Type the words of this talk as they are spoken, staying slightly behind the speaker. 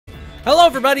Hello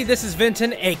everybody, this is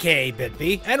Vinton, aka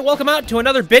BitB, and welcome out to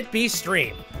another BitB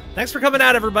stream. Thanks for coming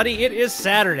out, everybody. It is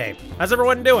Saturday. How's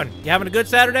everyone doing? You having a good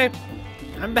Saturday?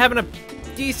 I'm having a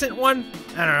decent one.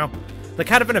 I don't know. The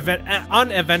kind of an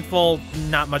uneventful,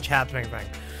 not much happening thing.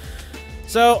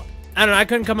 So, I don't know, I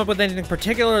couldn't come up with anything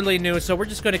particularly new, so we're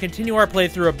just going to continue our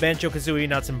playthrough of Banjo-Kazooie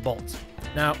Nuts and Bolts.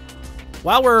 Now,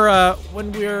 while we're,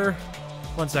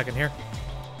 one second here.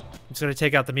 I'm just going to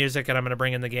take out the music and I'm going to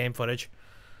bring in the game footage.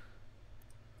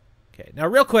 Okay, now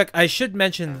real quick, I should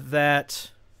mention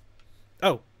that...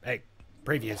 Oh, hey,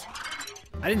 previews.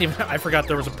 I forgot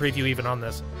there was a preview even on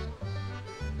this.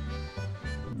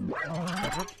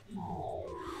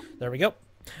 There we go.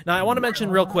 Now, I want to mention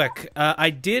real quick, I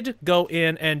did go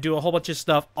in and do a whole bunch of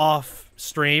stuff off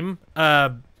stream.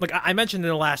 Like, I mentioned in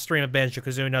the last stream of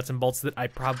Banjo-Kazooie Nuts and Bolts that I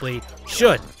probably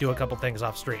should do a couple things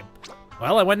off stream.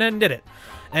 Well, I went in and did it.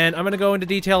 And I'm going to go into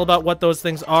detail about what those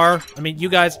things are. I mean, you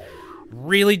guys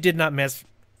really did not miss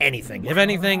anything. If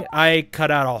anything, I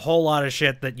cut out a whole lot of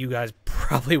shit that you guys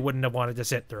probably wouldn't have wanted to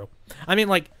sit through. I mean,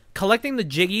 like, collecting the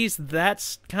jiggies,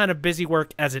 that's kind of busy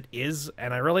work as it is,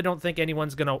 and I really don't think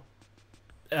anyone's gonna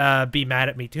be mad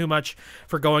at me too much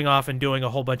for going off and doing a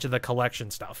whole bunch of the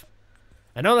collection stuff.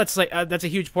 I know that's like that's a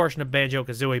huge portion of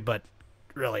Banjo-Kazooie, but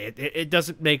really, it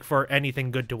doesn't make for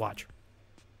anything good to watch.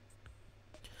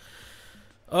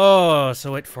 Oh,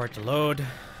 so wait for it to load.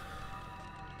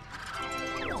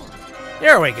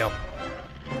 There we go.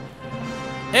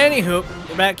 Anywho,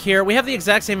 back here, we have the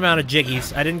exact same amount of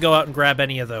jiggies. I didn't go out and grab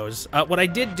any of those. What I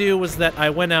did do was that I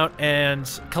went out and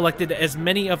collected as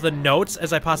many of the notes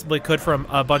as I possibly could from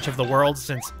a bunch of the worlds,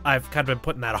 since I've kind of been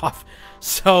putting that off.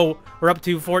 So, we're up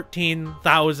to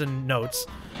 14,000 notes.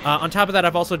 On top of that,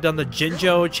 I've also done the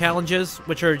Jinjo challenges,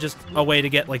 which are just a way to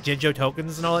get, like, Jinjo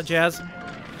tokens and all that jazz.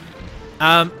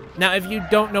 Now, if you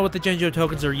don't know what the Jinjo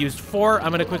tokens are used for, I'm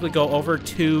going to quickly go over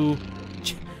to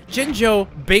Jinjo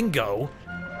Bingo,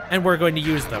 and we're going to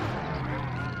use them.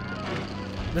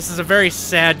 This is a very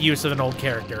sad use of an old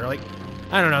character. Like,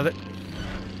 I don't know.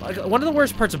 Like, one of the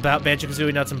worst parts about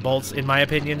Banjo-Kazooie Nuts and Bolts, in my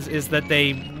opinions, is that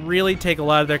they really take a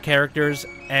lot of their characters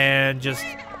and just...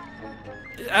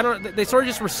 they sort of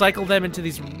just recycle them into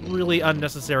these really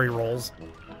unnecessary roles.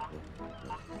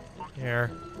 Here.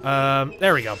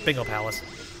 There we go. Bingo Palace.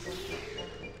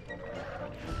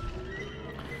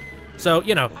 So,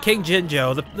 you know, King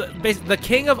Jinjo, the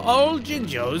king of all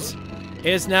Jinjos,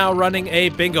 is now running a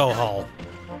bingo hall.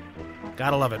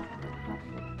 Gotta love it.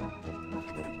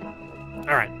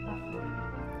 Alright.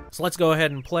 So let's go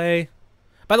ahead and play.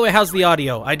 By the way, how's the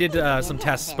audio? I did some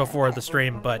tests before the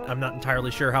stream, but I'm not entirely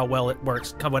sure how well it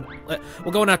works.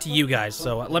 We're going out to you guys,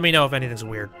 so let me know if anything's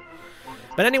weird.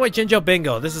 But anyway, Jinjo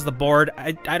Bingo. This is the board.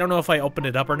 I don't know if I opened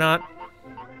it up or not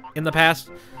in the past.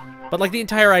 But, like, the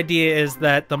entire idea is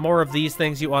that the more of these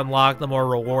things you unlock, the more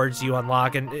rewards you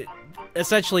unlock. And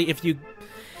essentially, if you...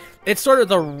 It's sort of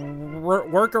the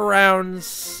workaround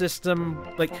system.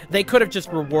 Like, they could have just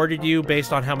rewarded you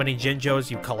based on how many Jinjos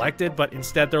you collected, but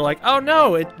instead they're like, oh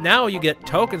no, now you get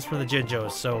tokens from the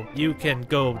Jinjos, so you can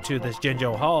go to this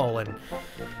Jinjo Hall and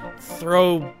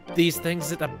throw these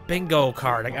things at a bingo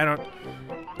card. Like, I don't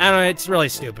know, it's really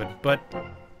stupid, but...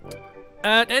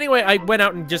 anyway, I went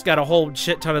out and just got a whole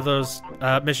shit ton of those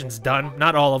missions done.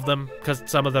 Not all of them, because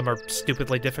some of them are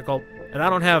stupidly difficult. And I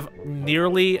don't have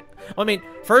nearly... I mean,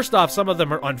 first off, some of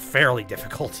them are unfairly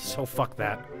difficult, so fuck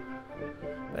that.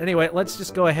 But anyway, let's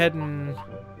just go ahead and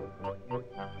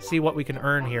see what we can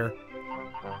earn here.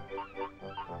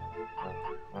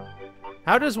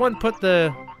 How does one put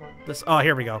this... Oh,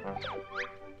 here we go.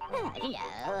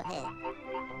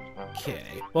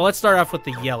 Okay. Well, let's start off with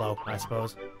the yellow, I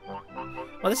suppose.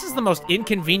 Well, this is the most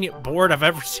inconvenient board I've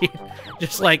ever seen.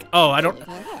 Just like, oh,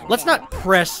 let's not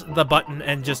press the button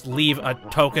and just leave a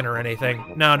token or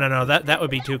anything. No, that would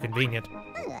be too convenient.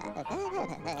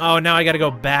 Oh, now I gotta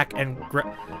go back and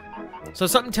so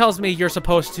something tells me you're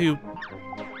supposed to...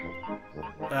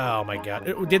 Oh my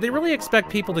god. Did they really expect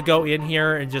people to go in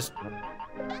here and just...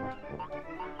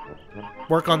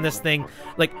 work on this thing,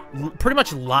 like, pretty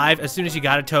much live? As soon as you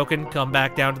got a token, come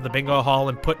back down to the bingo hall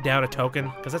and put down a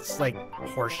token? Because that's, like,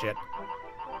 horseshit.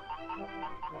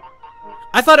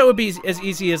 I thought it would be as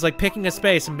easy as, like, picking a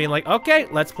space and being like, okay,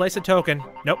 let's place a token.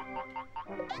 Nope.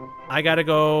 I gotta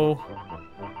go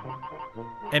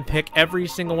and pick every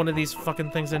single one of these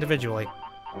fucking things individually.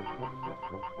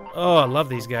 Oh, I love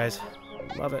these guys.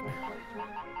 Love it.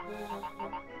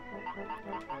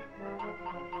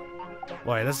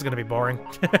 Boy, this is gonna be boring.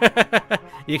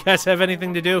 You guys have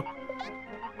anything to do?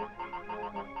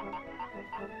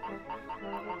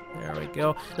 There we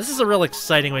go. This is a real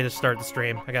exciting way to start the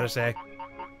stream, I gotta say.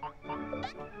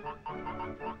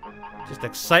 Just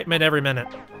excitement every minute.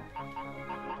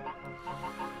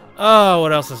 Oh,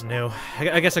 what else is new?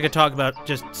 I guess I could talk about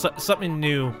just something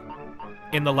new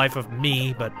in the life of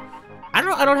me, but I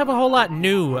don't have a whole lot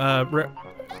new.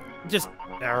 Just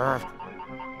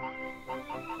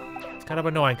it's kind of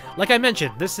annoying. Like I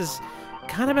mentioned, this is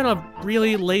kind of been a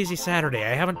really lazy Saturday.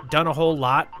 I haven't done a whole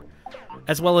lot,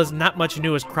 as well as not much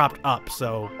new has cropped up,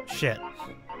 so shit.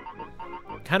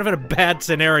 Kind of in a bad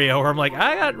scenario where I'm like,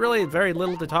 I got really very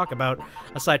little to talk about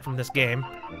aside from this game.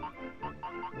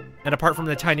 And apart from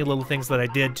the tiny little things that I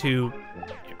did to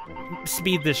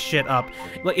speed this shit up.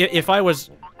 Like, if I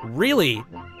was really...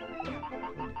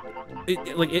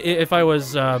 if I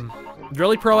was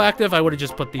really proactive, I would have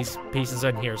just put these pieces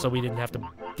in here so we didn't have to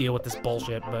deal with this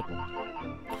bullshit, but...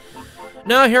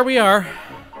 No, here we are.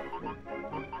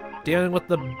 Dealing with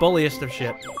the bulliest of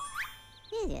shit.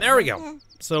 There we go.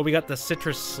 So we got the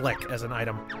Citrus Slick as an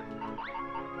item.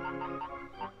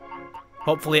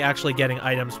 Hopefully actually getting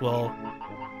items will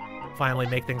finally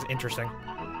make things interesting.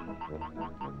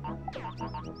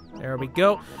 There we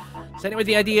go. So anyway,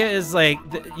 the idea is like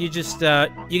you just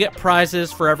you get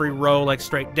prizes for every row like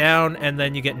straight down, and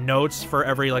then you get notes for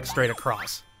every like straight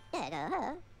across. So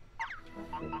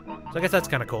I guess that's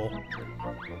kind of cool.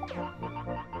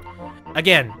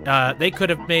 Again, they could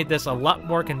have made this a lot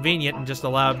more convenient and just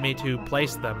allowed me to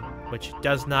place them, which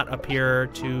does not appear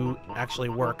to actually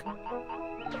work.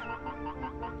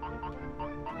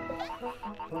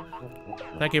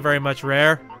 Thank you very much,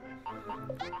 Rare.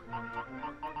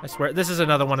 I swear, this is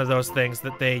another one of those things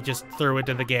that they just threw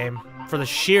into the game for the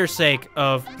sheer sake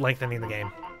of lengthening the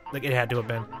game. Like, it had to have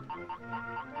been.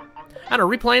 I don't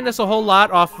know, replaying this a whole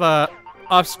lot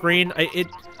off screen,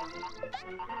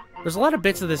 there's a lot of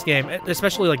bits of this game,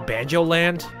 especially like Banjo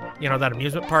Land, you know, that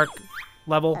amusement park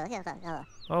level.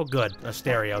 Oh, good. A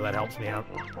stereo, that helps me out.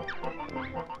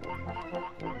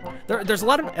 There's a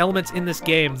lot of elements in this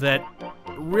game that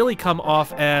really come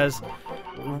off as...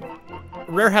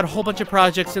 Rare had a whole bunch of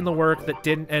projects in the work that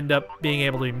didn't end up being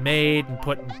able to be made and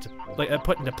put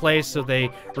into place, so they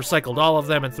recycled all of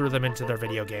them and threw them into their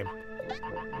video game.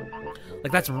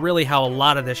 Like, that's really how a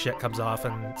lot of this shit comes off,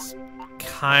 and it's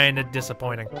kind of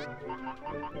disappointing.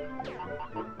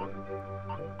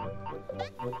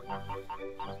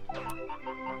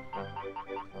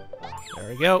 There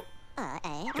we go.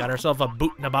 Got ourselves a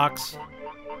boot in a box.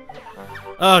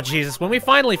 Oh, Jesus. When we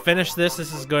finally finish this,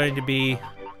 this is going to be...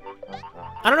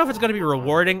 I don't know if it's going to be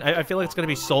rewarding. I feel like it's going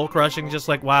to be soul-crushing, just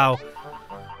like, wow,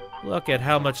 look at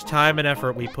how much time and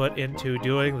effort we put into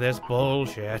doing this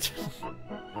bullshit.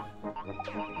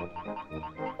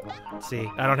 Let's see.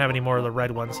 I don't have any more of the red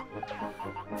ones.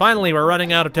 Finally, we're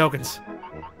running out of tokens.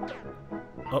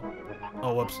 Oh.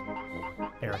 Oh, whoops.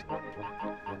 Here.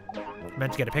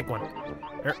 Meant to get a pink one.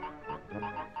 Here.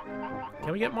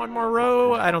 Can we get one more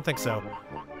row? I don't think so.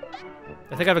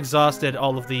 I think I've exhausted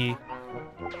all the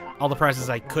prizes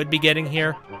I could be getting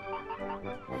here.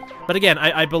 But again,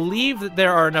 I believe that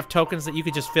there are enough tokens that you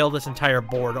could just fill this entire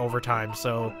board over time,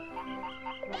 so...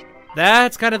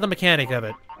 That's kind of the mechanic of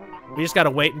it. We just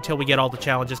gotta wait until we get all the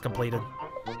challenges completed.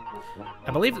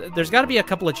 I believe there's gotta be a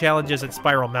couple of challenges at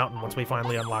Spiral Mountain once we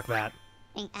finally unlock that.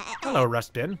 Hello,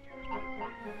 Rust Bin.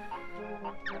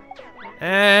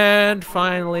 And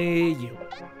finally, you.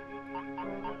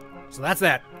 So that's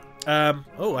that.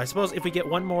 Oh, I suppose if we get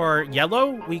one more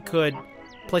yellow, we could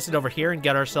place it over here and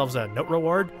get ourselves a note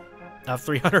reward of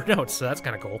 300 notes, so that's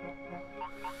kind of cool.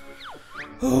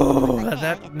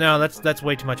 Oh, no, that's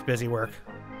way too much busy work.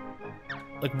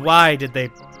 Like, why did they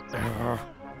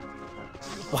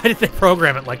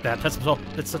program it like that? That's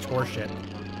such horseshit.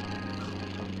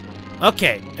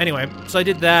 Okay, anyway, so I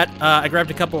did that. I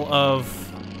grabbed a couple of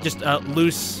just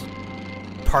loose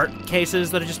part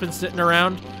cases that have just been sitting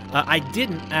around. I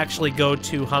didn't actually go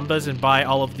to Humba's and buy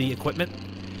all of the equipment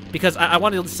because I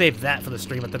wanted to save that for the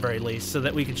stream at the very least, so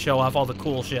that we can show off all the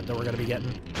cool shit that we're going to be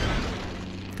getting.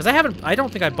 Because I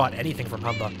don't think I bought anything from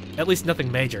Humba. At least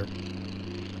nothing major.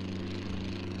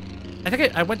 I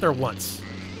think I went there once.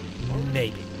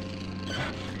 Maybe.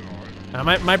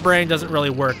 My brain doesn't really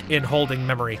work in holding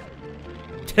memory.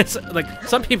 It's, like,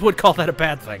 some people would call that a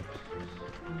bad thing.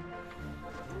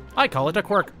 I call it a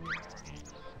quirk.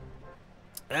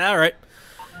 Alright.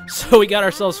 So we got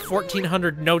ourselves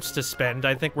 1,400 notes to spend.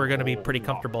 I think we're going to be pretty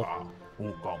comfortable.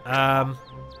 Let's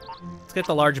get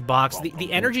the large box.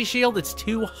 The energy shield, it's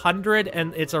 200,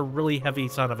 and it's a really heavy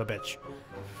son of a bitch.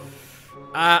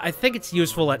 I think it's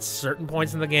useful at certain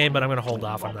points in the game, but I'm going to hold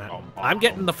off on that. I'm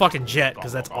getting the fucking jet,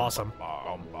 because that's awesome.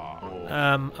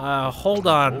 Hold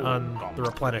on the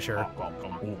replenisher.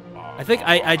 I think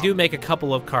I do make a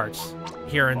couple of carts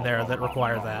here and there that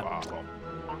require that.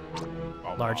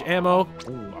 Large ammo.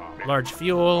 Large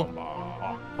fuel.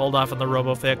 Hold off on the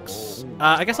RoboFix.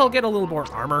 I guess I'll get a little more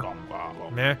armor.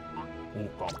 Meh.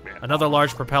 Another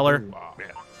large propeller.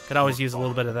 Could always use a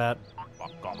little bit of that.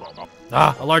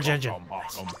 Ah, a large engine.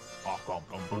 Nice.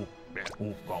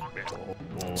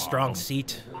 Strong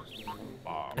seat.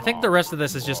 I think the rest of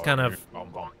this is just kind of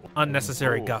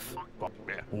unnecessary guff. I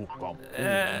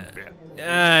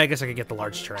guess I could get the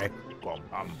large tray.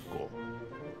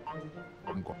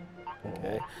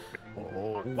 Okay.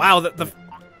 Wow,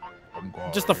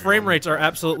 just the frame rates are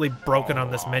absolutely broken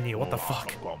on this menu. What the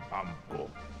fuck?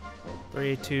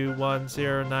 3, 2, 1,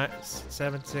 0, 9,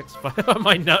 7, 6,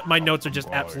 5. My notes are just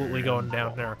absolutely going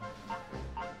down there.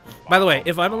 By the way,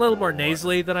 if I'm a little more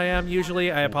nasally than I am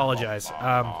usually, I apologize.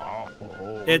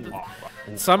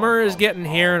 Summer is getting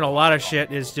here, and a lot of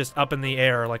shit is just up in the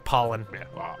air, like pollen.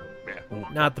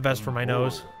 Not the best for my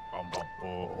nose.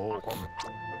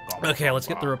 Okay, let's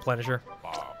get the replenisher.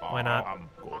 Why not?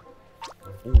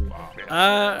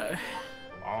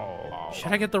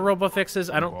 Should I get the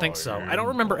RoboFixes? I don't think so. I don't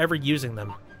remember ever using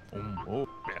them.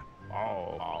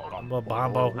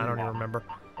 Bombo, I don't even remember.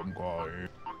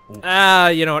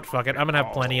 You know what? Fuck it. I'm gonna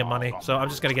have plenty of money, so I'm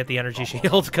just gonna get the energy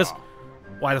shield, because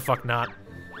why the fuck not?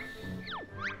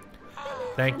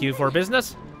 Thank you for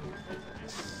business.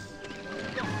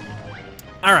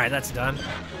 Alright, that's done.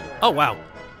 Oh, wow.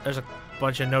 There's a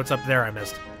bunch of notes up there I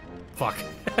missed. Fuck.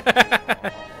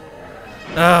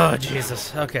 Oh,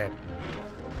 Jesus. Okay.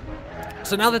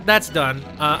 So now that that's done,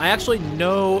 I actually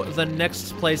know the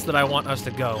next place that I want us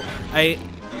to go. I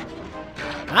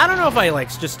don't know if I, like,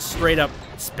 just straight up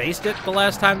spaced it the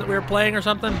last time that we were playing or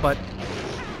something, but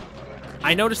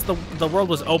I noticed the world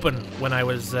was open when I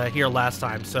was here last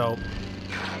time, so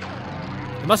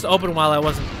it must have opened while I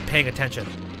wasn't paying attention.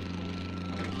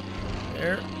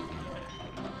 There.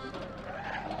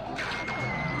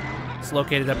 It's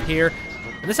located up here.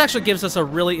 And this actually gives us a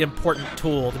really important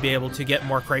tool to be able to get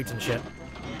more crates and shit.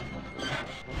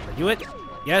 Are you it?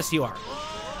 Yes, you are.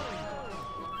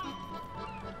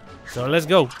 So let's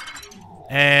go.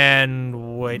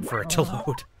 And wait for it to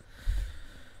load.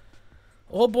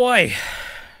 Oh boy.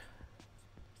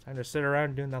 Time to sit around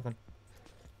and do nothing.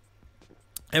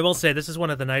 I will say, this is one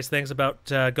of the nice things about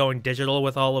going digital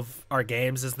with all of our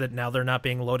games, is that now they're not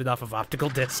being loaded off of optical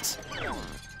discs.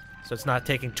 So it's not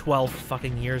taking 12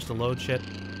 fucking years to load shit.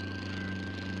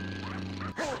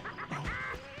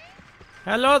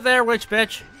 Hello there, witch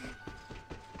bitch.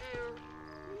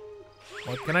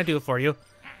 What can I do for you?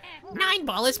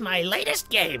 9-Ball is my latest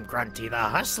game, Grunty the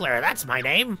Hustler. That's my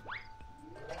name.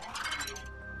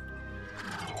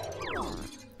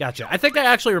 Gotcha. I think I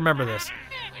actually remember this.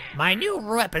 My new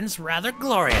weapon's rather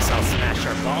glorious. I'll smash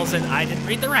your balls, and I didn't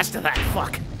read the rest of that.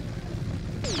 Fuck.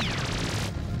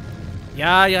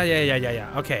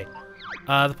 Yeah. Okay.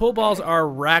 The pool balls are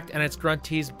racked, and it's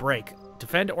Grunty's break.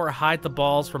 Defend or hide the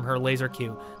balls from her laser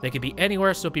cue. They could be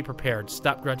anywhere, so be prepared.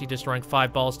 Stop Grunty destroying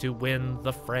 5 balls to win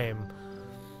the frame.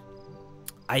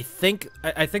 I think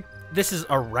this is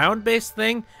a round-based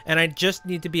thing, and I just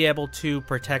need to be able to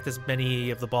protect as many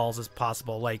of the balls as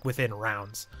possible, like, within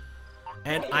rounds.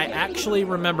 And I actually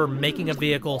remember making a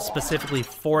vehicle specifically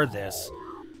for this.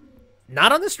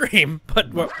 Not on the stream,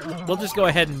 but we'll just go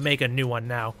ahead and make a new one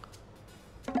now.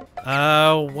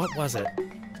 What was it?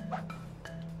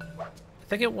 I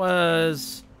think it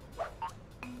was...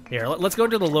 Here, let's go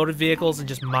into the loaded vehicles and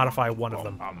just modify one of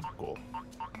them.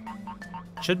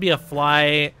 Should be a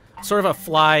fly... Sort of a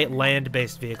fly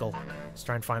land-based vehicle. Let's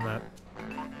try and find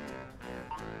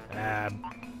that.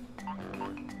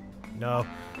 No.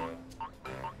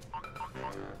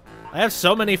 I have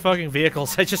so many fucking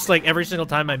vehicles. I just, like, every single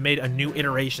time I made a new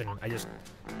iteration, I just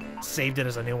saved it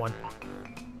as a new one.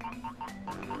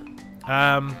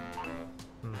 I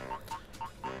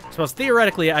suppose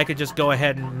theoretically I could just go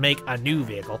ahead and make a new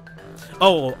vehicle.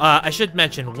 Oh, I should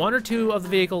mention, 1 or 2 of the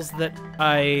vehicles that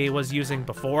I was using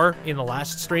before in the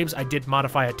last streams, I did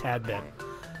modify a tad bit.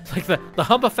 Like the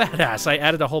hump of fat ass, I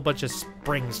added a whole bunch of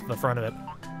springs to the front of it.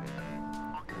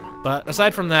 But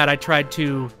aside from that, I tried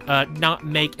to not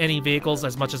make any vehicles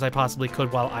as much as I possibly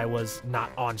could while I was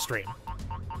not on stream.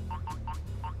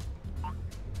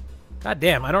 God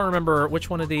damn, I don't remember which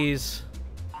one of these...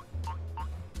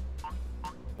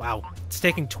 Wow, it's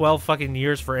taking 12 fucking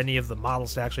years for any of the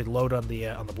models to actually load on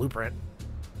the blueprint.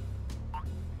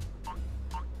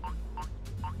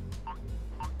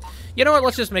 You know what?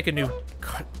 Let's just make a new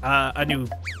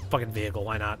fucking vehicle.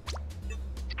 Why not?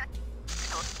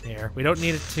 Here, we don't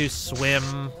need it to swim.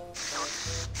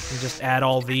 We just add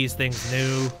all these things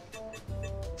new.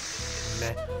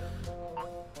 Meh.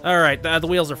 All right, the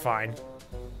wheels are fine.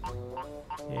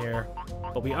 Here.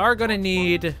 But we are gonna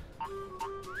need...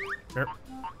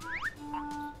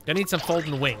 Gonna need some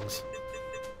folding wings.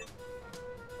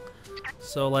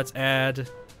 So let's add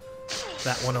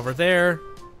that one over there.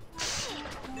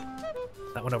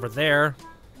 That one over there.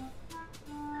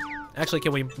 Actually,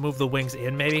 can we move the wings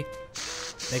in, maybe?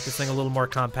 Make this thing a little more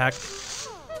compact.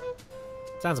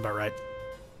 Sounds about right.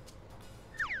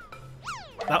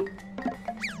 Oh.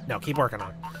 No, keep working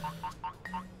on it.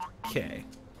 Okay.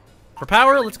 For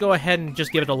power, let's go ahead and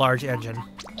just give it a large engine.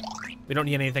 We don't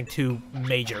need anything too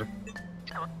major.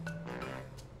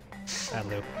 That'll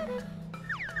do.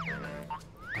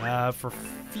 For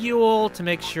fuel, to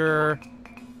make sure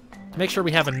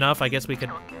we have enough, I guess we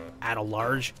could add a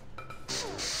large.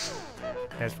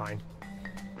 That's fine.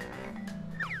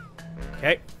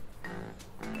 Okay.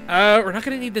 We're not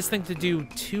gonna need this thing to do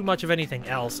too much of anything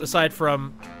else, aside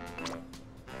from...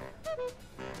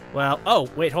 Well, oh,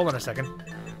 wait, hold on a second.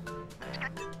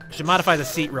 I should modify the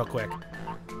seat real quick.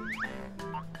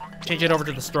 Change it over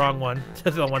to the strong one,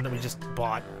 to the one that we just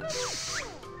bought.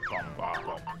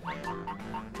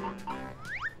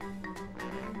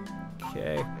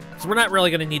 Okay. So we're not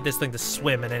really gonna need this thing to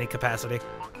swim in any capacity.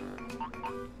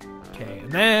 Okay,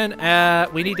 and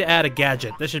then we need to add a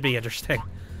gadget. This should be interesting.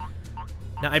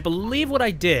 Now, I believe what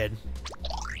I did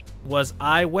was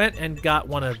I went and got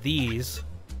one of these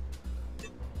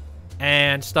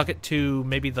and stuck it to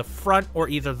maybe the front or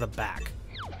either the back.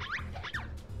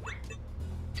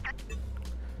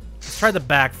 Let's try the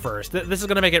back first. This is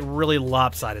going to make it really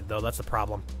lopsided, though. That's the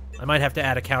problem. I might have to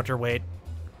add a counterweight.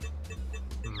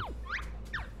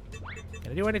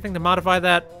 Can I do anything to modify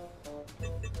that?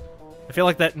 I feel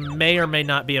like that may or may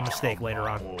not be a mistake later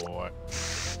on.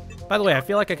 By the way, I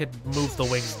feel like I could move the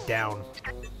wings down.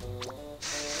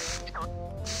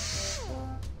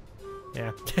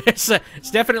 Yeah,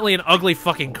 it's definitely an ugly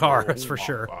fucking car, that's for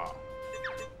sure.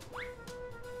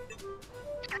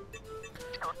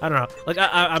 I don't know. Like,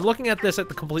 I'm looking at this at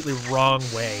the completely wrong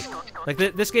way. Like,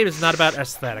 this game is not about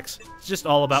aesthetics. It's just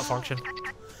all about function.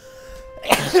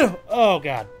 Oh,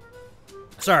 God.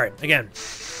 Sorry, again.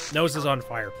 Nose is on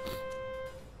fire.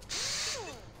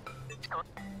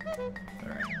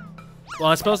 Alright. Well,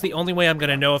 I suppose the only way I'm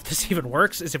gonna know if this even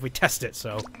works is if we test it,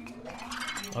 so...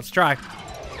 Let's try.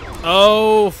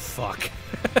 Oh, fuck.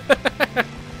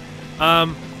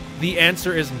 The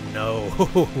answer is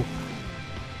no.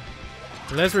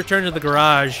 Let's return to the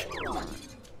garage.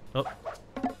 Oh.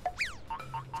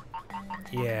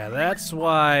 Yeah, that's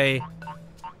why...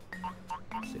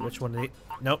 Let's see which one of the...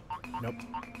 Nope. Nope.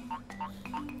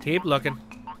 Keep looking.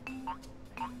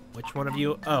 Which one of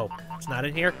you... Oh, it's not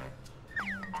in here?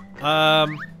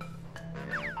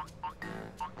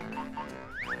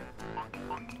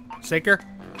 Sinker?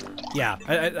 Yeah,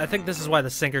 I think this is why the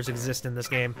sinkers exist in this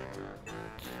game.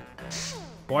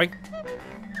 Boing.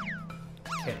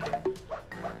 Okay.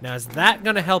 Now, is that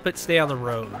gonna help it stay on the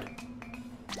road?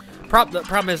 The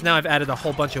problem is now I've added a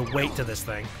whole bunch of weight to this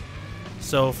thing.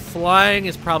 So flying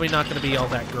is probably not gonna be all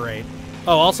that great.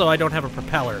 Oh, also I don't have a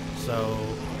propeller, so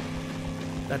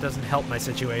that doesn't help my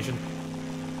situation.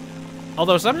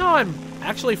 Although somehow I'm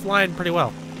actually flying pretty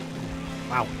well.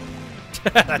 Wow.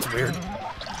 That's weird.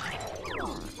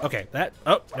 Okay, that...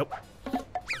 Oh, nope.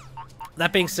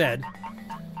 That being said,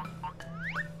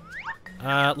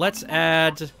 let's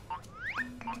add...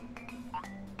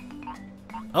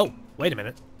 Oh, wait a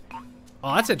minute.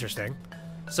 Oh, that's interesting.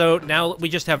 So now we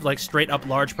just have, like, straight-up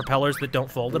large propellers that don't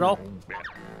fold at all?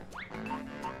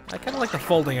 I kind of like the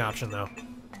folding option, though.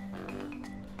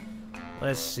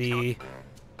 Let's see...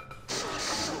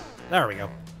 There we go.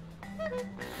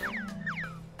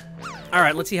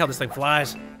 Alright, let's see how this thing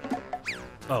flies.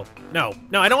 Oh, no.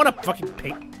 No, I don't want to fucking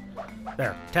paint.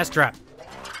 There, test trap.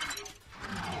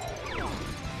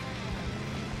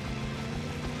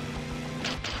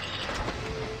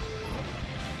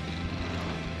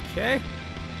 Okay.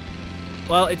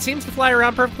 Well, it seems to fly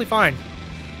around perfectly fine.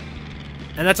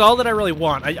 And that's all that I really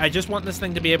want. I just want this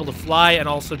thing to be able to fly and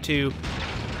also to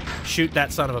shoot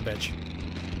that son of a bitch.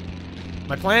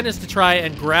 My plan is to try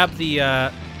and grab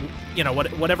the, you know,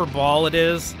 whatever ball it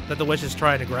is that the witch is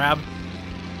trying to grab.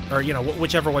 Or, you know,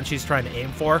 whichever one she's trying to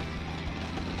aim for.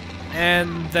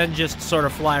 And then just sort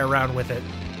of fly around with it.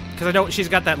 Because I don't, she's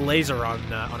got that laser on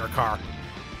her car.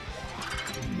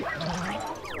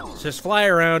 So just fly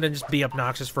around and just be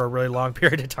obnoxious for a really long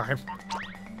period of time.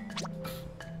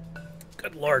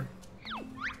 Good lord.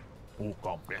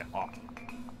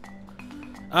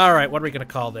 Alright, what are we going to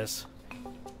call this?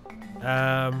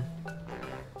 I'm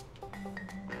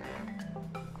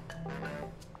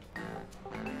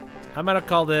gonna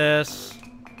call this...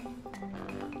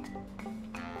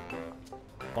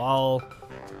 Ball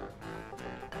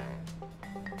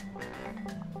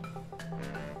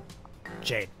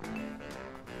chain.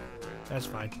 That's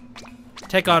fine.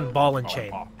 Take on ball and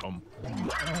chain.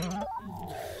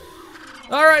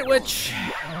 Alright, witch.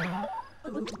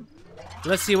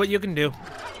 Let's see what you can do.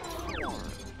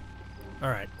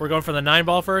 Alright, we're going for the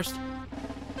 9-ball first.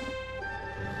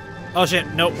 Oh shit,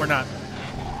 nope, we're not.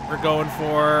 We're going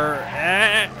for...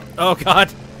 Oh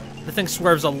god. The thing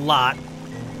swerves a lot.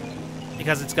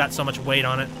 Because it's got so much weight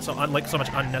on it. So, like, so much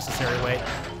unnecessary weight.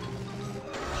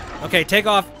 Okay, take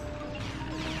off.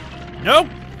 Nope!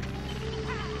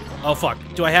 Oh fuck,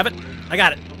 do I have it? I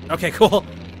got it. Okay, cool.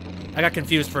 I got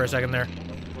confused for a second there.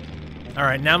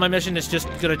 Alright, now my mission is just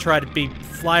gonna try to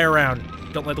fly around.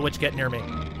 Don't let the witch get near me.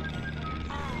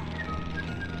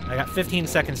 I got 15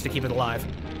 seconds to keep it alive.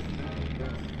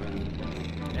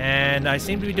 And I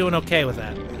seem to be doing okay with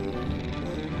that.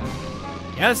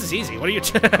 Yeah, this is easy. What are you...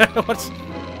 What's...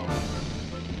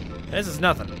 This is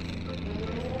nothing.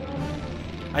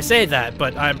 I say that,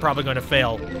 but I'm probably going to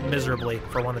fail miserably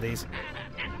for one of these.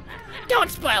 Don't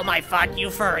spoil my fun, you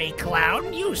furry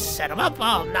clown. You set him up,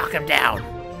 I'll knock him down.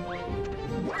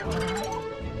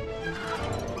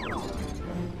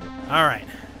 Alright.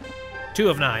 2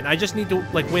 of 9. I just need to,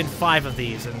 like, win 5 of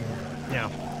these, and, you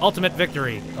know, ultimate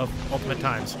victory of ultimate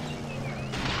times.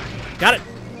 Got it!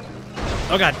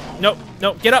 Oh god. Nope.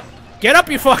 Nope. Get up! Get up,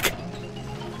 you fuck!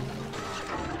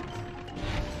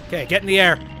 Okay, get in the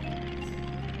air.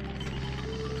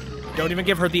 Don't even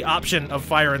give her the option of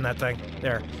firing that thing.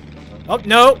 There. Oh,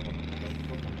 no!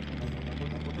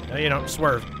 No, you don't.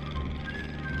 Swerve.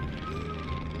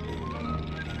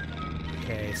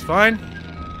 Okay, it's fine.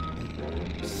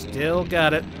 Still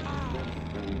got it.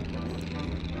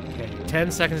 Okay,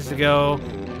 10 seconds to go.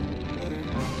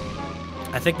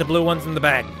 I think the blue one's in the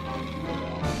bag.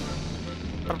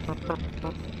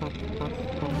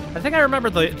 I think I remember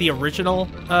the original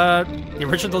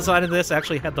design of this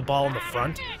actually had the ball in the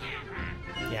front.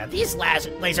 Yeah, these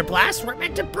laser blasts were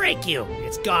meant to break you.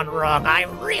 It's gone wrong. I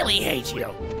really hate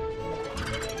you.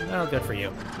 Well, good for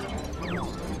you.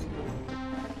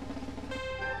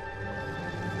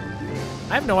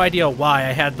 I have no idea why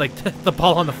I had, like, the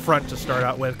ball on the front to start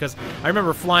out with, because I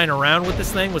remember flying around with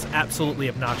this thing was absolutely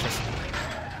obnoxious.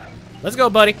 Let's go,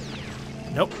 buddy.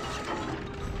 Nope.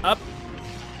 Up.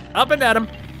 Up and at him.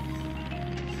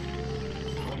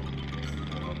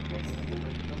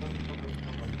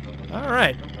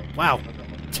 Alright. Wow.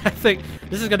 I think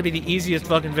this is going to be the easiest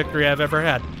fucking victory I've ever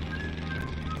had.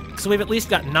 So we've at least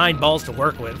got 9 balls to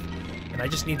work with, and I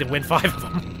just need to win 5 of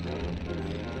them.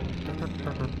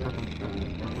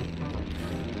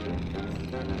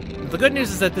 The good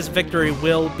news is that this victory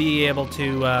will be able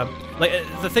to, like,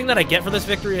 the thing that I get for this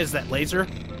victory is that laser.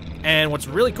 And what's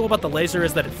really cool about the laser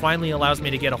is that it finally allows me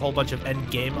to get a whole bunch of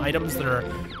end game items that are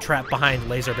trapped behind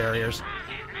laser barriers.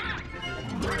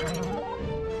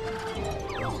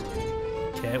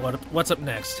 Okay, what's up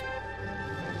next?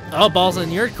 Oh, ball's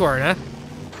in your court, huh?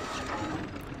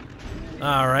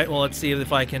 Alright, well, let's see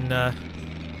if I can,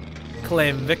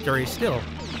 claim victory still.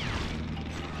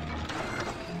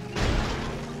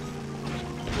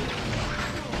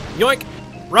 Yoink!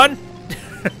 Run!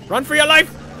 Run for your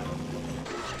life!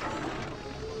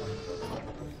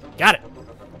 Got it.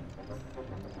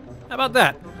 How about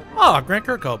that? Oh, Grant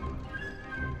Kirkhope.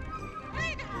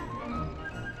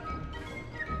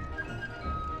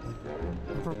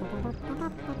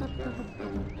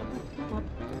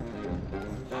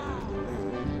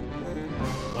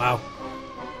 Wow.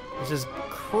 This is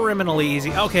criminally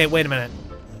easy. Okay, wait a minute.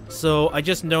 So I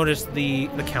just noticed the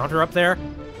counter up there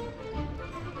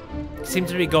seems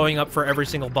to be going up for every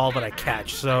single ball that I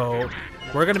catch, so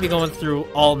we're going to be going through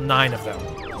all 9 of them.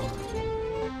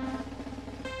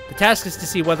 The task is to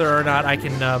see whether or not I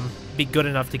can be good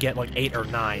enough to get like 8 or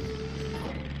 9.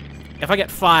 If I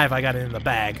get 5, I got it in the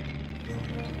bag.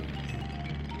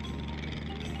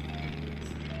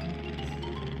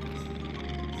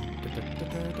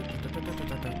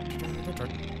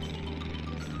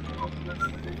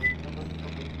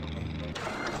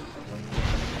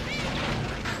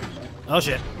 Oh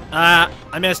shit.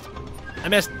 I missed. I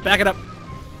missed. Back it up.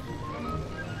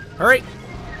 Hurry.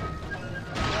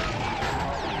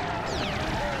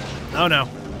 Oh no.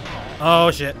 Oh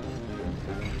shit.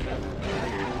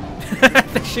 I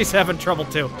think she's having trouble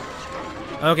too.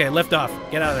 Okay, lift off.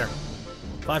 Get out of there.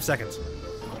 5 seconds.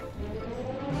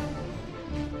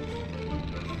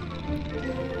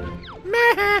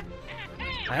 Meh.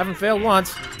 I haven't failed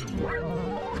once.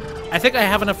 I think I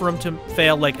have enough room to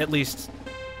fail like at least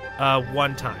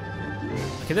 1 time.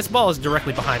 Okay, this ball is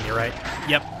directly behind me, right?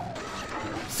 Yep.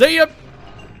 See ya!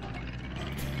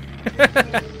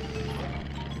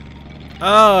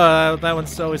 Oh, that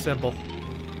one's so simple.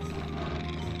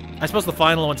 I suppose the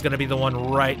final one's going to be the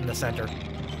one right in the center.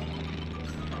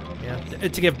 Yeah,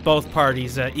 to give both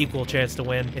parties an equal chance to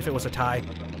win if it was a tie.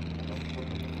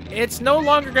 It's no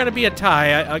longer going to be a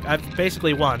tie. I've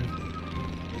basically won.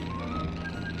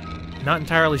 Not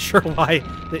entirely sure why.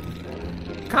 The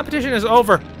competition is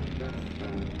over.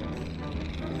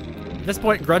 At this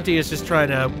point, Grunty is just trying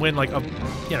to win, like, a,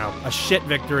 you know, a shit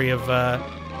victory of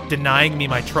denying me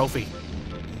my trophy.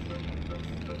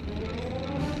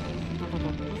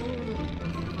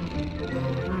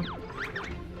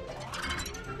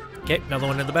 Okay, another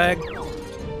one in the bag.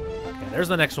 Okay, there's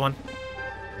the next one.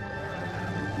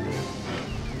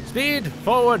 Speed!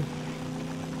 Forward!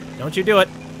 Don't you do it.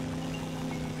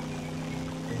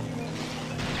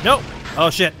 Nope! Oh,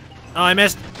 shit. Oh, I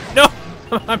missed. No!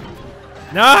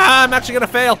 No, I'm actually gonna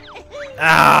fail.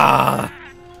 Ah!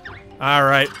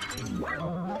 Alright.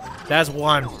 That's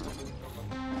one.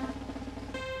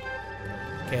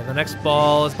 Okay, the next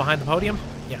ball is behind the podium?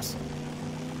 Yes.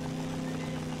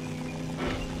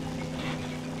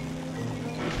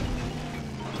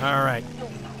 Alright.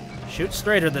 Shoot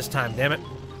straighter this time, damn it.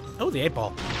 Oh, the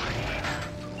 8-ball.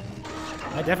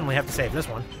 I definitely have to save this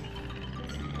one.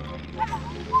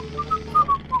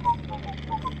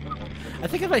 I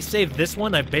think if I save this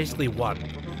one, I've basically won.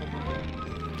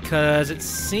 Because it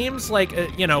seems like,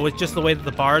 you know, with just the way that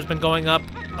the bar's been going up...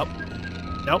 Oh.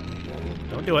 Nope.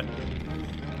 Don't do it.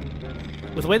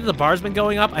 With the way that the bar's been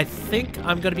going up, I think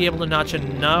I'm going to be able to notch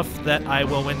enough that I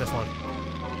will win this one.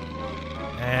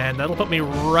 And that'll put me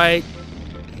right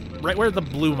where the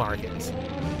blue mark is.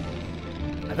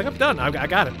 I think I'm done. I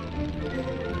got it.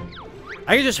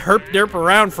 I could just herp-derp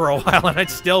around for a while and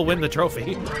I'd still win the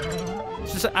trophy.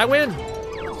 It's just, I win.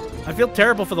 I feel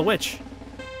terrible for the witch.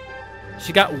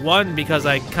 She got one because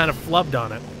I kind of flubbed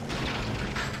on it.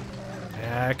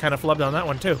 Yeah, I kind of flubbed on that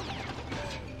one too.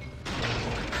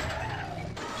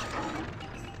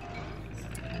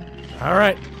 All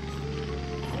right.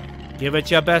 Give it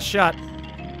your best shot.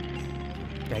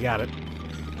 I got it.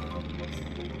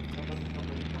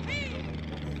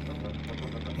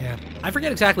 Yeah. I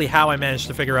forget exactly how I managed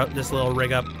to figure out this little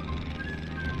rig up.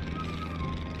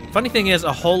 Funny thing is,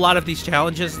 a whole lot of these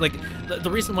challenges, like, the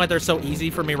reason why they're so easy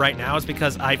for me right now is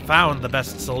because I found the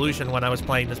best solution when I was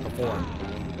playing this before.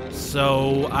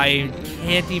 So I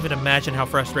can't even imagine how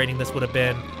frustrating this would have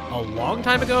been a long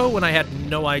time ago when I had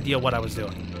no idea what I was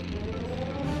doing.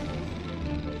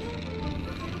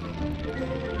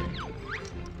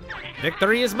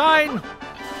 Victory is mine!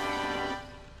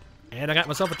 And I got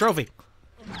myself a trophy.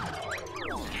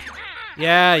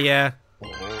 Yeah.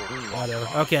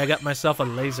 Whatever. Okay, I got myself a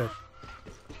laser.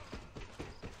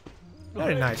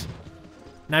 Very nice.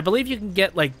 And I believe you can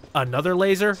get, like, another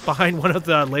laser behind one of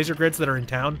the laser grids that are in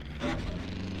town.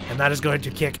 And that is going to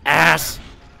kick ass!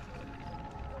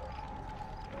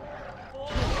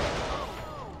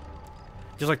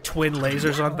 Just like twin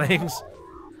lasers on things.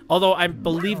 Although I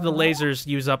believe the lasers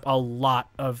use up a lot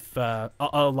of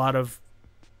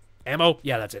ammo.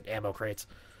 Yeah, that's it. Ammo crates.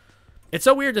 It's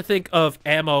so weird to think of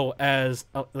ammo as,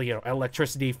 you know,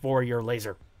 electricity for your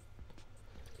laser.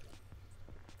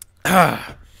 Boy,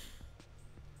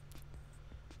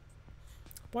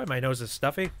 my nose is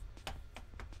stuffy.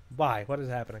 Why? What is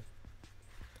happening?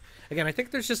 Again, I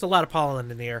think there's just a lot of pollen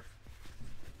in the air.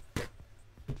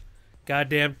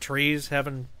 Goddamn trees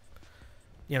having,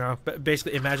 you know,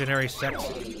 basically imaginary sex.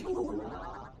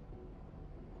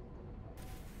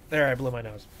 There, I blew my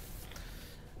nose.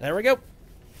 There we go.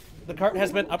 The cart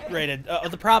has been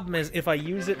upgraded. The problem is, if I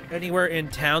use it anywhere in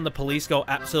town, the police go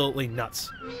absolutely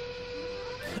nuts.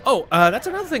 Oh, that's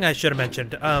another thing I should have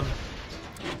mentioned.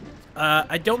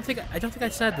 I don't think I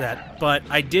said that, but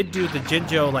I did do the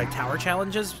Jinjo, like, tower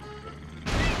challenges.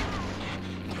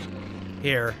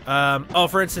 Here. Oh,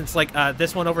 for instance, like,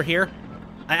 this one over here.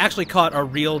 I actually caught a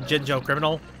real Jinjo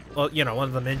criminal. Well, you know,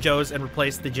 one of the Minjos, and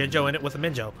replaced the Jinjo in it with a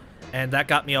Minjo. And that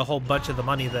got me a whole bunch of the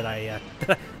money that I,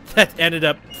 that ended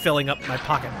up filling up my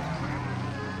pocket.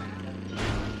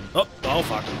 Oh,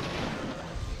 fuck.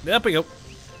 Up we go.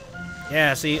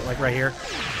 Yeah, see, like right here.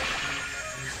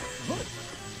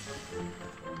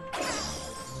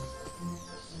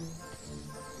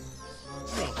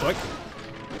 Quick.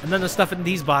 And then the stuff in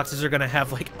these boxes are gonna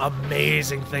have, like,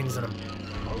 amazing things in them.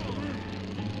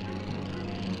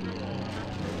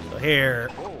 So here.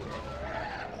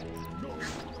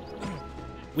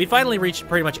 We finally reached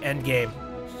pretty much end game.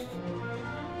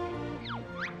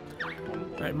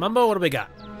 Alright, Mumbo, what do we got?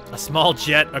 A small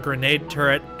jet, a grenade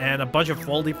turret, and a bunch of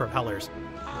foldy propellers.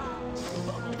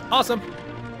 Awesome.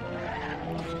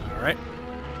 Alright.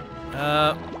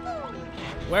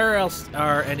 Where else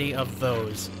are any of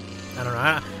those? I don't know.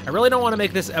 I really don't want to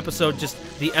make this episode just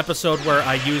the episode where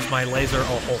I use my laser a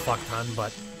whole fuck ton,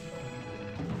 but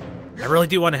I really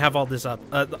do want to have all this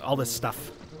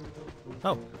stuff.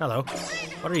 Oh, hello.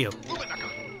 What are you?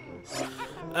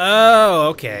 Oh,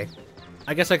 okay.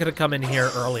 I guess I could have come in here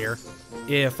earlier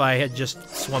if I had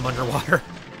just swum underwater.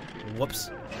 Whoops.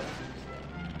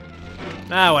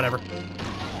 Ah, whatever.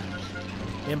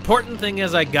 The important thing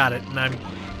is I got it, and I'm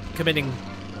committing,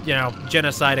 you know,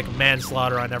 genocidal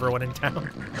manslaughter on everyone in town.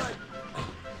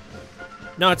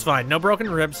 No, it's fine. No broken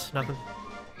ribs. Nothing.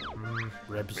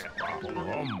 Ribs.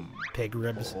 Pig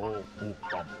ribs.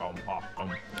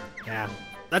 Yeah.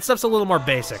 That stuff's a little more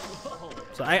basic.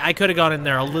 So I could have gone in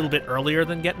there a little bit earlier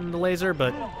than getting the laser,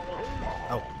 but...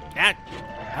 Oh. Ah,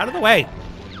 out of the way.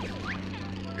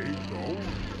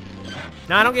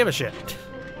 No, I don't give a shit.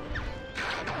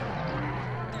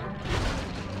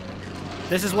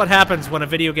 This is what happens when a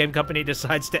video game company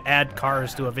decides to add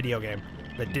cars to a video game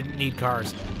that didn't need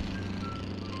cars.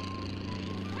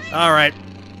 Alright.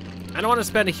 I don't want to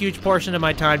spend a huge portion of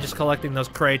my time just collecting those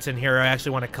crates in here. I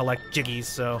actually want to collect jiggies,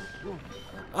 so...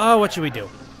 Oh, what should we do?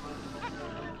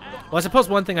 Well, I suppose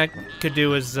one thing I could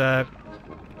do is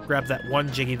grab that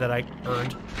one jiggy that I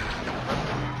earned.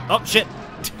 Oh, shit!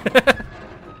 That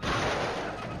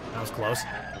was close.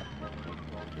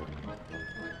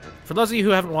 For those of you who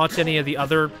haven't watched any of the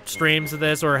other streams of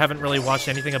this, or haven't really watched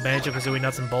anything of Banjo-Kazooie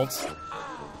Nuts and Bolts,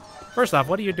 first off,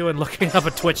 what are you doing looking up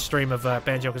a Twitch stream of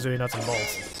Banjo-Kazooie Nuts and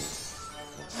Bolts?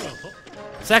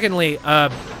 Secondly,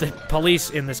 the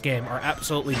police in this game are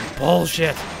absolutely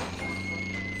bullshit.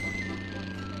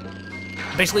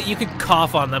 Basically, you could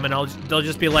cough on them and they'll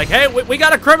just be like, hey, we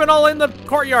got a criminal in the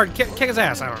courtyard, kick his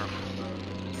ass, I don't know.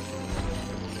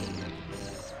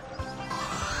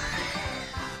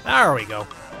 There we go.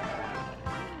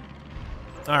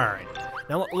 Alright.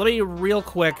 Now, let me real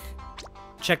quick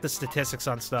check the statistics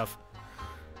on stuff.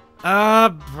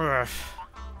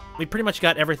 We pretty much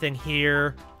got everything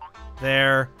here,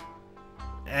 there,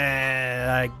 and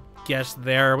I guess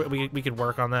there. We could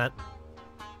work on that.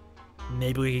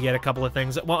 Maybe we could get a couple of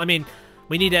things. Well, I mean,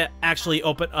 we need to actually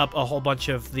open up a whole bunch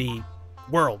of the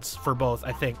worlds for both,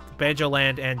 I think. Banjo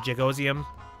Land and Jagosium.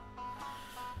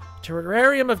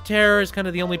 Terrarium of Terror is kind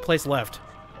of the only place left.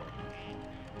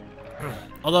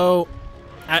 Although,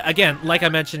 again, like I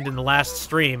mentioned in the last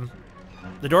stream,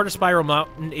 the door to Spiral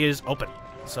Mountain is open.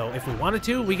 So if we wanted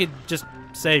to, we could just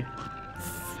say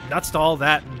nuts to all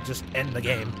that and just end the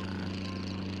game.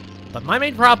 But my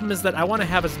main problem is that I want to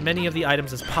have as many of the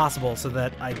items as possible so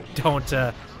that I don't,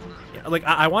 like,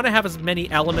 I want to have as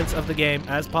many elements of the game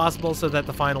as possible so that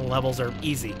the final levels are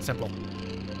easy, simple.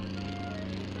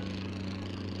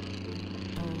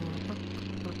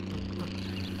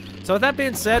 So with that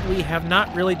being said, we have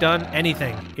not really done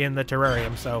anything in the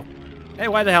terrarium, so hey,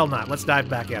 why the hell not? Let's dive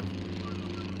back in.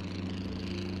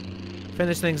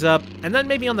 Finish things up, and then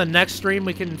maybe on the next stream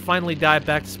we can finally dive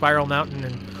back to Spiral Mountain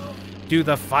and do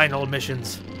the final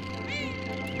missions.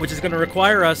 Which is going to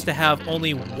require us to have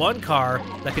only one car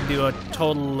that can do a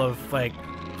total of, like,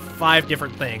 5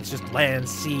 different things. Just land,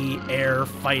 sea, air,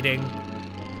 fighting.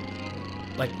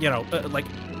 Like, you know,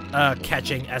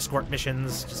 catching, escort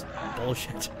missions. Just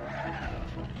bullshit.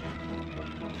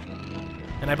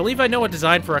 And I believe I know a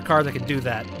design for a car that can do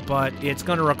that, but it's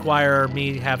going to require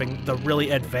me having the really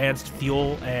advanced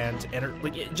fuel and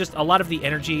just a lot of the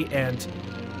energy and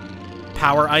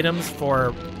power items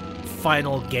for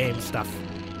final game stuff.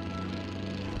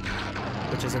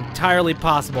 Which is entirely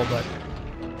possible, but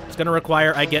it's going to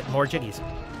require I get more jiggies.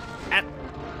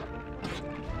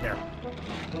 There.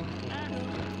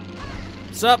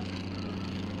 What's up?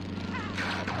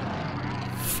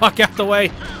 Fuck out the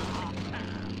way.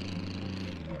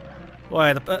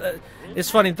 Boy, it's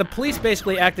funny. The police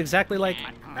basically act exactly like,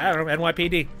 I don't know,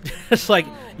 NYPD. It's like,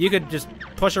 you could just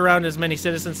push around as many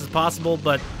citizens as possible,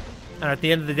 but at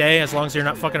the end of the day, as long as you're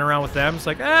not fucking around with them, it's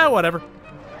like, whatever.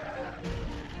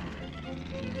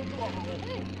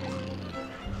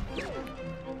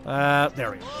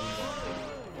 There we go.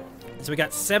 So we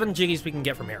got 7 jiggies we can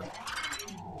get from here.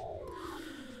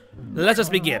 Let us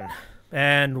begin,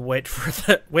 and wait for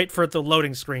the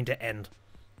loading screen to end.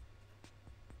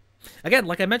 Again,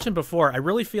 like I mentioned before, I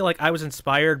really feel like I was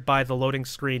inspired by the loading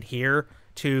screen here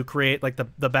to create like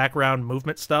the background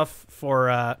movement stuff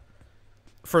for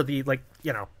the, like,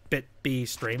 you know, bit B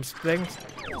streams things.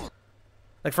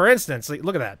 Like, for instance, like,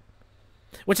 look at that.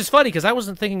 Which is funny, because I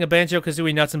wasn't thinking of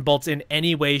Banjo-Kazooie Nuts and Bolts in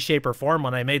any way, shape, or form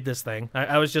when I made this thing.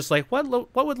 I was just like, what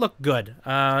would look good?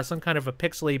 Some kind of a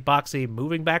pixely, boxy,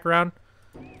 moving background?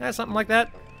 Something like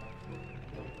that.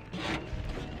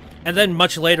 And then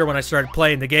much later when I started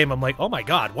playing the game, I'm like, oh my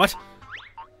god, what?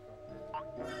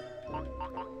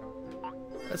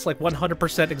 That's like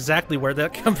 100% exactly where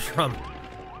that comes from.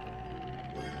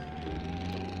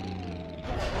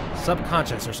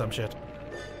 Subconscious or some shit.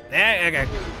 Okay.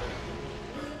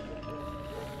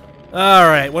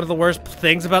 Alright, one of the worst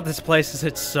things about this place is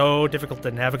it's so difficult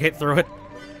to navigate through it.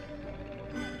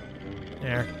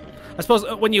 There. I suppose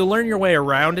when you learn your way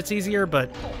around, it's easier,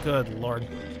 but good lord.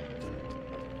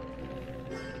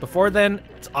 Before then,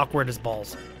 it's awkward as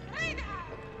balls.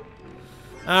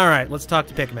 Alright, let's talk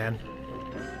to Pigman.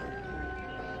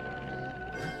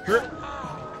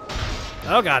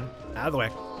 Oh god, out of the way.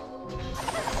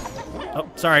 Oh,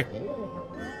 sorry.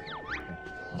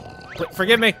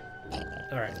 Forgive me.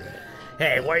 Alright.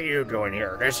 Hey, what are you doing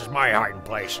here? This is my hiding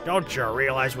place. Don't you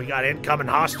realize we got incoming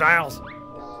hostiles?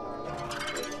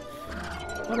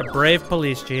 What a brave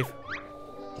police chief.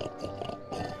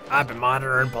 I've been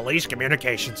monitoring police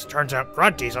communications. Turns out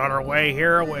Grunty's on her way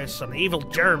here with some evil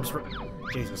germs.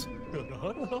 Jesus.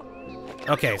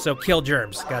 Okay, so kill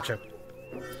germs. Gotcha.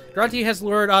 Grunty has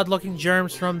lured odd-looking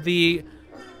germs from the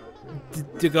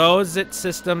Degozit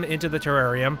system into the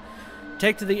terrarium.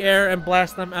 Take to the air and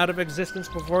blast them out of existence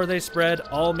before they spread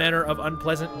all manner of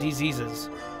unpleasant diseases.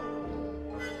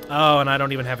 Oh, and I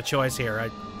don't even have a choice here.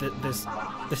 This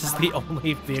is the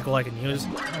only vehicle I can use.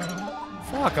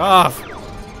 Fuck off.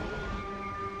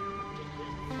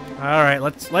 All right,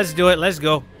 let's do it. Let's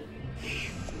go.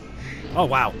 Oh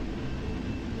wow,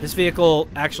 this vehicle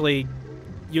actually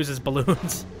uses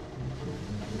balloons.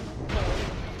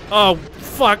 Oh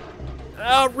fuck.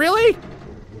 Oh really?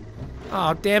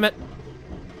 Oh damn it.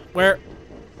 Where?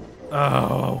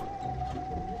 Oh.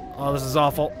 Oh, this is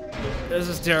awful. This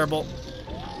is terrible.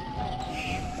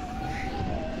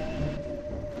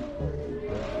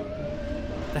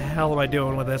 What the hell am I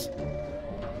doing with this?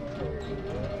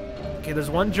 Okay, there's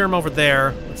one germ over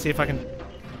there. Let's see if I can...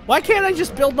 Why can't I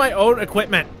just build my own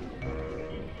equipment?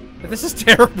 This is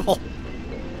terrible.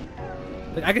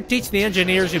 Like, I could teach the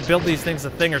engineers who build these things a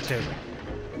thing or two.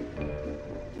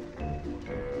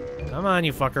 Come on,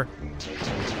 you fucker.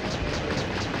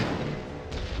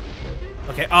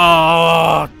 Okay,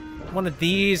 oh! One of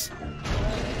these.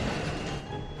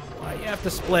 Why you have to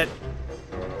split?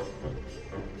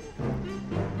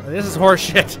 This is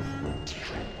horseshit.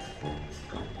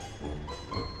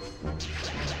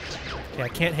 Okay, I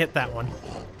can't hit that one.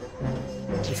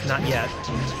 At least not yet.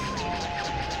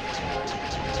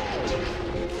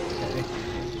 Okay.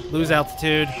 Lose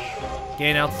altitude.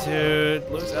 Gain altitude.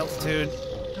 Lose altitude.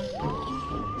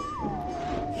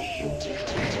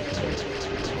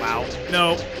 Wow.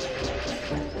 No.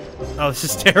 Oh, this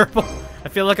is terrible. I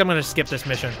feel like I'm gonna skip this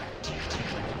mission.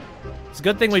 It's a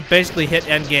good thing we basically hit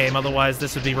endgame, otherwise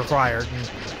this would be required.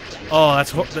 And, oh,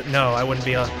 that's no. I wouldn't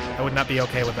be. I would not be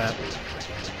okay with that.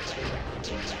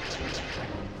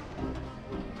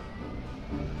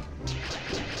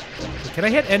 Can I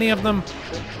hit any of them?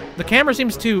 The camera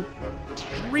seems to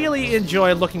really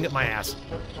enjoy looking at my ass.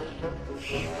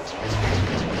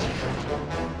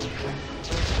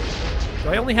 Do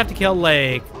I only have to kill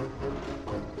like?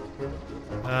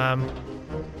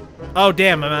 Oh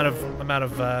damn! I'm out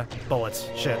of bullets.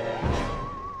 Shit.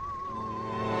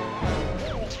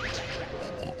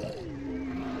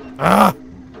 Ah!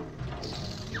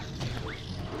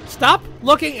 Stop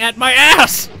looking at my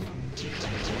ass!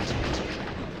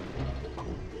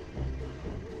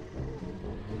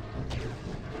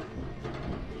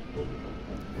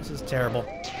 This is terrible.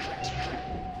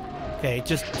 Okay,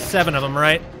 just 7 of them,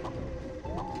 right?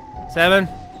 7?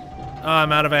 Oh,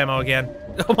 I'm out of ammo again.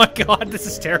 Oh my god, this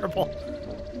is terrible.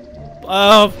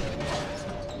 Oh.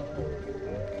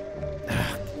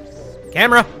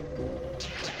 Camera!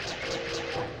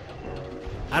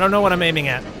 I don't know what I'm aiming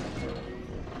at.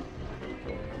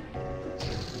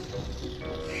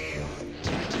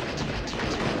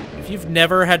 If you've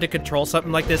never had to control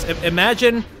something like this,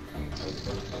 imagine...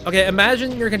 Okay,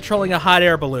 imagine you're controlling a hot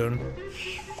air balloon.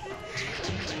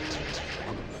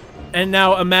 And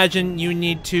now imagine you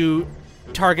need to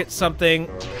target something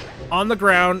on the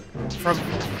ground from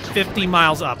 50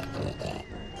 miles up.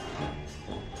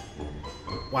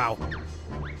 Wow.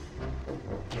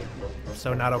 I'm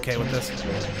so not okay with this.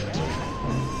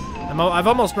 I've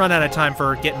almost run out of time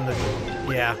for getting the...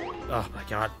 Yeah. Oh my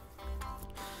god.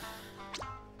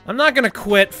 I'm not gonna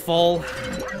quit full.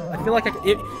 I feel like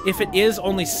if it is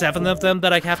only 7 of them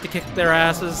that I have to kick their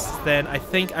asses, then I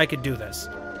think I could do this.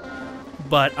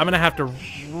 But I'm gonna have to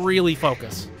really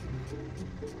focus.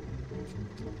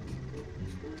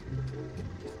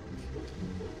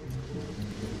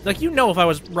 Like, you know, if I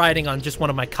was riding on just one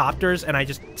of my copters and I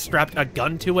just strapped a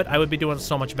gun to it, I would be doing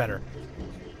so much better.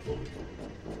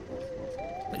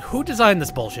 Like, who designed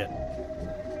this bullshit?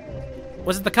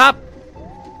 Was it the cop?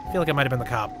 I feel like it might have been the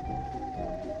cop.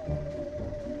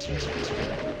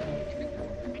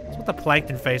 What's with the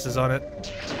plankton faces on it?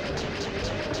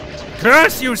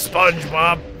 Curse you,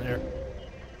 SpongeBob! There.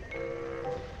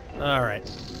 Alright.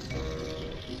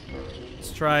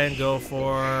 Let's try and go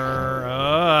for...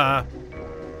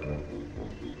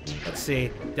 let's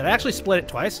see. Did I actually split it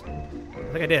twice?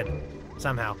 I think I did.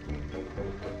 Somehow.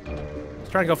 Let's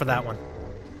try and go for that one.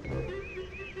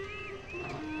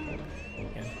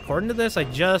 And according to this, I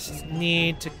just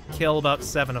need to kill about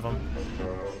 7 of them.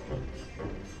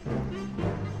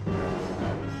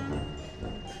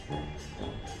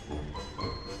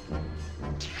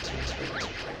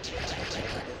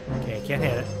 Okay, can't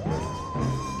hit it.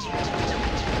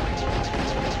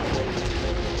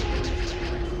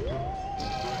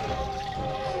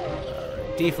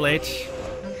 Deflate.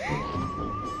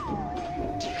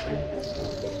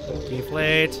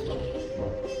 Deflate.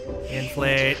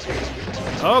 Inflate.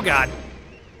 Oh god.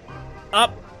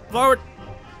 Up. Forward.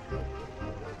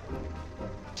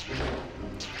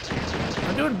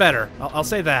 I'm doing better. I'll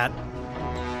say that.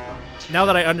 Now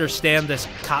that I understand this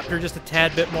copter just a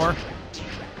tad bit more.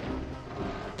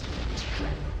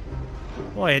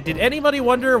 Boy, did anybody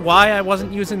wonder why I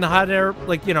wasn't using the hot air,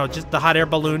 like, you know, just the hot air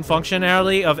balloon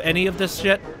functionality of any of this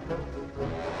shit?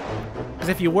 Because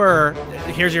if you were,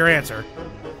 here's your answer.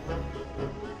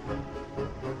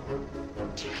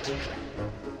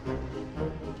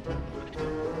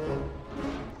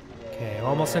 Okay,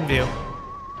 almost in view.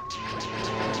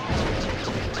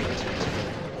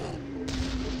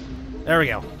 There we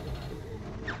go.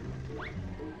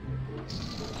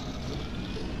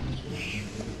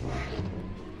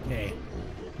 Okay.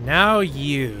 Now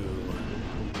you.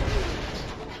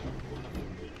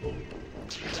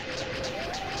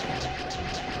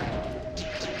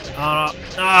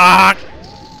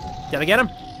 Did I get him?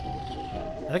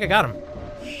 I think I got him.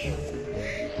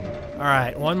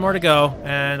 Alright, one more to go,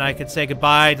 and I could say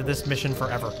goodbye to this mission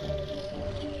forever.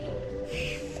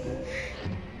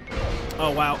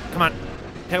 Oh, wow. Come on.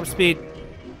 Pick up speed.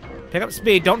 Pick up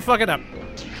speed. Don't fuck it up.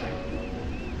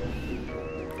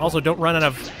 Also, don't run out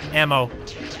of ammo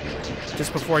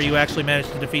just before you actually manage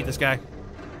to defeat this guy.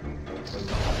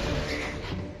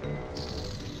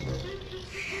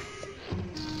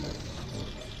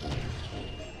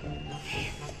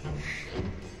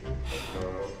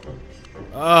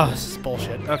 Oh, this is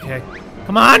bullshit. Okay.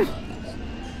 Come on!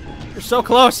 You're so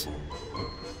close!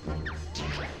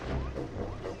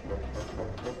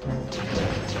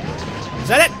 Is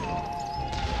that it?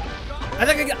 I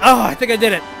think I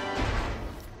did it.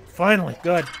 Finally,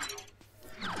 good.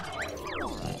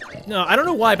 No, I don't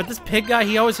know why, but this pig guy,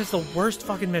 he always has the worst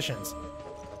fucking missions.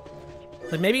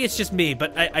 Like, maybe it's just me,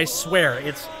 but I swear,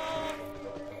 it's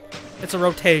a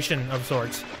rotation of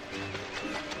sorts.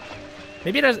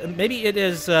 Maybe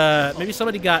maybe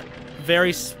somebody got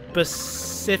very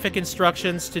specific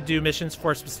instructions to do missions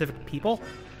for specific people.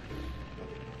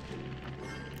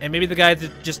 And maybe the guy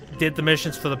that just did the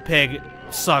missions for the pig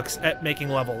sucks at making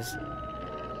levels.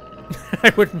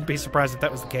 I wouldn't be surprised if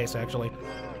that was the case, actually.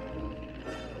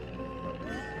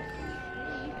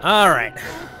 Alright.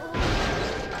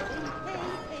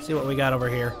 See what we got over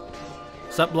here.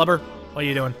 Sup, Blubber? What are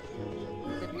you doing?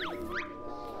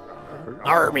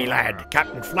 Army lad,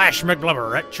 Captain Flash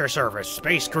McBlubber at your service.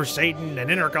 Space crusading and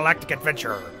intergalactic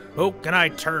adventure. Who can I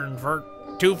turn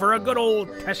to for a good old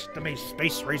test of my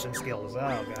space racing skills?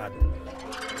 Oh, God.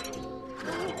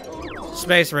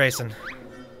 Space racing.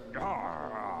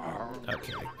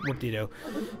 Okay, whoop-de-doo.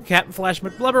 Captain Flash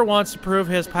McBlubber wants to prove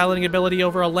his piloting ability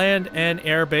over a land and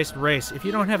air-based race. If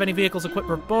you don't have any vehicles equipped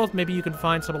for both, maybe you can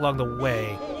find some along the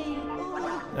way.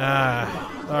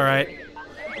 Alright.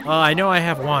 I know I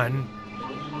have one.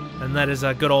 And that is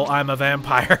a good old I'm a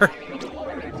vampire.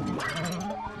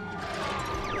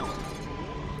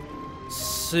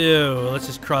 So, let's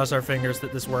just cross our fingers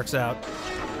that this works out.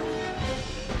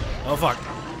 Oh, fuck.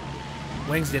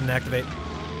 Wings didn't activate.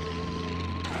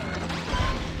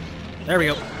 There we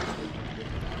go.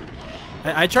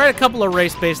 I tried a couple of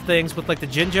race-based things with, like, the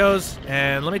Jinjos,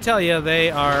 and let me tell you, they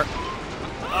are...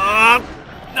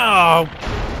 no!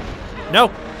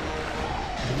 No!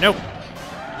 No!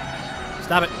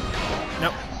 Stop it.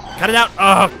 No. Cut it out!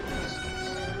 Oh!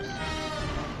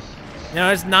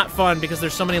 No, it's not fun because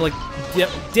there's so many, like,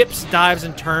 dips, dives,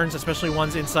 and turns, especially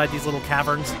ones inside these little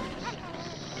caverns.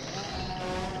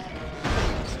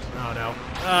 Oh, no.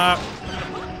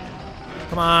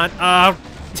 Come on. Oh,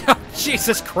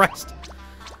 Jesus Christ.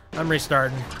 I'm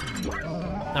restarting.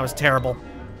 That was terrible.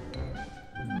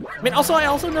 I mean, I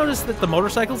also noticed that the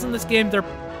motorcycles in this game, they're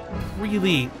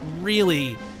really,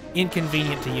 really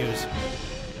inconvenient to use.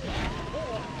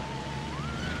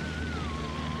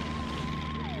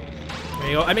 There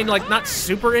you go. I mean, like, not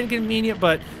super inconvenient,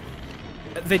 but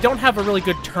they don't have a really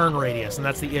good turn radius, and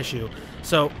that's the issue.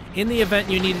 So, in the event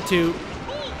you needed to,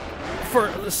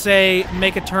 for, say,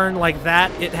 make a turn like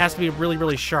that, it has to be really,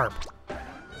 really sharp.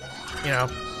 You know?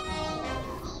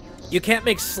 You can't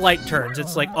make slight turns.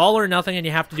 It's like all or nothing, and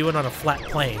you have to do it on a flat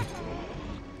plane.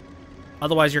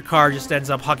 Otherwise, your car just ends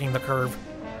up hugging the curve.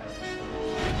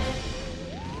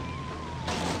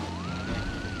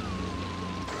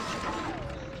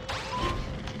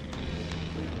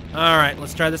 Alright,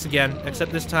 let's try this again.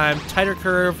 Except this time, tighter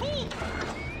curve,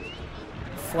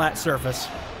 flat surface.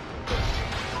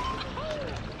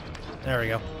 There we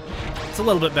go. It's a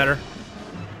little bit better.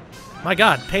 My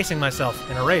god, pacing myself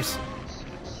in a race.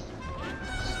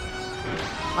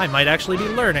 I might actually be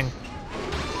learning.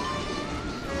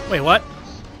 Wait, what?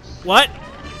 What?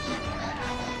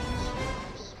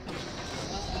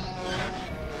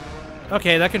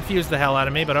 Okay, that confused the hell out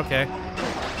of me, but okay.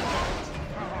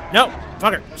 No!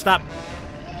 Fucker, stop.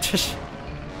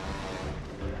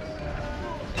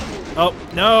 Oh,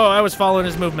 no, I was following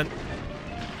his movement.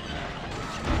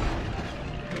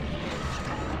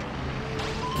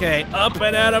 Okay, up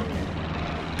and at him.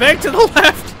 Back to the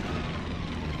left!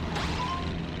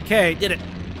 Okay, did it.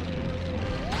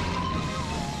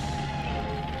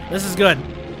 This is good.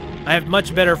 I have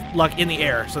much better luck in the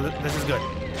air, so this is good.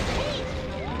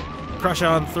 Crush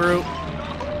on through.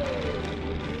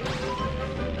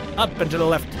 Up and to the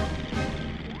left.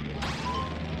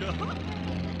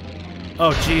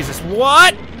 Oh, Jesus.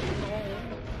 What?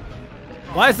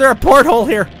 Why is there a porthole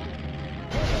here?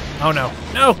 Oh, no.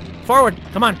 No! Forward!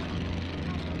 Come on.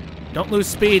 Don't lose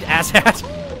speed, asshat.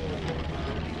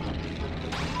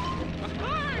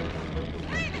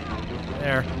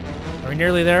 There. Are we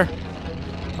nearly there?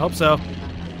 Hope so.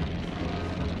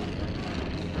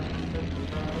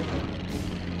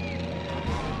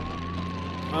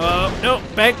 No,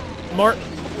 back. More.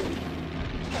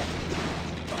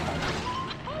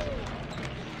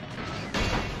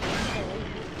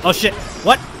 Oh, shit.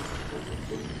 What?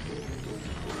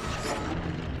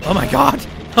 Oh, my God.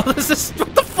 Oh, this is...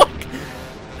 What the fuck?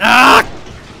 Ah!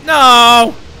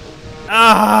 No!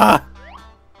 Ah!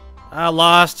 I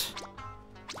lost.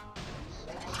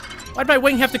 Why'd my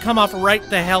wing have to come off right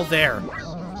the hell there?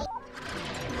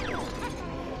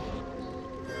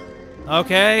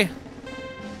 Okay.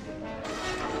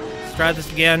 Let's try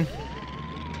this again.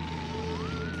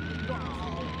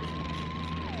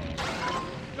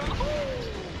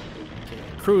 Okay,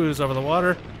 cruise over the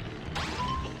water.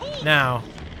 Now.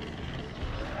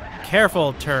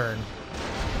 Careful turn.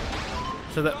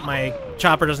 So that my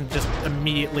chopper doesn't just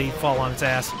immediately fall on its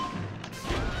ass.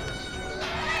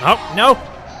 Oh, no!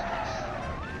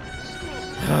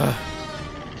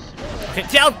 Okay,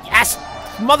 down! Yes!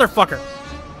 Motherfucker!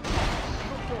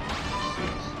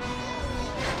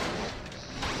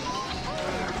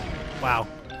 Wow.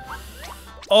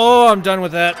 Oh, I'm done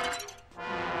with that.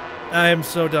 I am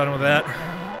so done with that.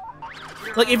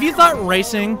 Like, if you thought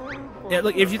racing...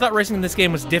 Like, if you thought racing in this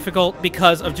game was difficult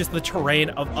because of just the terrain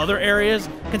of other areas,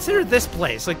 consider this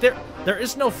place. Like, there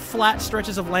is no flat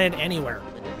stretches of land anywhere.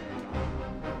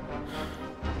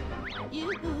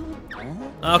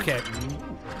 Okay.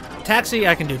 Taxi,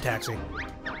 I can do taxi.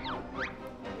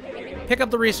 Pick up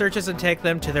the researchers and take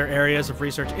them to their areas of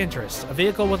research interest. A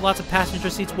vehicle with lots of passenger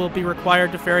seats will be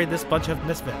required to ferry this bunch of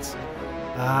misfits.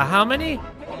 How many?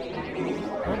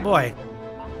 Oh boy.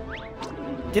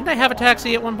 Didn't I have a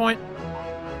taxi at one point?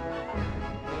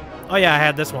 Oh yeah, I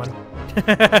had this one.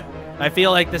 I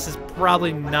feel like this is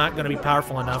probably not going to be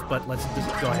powerful enough, but let's just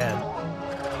go ahead.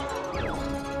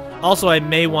 Also, I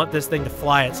may want this thing to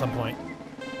fly at some point.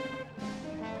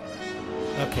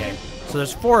 Okay, so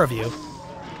there's 4 of you.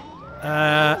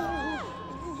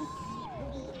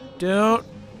 Don't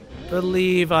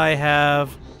believe I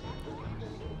have...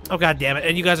 Oh, god damn it.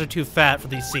 And you guys are too fat for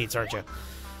these seats, aren't you?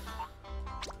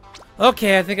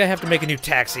 Okay, I think I have to make a new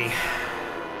taxi.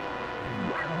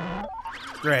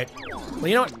 Great. Well,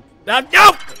 you know what?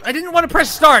 No! I didn't want to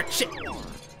press start! Shit!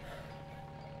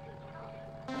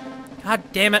 God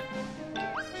damn it.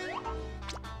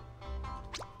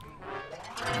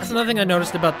 That's another thing I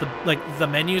noticed about the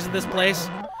menus of this place.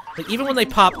 Like, even when they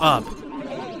pop up,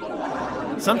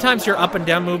 sometimes your up and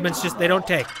down movements just, they don't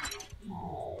take.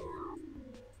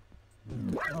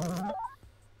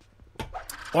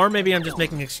 Or maybe I'm just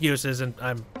making excuses and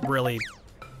I'm really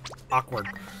awkward.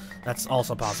 That's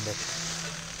also possible.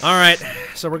 Alright,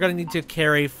 so we're gonna need to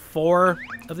carry 4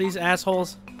 of these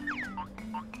assholes.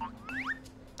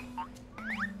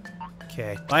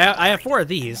 Okay, I have 4 of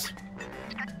these.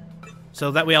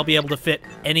 So that way I'll be able to fit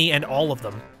any and all of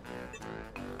them.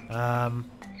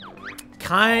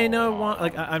 kind of want...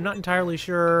 Like, I'm not entirely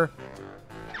sure...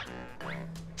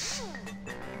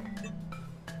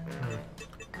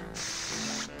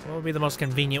 What would be the most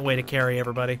convenient way to carry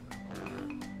everybody?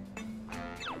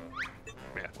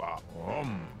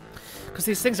 Because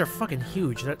these things are fucking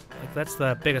huge. That's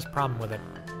the biggest problem with it.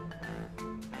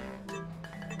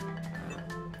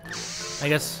 I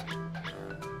guess...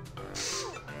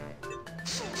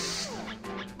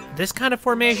 This kind of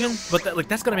formation, but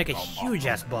that's going to make a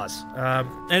huge-ass bus.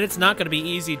 And it's not going to be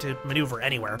easy to maneuver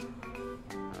anywhere.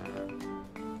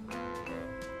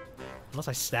 Unless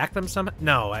I stack them somehow?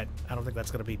 No, I don't think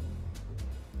that's going to be...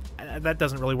 that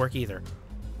doesn't really work either.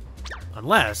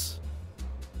 Unless...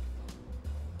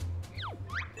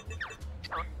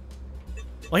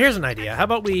 Well, here's an idea. How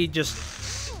about we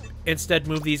just instead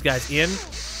move these guys in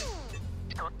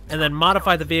and then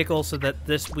modify the vehicle so that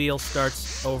this wheel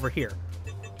starts over here.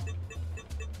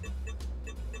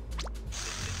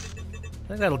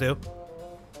 I think that'll do.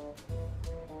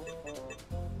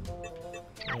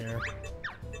 There.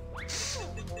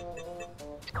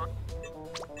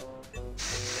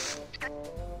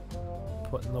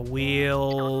 Putting the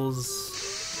wheels...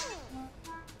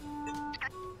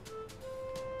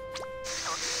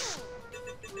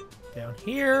 down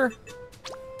here.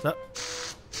 Oh.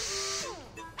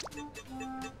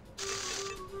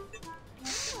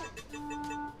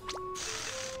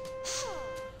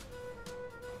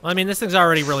 Well, I mean, this thing's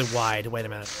already really wide. Wait a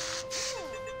minute.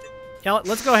 Yeah,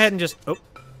 let's go ahead and just... Oh.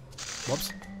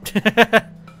 Whoops.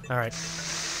 Alright.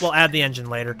 We'll add the engine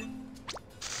later.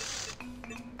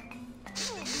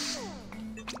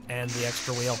 And the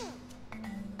extra wheel.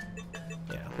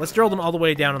 Yeah, let's drill them all the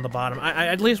way down on the bottom. I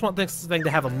at least want this thing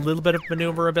to have a little bit of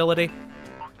maneuverability.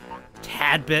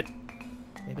 Tad bit.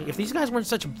 Maybe if these guys weren't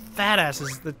such fat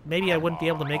asses, that maybe I wouldn't be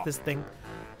able to make this thing...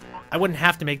 I wouldn't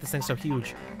have to make this thing so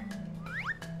huge.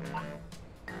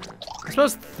 I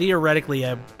suppose theoretically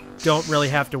I don't really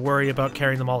have to worry about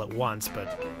carrying them all at once,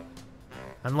 but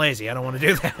I'm lazy. I don't want to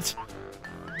do that.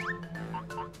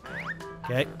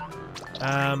 Okay.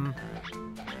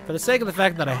 For the sake of the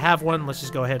fact that I have one, let's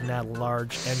just go ahead and add a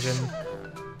large engine.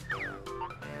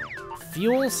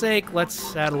 Fuel's sake,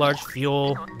 let's add a large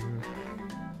fuel.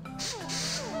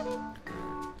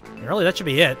 Really, that should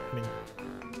be it. I mean,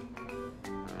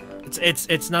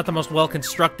 it's not the most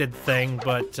well-constructed thing,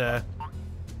 but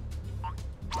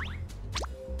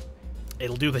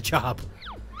it'll do the job.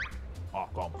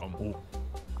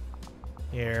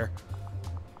 Here.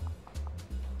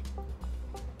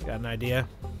 Got an idea.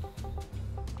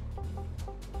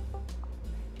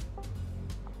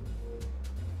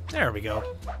 There we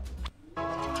go.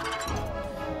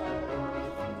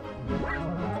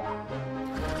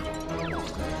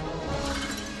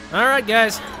 Alright,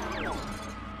 guys.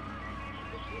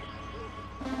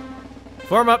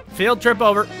 Form up. Field trip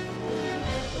over.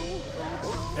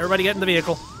 Everybody get in the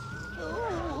vehicle.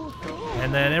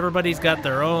 And then everybody's got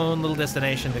their own little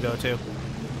destination to go to.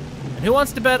 And who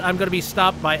wants to bet I'm going to be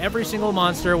stopped by every single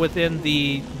monster within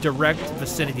the direct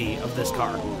vicinity of this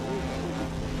car?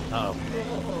 Uh-oh.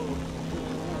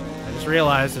 I just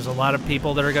realized there's a lot of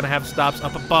people that are going to have stops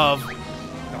up above.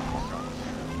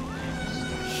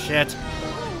 Shit.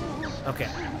 Okay.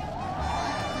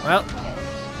 Well,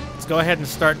 let's go ahead and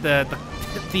start the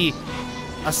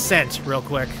ascent real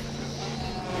quick.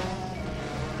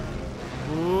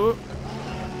 Ooh.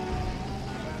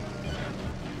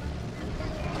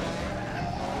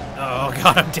 Oh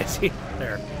god, I'm dizzy.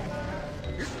 There.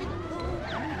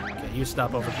 Okay, you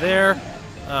stop over there.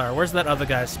 Where's that other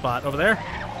guy's spot? Over there?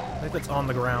 I think that's on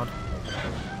the ground.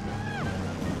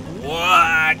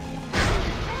 What?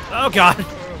 Oh god.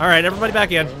 Alright, everybody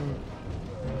back in.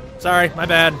 Sorry, my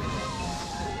bad.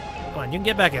 Come on, you can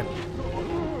get back in.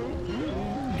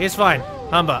 He's fine.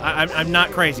 Humba, I'm not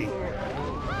crazy.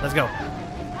 Let's go.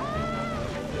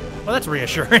 Well, that's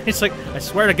reassuring. It's like, I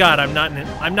swear to God, I'm not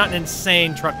an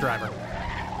insane truck driver.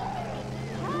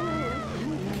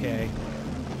 Okay.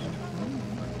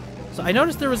 So I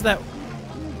noticed there was that...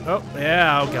 Oh,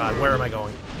 yeah, oh God, where am I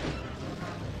going?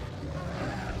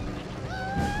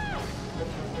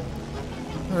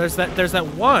 Oh, there's that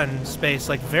one space,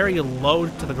 like, very low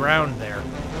to the ground there.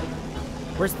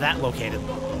 Where's that located?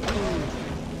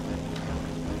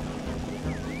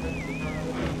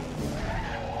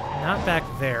 Not back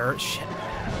there. Shit.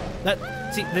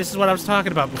 See, this is what I was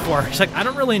talking about before. It's like, I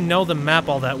don't really know the map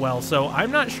all that well, so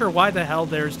I'm not sure why the hell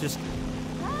there's just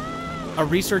a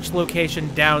research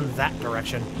location down that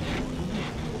direction.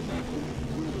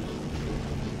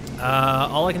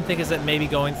 All I can think is that maybe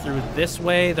going through this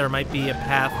way, there might be a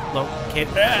path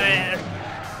located...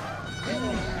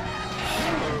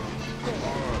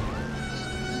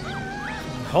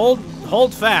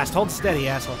 Hold fast. Hold steady,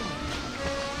 asshole.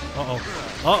 Uh-oh.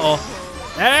 Uh-oh.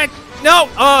 No!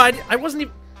 Oh, I wasn't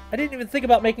even... I didn't even think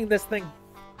about making this thing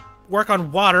work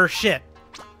on water. Shit.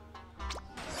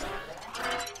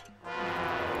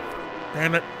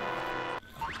 Damn it.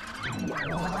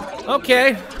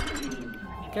 Okay.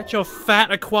 Get your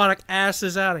fat aquatic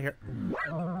asses out of here.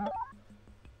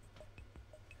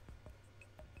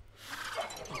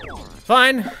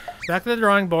 Fine. Back to the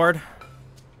drawing board.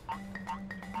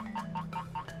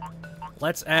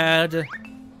 Let's add...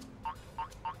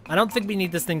 I don't think we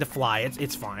need this thing to fly.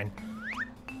 It's fine.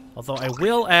 Although I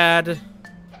will add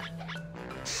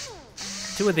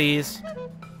 2 of these.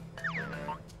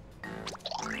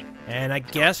 And I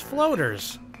guess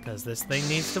floaters, because this thing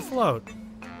needs to float.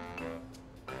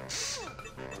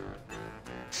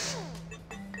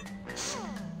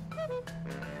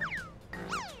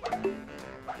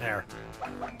 There.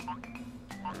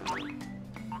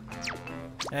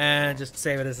 And just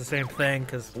save it as the same thing,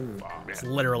 because it's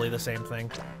literally the same thing.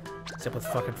 Except with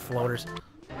fucking floaters.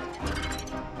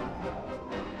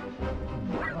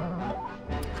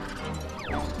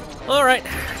 Alright,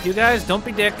 you guys, don't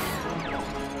be dick.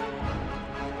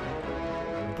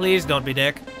 Please don't be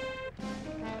dick.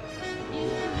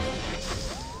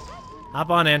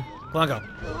 Hop on in. Come on, go.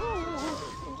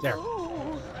 There.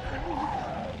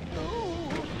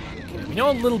 Okay, we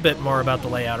know a little bit more about the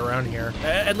layout around here.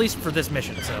 At least for this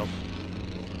mission, so...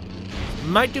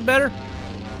 Might do better.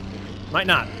 Might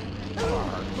not.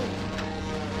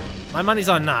 My money's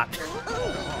on not.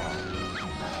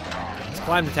 Let's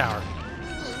climb the tower.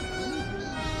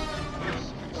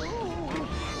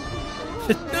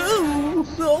 No!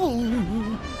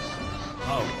 No!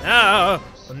 Oh,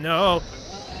 no! No!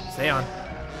 Stay on.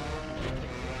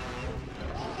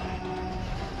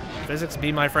 Physics,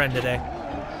 be my friend today.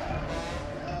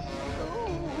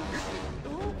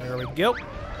 There we go.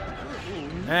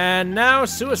 And now,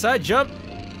 suicide jump.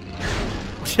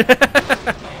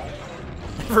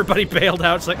 Everybody bailed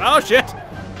out. It's like, oh, shit!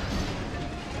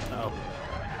 Uh-oh.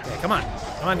 Okay, come on.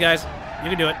 Come on, guys. You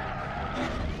can do it.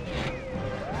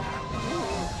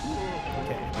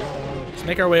 Let's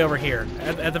make our way over here.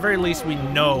 At the very least, we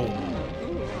know.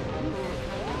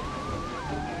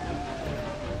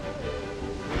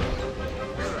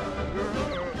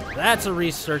 That's a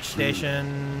research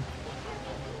station.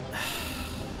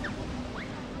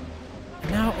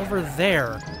 Now over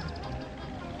there.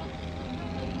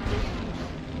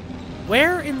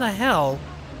 Where in the hell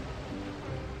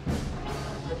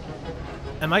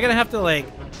am I gonna have to, like,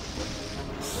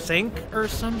 sink or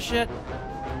some shit?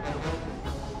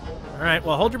 Alright,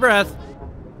 well, hold your breath.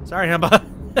 Sorry, Hamba.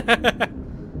 There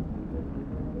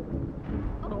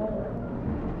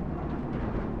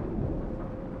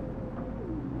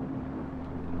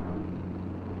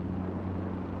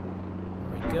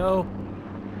we go.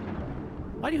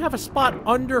 Why do you have a spot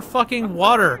under fucking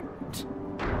water?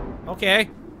 Okay.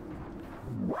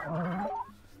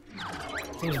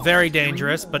 Seems very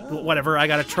dangerous, but whatever, I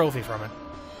got a trophy from it.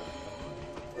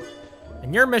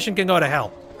 And your mission can go to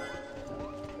hell.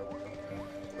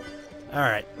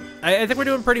 Alright. I think we're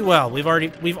doing pretty well. We've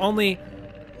only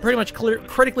pretty much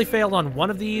critically failed on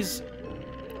one of these,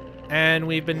 and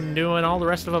we've been doing all the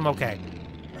rest of them okay.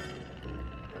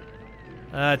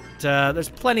 There's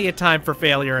plenty of time for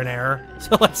failure and error,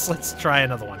 so let's try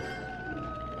another one.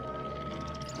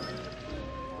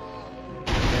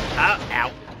 Ow,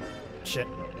 ow. Shit.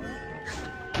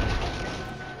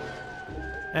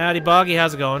 Howdy, Boggy.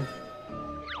 How's it going?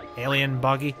 Alien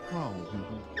Boggy.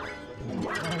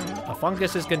 A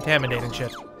fungus is contaminating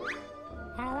shit.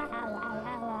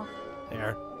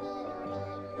 There.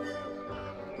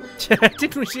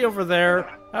 Didn't we see over there?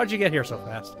 How'd you get here so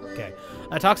fast? Okay.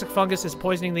 A toxic fungus is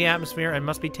poisoning the atmosphere and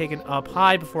must be taken up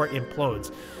high before it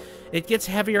implodes. It gets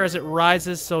heavier as it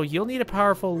rises, so you'll need a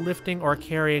powerful lifting or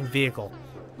carrying vehicle.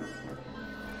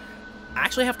 I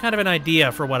actually have kind of an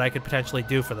idea for what I could potentially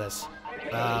do for this.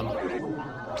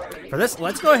 For this,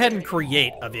 let's go ahead and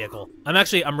create a vehicle.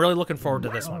 I'm really looking forward to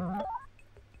this one.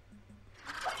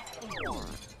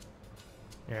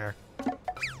 Here.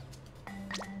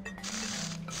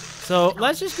 So,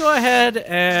 let's just go ahead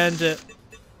and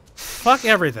fuck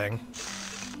everything.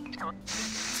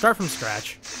 Start from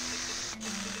scratch.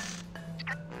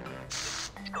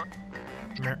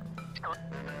 Here.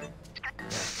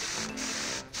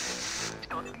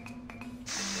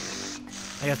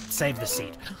 I gotta save the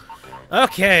seat.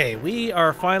 Okay, we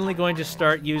are finally going to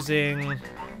start using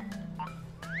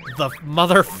the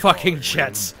motherfucking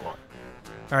jets.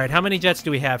 Alright, how many jets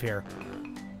do we have here?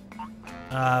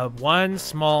 One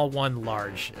small, one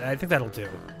large. I think that'll do.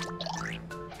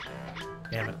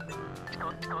 Damn it.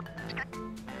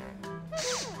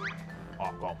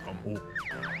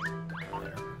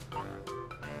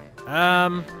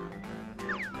 I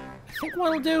think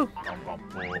what'll do?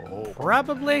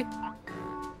 Probably.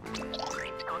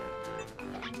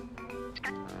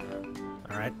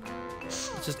 Alright.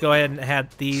 Let's just go ahead and add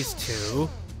these two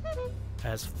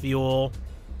as fuel.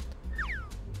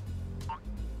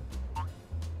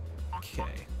 Okay.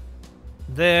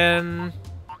 Then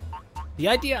the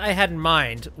idea I had in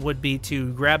mind would be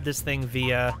to grab this thing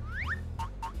via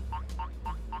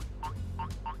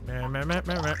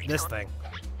this thing.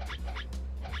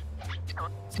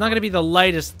 It's not going to be the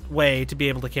lightest way to be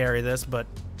able to carry this, but,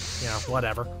 you know,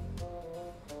 whatever.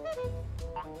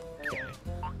 Okay.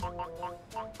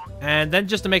 And then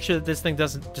just to make sure that this thing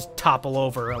doesn't just topple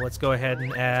over, let's go ahead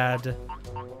and add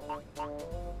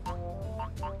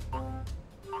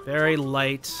very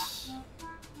light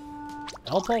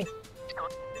L-pole?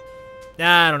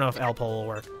 Nah, I don't know if L-pole will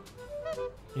work.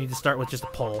 You need to start with just a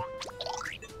pole.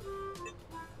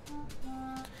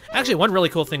 Actually, one really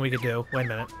cool thing we could do... Wait a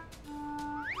minute.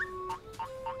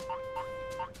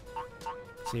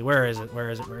 Let's see, where is it? Where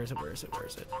is it? Where is it? Where is it? Where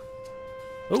is it?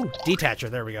 Ooh, detacher.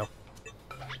 There we go.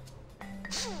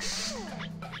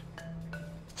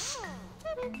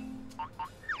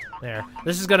 There.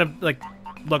 This is gonna, like,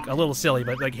 look a little silly,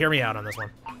 but, like, hear me out on this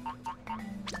one.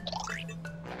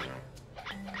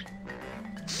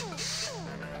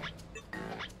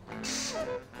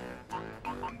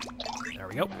 There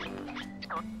we go.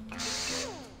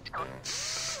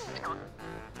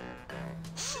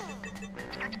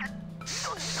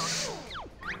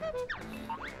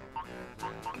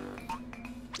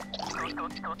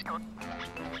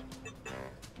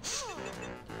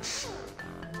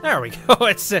 There we go.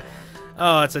 It's a,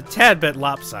 oh, it's a tad bit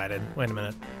lopsided. Wait a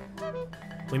minute.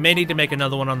 We may need to make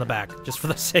another one on the back, just for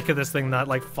the sake of this thing not,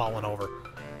 like, falling over.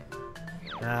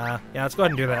 Yeah, let's go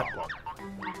ahead and do that.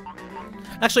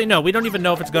 Actually, no, we don't even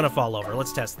know if it's gonna fall over.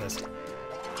 Let's test this.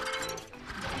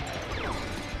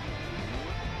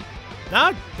 No,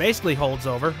 it basically holds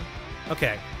over.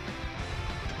 Okay.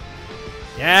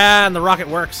 Yeah, and the rocket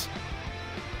works.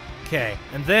 Okay,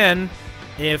 and then,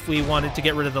 if we wanted to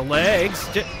get rid of the legs...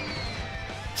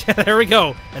 there we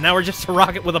go. And now we're just a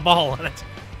rocket with a ball on it.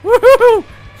 Woohoo!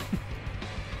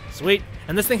 Sweet.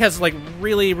 And this thing has, like,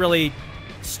 really, really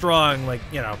strong, like,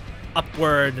 you know,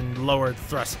 upward and lower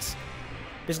thrusts.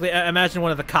 Basically, imagine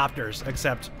one of the copters,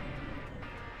 except,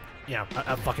 you know,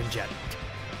 a fucking jet.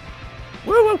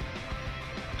 Woo-woo!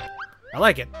 I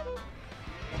like it.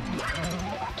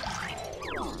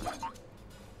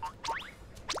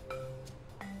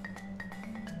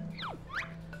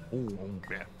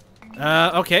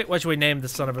 Okay, what should we name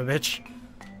this son of a bitch?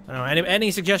 I don't know, any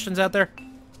suggestions out there?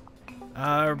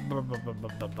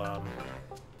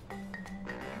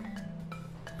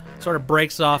 Sort of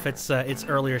breaks off its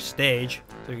earlier stage,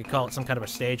 so you could call it some kind of a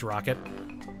stage rocket.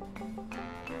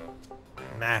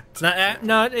 Nah, it's not.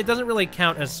 No, it doesn't really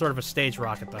count as sort of a stage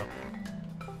rocket, though.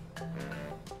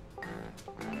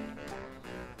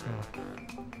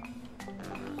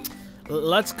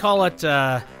 Let's call it.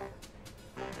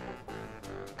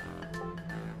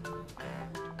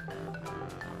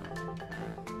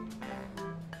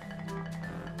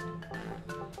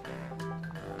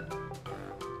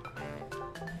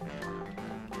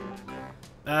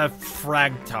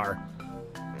 Fragtar.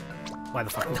 Why the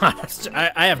fuck not?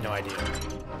 I have no idea.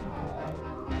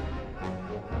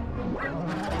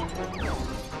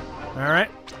 Alright.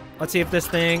 Let's see if this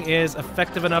thing is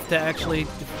effective enough to actually...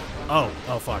 Oh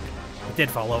fuck. It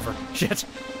did fall over. Shit.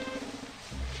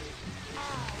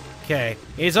 Okay.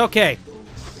 He's okay.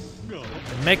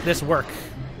 Make this work.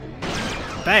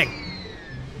 Bang!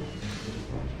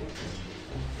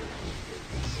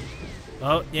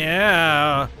 Oh,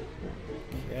 yeah.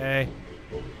 Okay.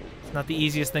 It's not the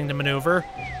easiest thing to maneuver.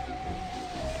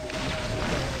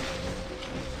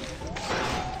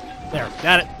 There,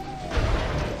 got it.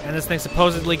 And this thing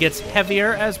supposedly gets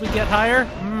heavier as we get higher.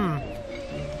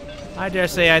 I dare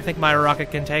say I think my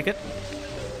rocket can take it.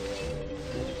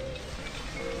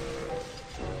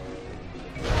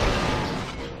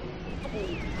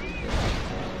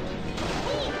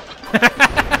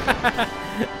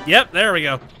 Yep, there we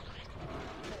go.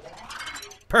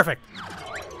 Perfect.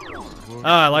 Oh,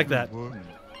 I like that.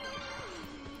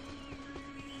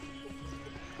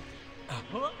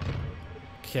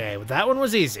 Okay, well, that one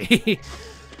was easy.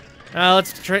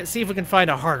 Let's see if we can find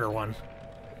a harder one.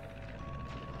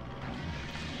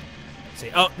 Let's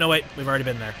see. Oh, no, wait. We've already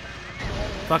been there.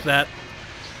 Fuck that.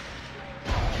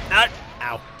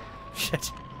 Ow.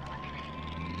 Shit.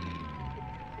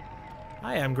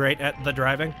 I am great at the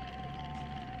driving.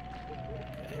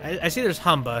 Okay. I see there's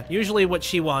Humba. Usually what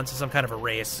she wants is some kind of a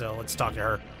race, so let's talk to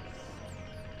her.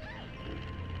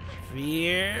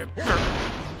 Fear.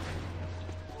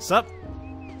 Sup?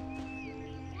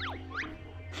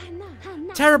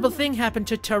 Terrible thing happened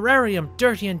to terrarium.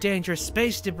 Dirty and dangerous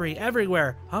space debris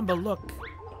everywhere. Humba, look.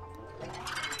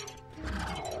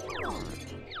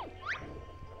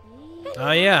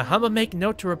 Oh yeah, Humba make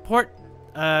note to report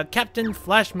Captain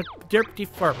Flash McDirty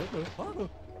Fur.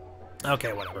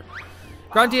 Okay, whatever.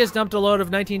 Grunty has dumped a load of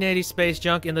 1980s space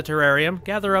junk in the terrarium.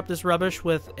 Gather up this rubbish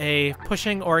with a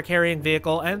pushing or carrying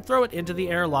vehicle and throw it into the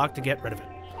airlock to get rid of it.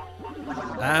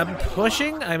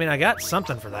 Pushing? I mean, I got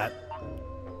something for that.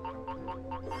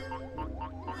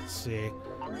 Let's see.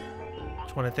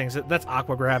 Which one of the things? That's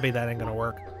Aqua Grabby. That ain't gonna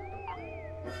work.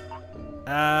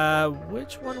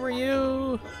 Which one were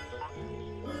you?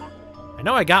 I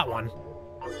know I got one.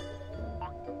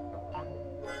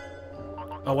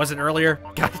 Oh, was it earlier?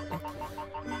 God.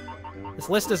 This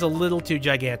list is a little too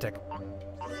gigantic.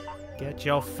 Get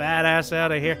your fat ass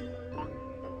out of here.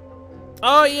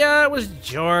 Oh, yeah, it was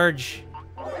George.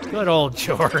 Good old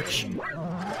George.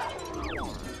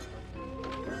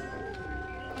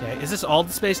 Okay, is this all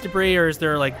the space debris, or is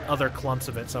there, like, other clumps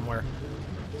of it somewhere?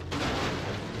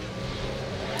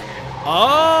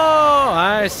 Oh,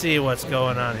 I see what's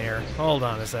going on here. Hold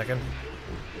on a second.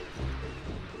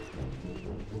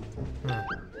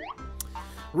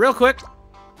 Real quick,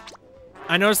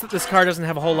 I noticed that this car doesn't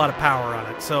have a whole lot of power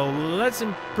on it, so let's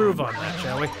improve on that,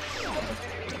 shall we?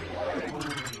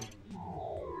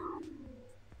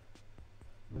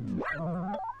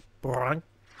 Boring.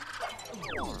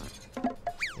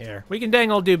 Here, we can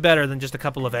dang old do better than just a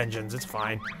couple of engines. It's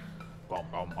fine.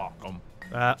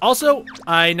 Also,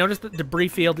 I noticed that the debris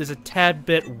field is a tad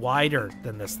bit wider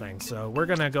than this thing, so we're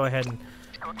gonna go ahead and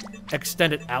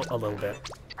extend it out a little bit.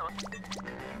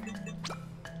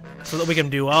 So that we can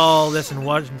do all this in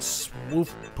one swoop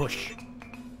push.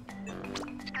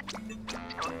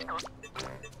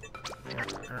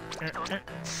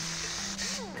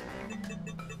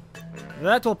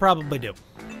 That will probably do.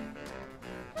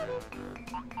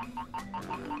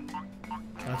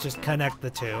 Let's just connect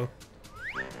the two.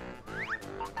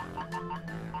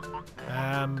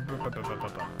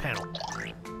 Panel.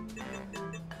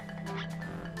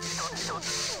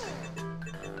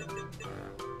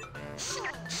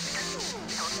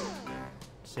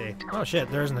 See. Oh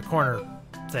shit, there's in the corner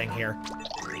thing here.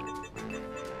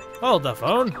 Hold the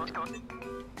phone.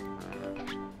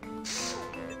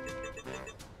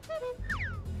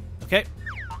 Okay.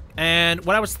 And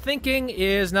what I was thinking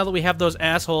is, now that we have those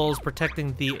assholes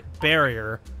protecting the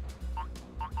barrier,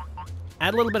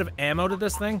 add a little bit of ammo to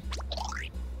this thing.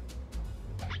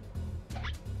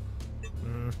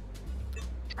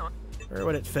 Where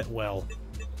would it fit well?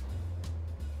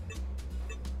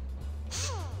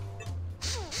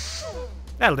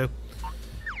 That'll do.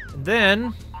 And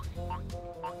then,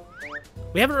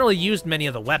 we haven't really used many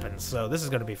of the weapons, so this is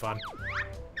going to be fun.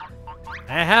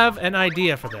 I have an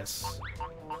idea for this.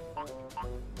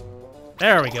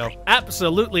 There we go.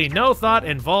 Absolutely no thought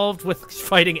involved with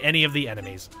fighting any of the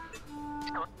enemies.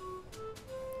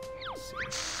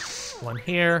 One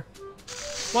here.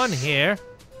 One here.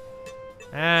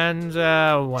 And,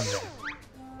 one there.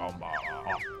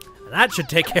 And that should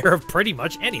take care of pretty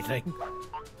much anything.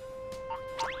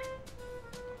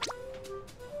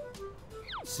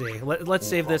 Let's see. Let's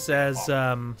save this as,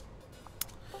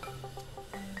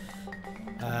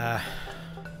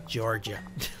 Georgia.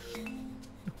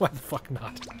 Why the fuck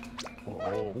not?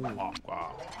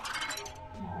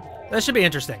 That should be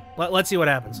interesting. Let's see what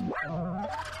happens.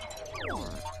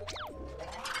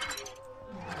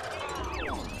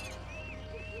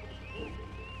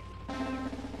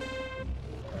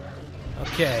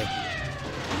 Okay.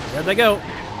 There they go.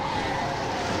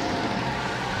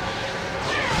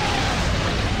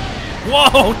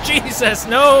 Whoa, Jesus!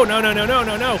 No, no, no, no, no,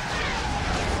 no, no.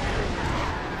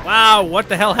 Wow, what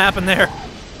the hell happened there?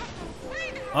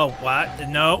 Oh, what?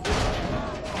 No.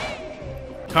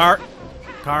 Car.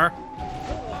 Car.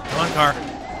 Come on, car.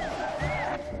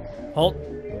 Hold.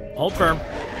 Hold firm.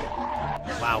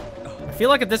 Wow. I feel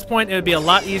like at this point it would be a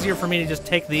lot easier for me to just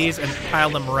take these and pile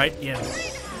them right in.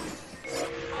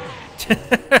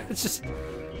 It's just...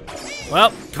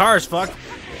 Well, car's fucked.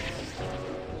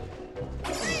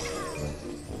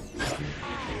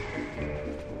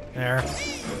 There.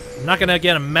 I'm not gonna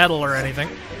get a medal or anything.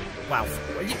 Wow.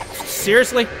 Are you,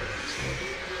 seriously?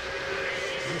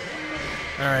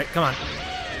 Alright, come on.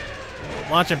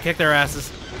 Launch them, kick their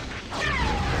asses.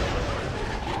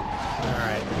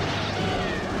 Alright.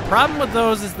 Problem with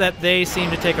those is that they seem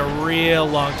to take a real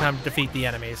long time to defeat the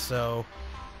enemies, so...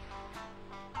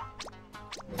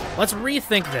 Let's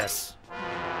rethink this.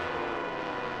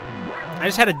 I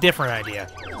just had a different idea.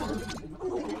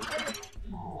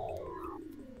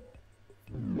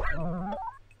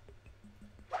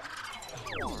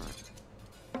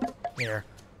 Here.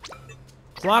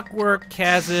 Clockwork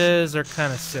Kazas are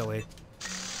kind of silly.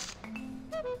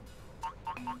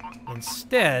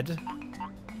 Instead...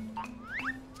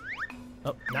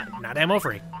 Oh, not ammo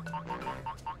free.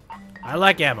 I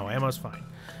like ammo. Ammo's fine.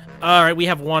 Alright, we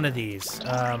have one of these.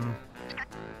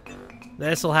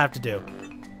 This'll have to do.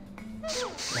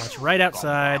 Launch right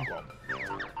outside.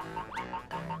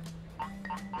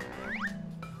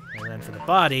 And then for the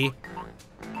body...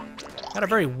 Got a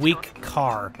very weak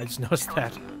car. I just noticed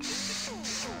that.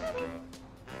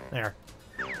 There.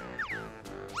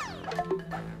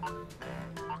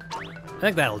 I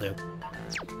think that'll do.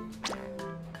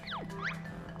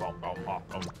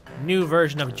 New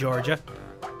version of Georgia.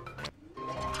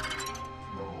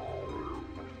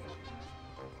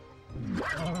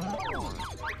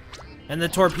 And the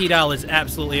torpedo is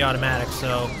absolutely automatic,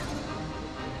 so...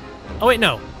 Oh, wait,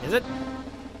 no. Is it?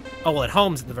 Oh, well, it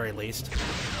homes at the very least.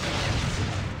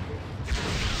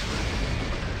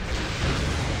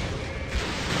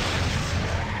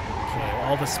 Okay,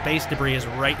 all the space debris is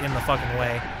right in the fucking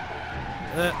way.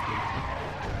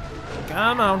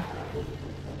 Come on.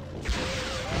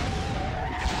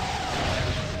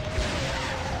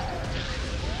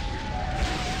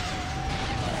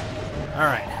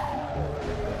 Alright.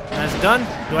 That's done.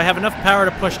 Do I have enough power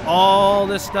to push all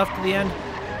this stuff to the end?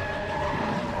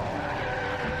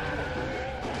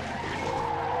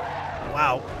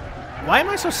 Wow. Why am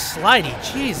I so slidey?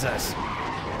 Jesus.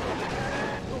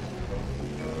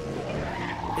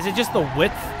 Is it just the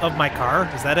width of my car?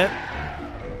 Is that it?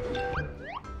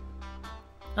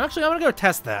 Actually, I'm gonna go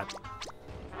test that.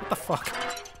 What the fuck?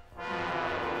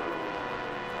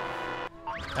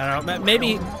 I don't know.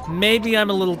 Maybe I'm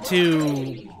a little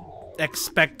too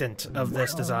expectant of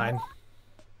this design.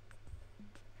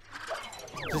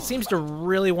 It seems to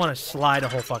really want to slide a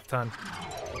whole fuck ton.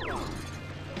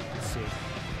 Let's see.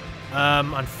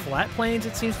 On flat planes,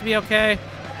 it seems to be okay.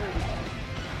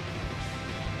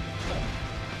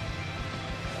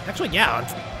 Actually, yeah.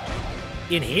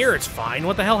 In here, it's fine.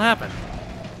 What the hell happened?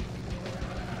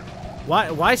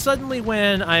 Why suddenly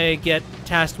when I get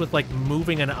tasked with, like,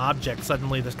 moving an object,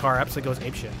 suddenly this car absolutely goes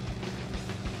apeshit?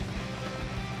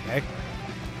 Okay.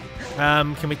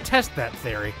 Can we test that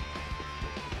theory?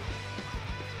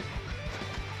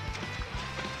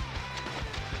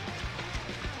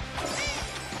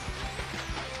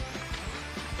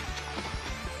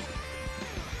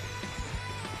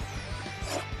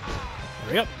 There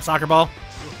we go. Soccer ball.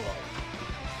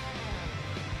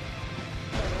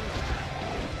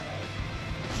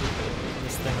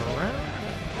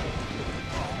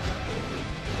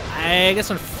 I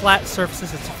guess on flat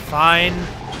surfaces it's fine.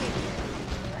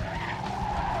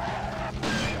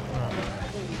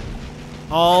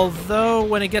 Although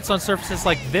when it gets on surfaces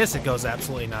like this, it goes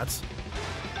absolutely nuts.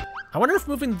 I wonder if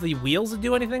moving the wheels would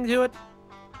do anything to it.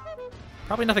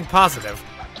 Probably nothing positive.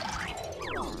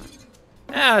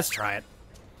 Yeah, let's try it.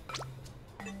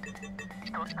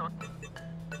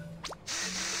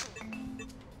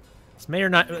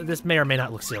 This may or may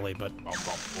not look silly, but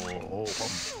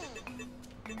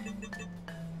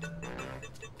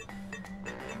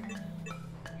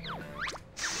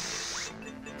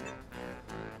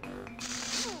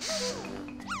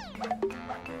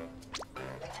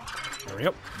there we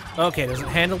go. Okay, does it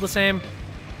handle the same?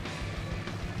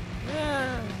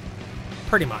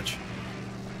 Pretty much.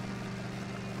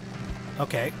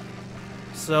 Okay.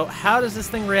 So how does this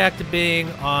thing react to being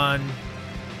on...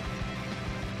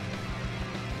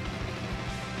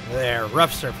 There,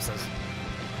 rough surfaces.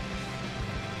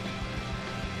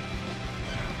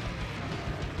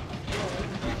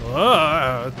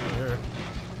 Whoa.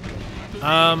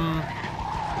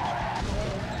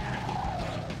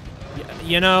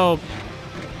 You know,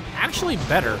 actually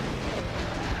better.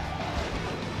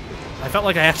 I felt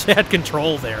like I actually had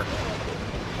control there.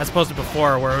 As opposed to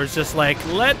before, where it was just like,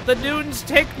 let the dunes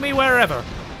take me wherever.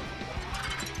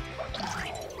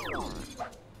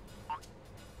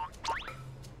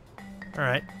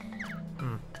 Alright.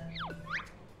 I'm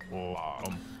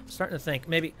starting to think,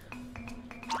 maybe...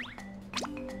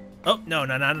 Oh, no,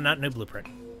 not new blueprint.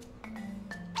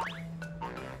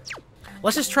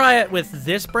 Let's just try it with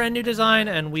this brand new design,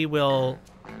 and we'll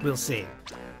see.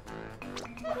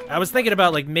 I was thinking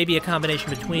about, like, maybe a combination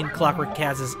between Clockwork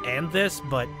Kazas and this,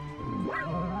 but...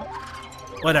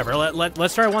 Whatever,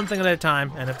 let's try one thing at a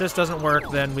time, and if this doesn't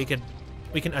work, then we can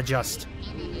adjust.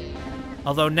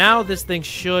 Although now this thing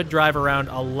should drive around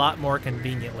a lot more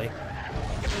conveniently.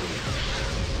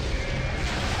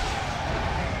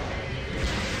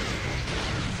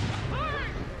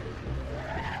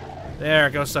 There,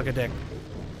 go suck a dick.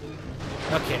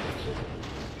 Okay.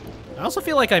 I also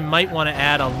feel like I might want to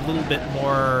add a little bit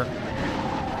more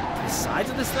to the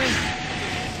sides of this thing.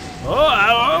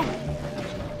 Oh!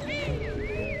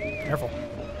 Careful.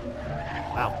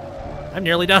 Wow. I'm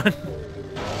nearly done.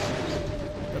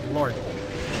 Good lord.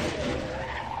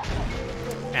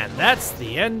 And that's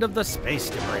the end of the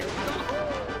space debris.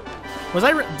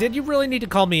 Did you really need to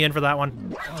call me in for that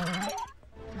one?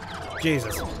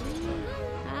 Jesus.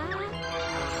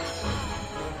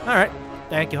 Alright.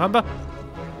 Thank you, Humba.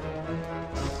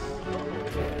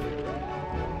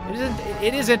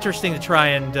 It is interesting to try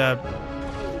and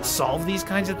solve these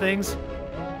kinds of things.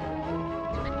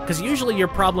 Because usually your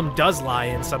problem does lie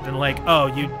in something like, oh,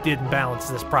 you didn't balance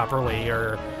this properly,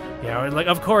 or, you know, like,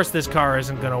 of course this car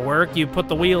isn't going to work. You put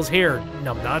the wheels here,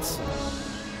 numbnuts.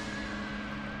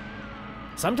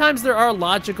 Sometimes there are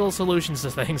logical solutions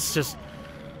to things, just,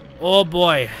 oh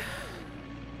boy.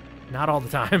 Not all the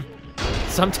time.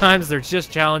 Sometimes there's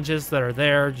just challenges that are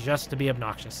there just to be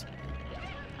obnoxious.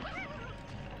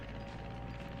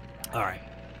 Alright.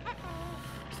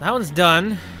 So that one's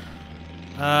done.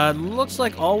 Looks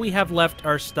like all we have left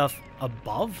are stuff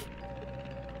above.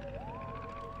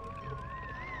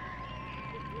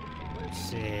 Let's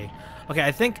see. Okay,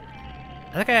 I think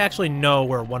I actually know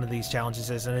where one of these challenges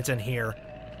is, and it's in here.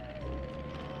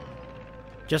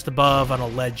 Just above on a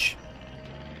ledge.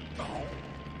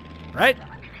 Right?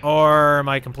 Or am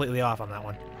I completely off on that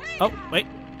one? Oh, wait.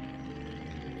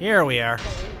 Here we are.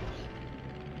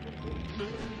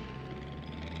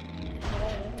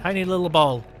 Tiny little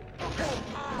ball.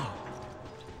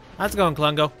 How's it going,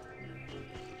 Klungo?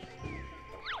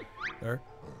 There.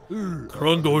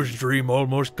 Klungo's dream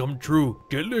almost come true.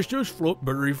 Delicious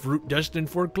floatberry fruit destined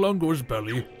for Klungo's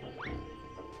belly.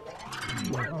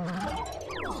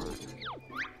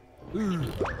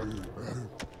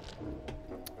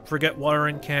 Forget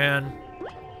watering can.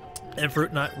 And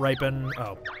fruit not ripen.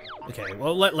 Oh. Okay,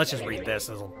 well, let's just read this.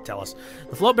 This will tell us.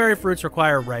 The floatberry fruits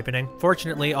require ripening.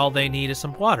 Fortunately, all they need is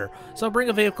some water. So bring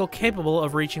a vehicle capable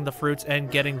of reaching the fruits and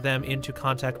getting them into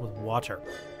contact with water.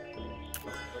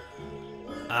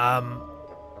 I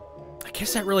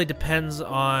guess that really depends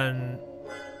on...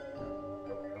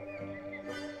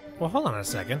 Well, hold on a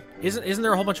second. Isn't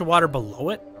there a whole bunch of water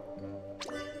below it?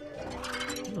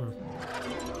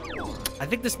 I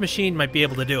think this machine might be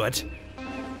able to do it.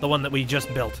 The one that we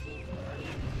just built.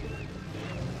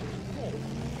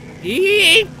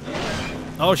 Eee!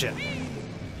 Oh shit.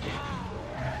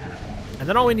 And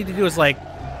then all we need to do is, like,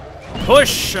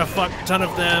 push a fuck ton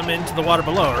of them into the water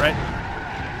below, right?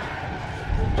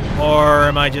 Or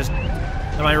am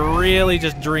I really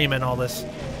just dreaming all this?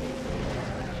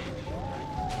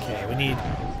 Okay, we need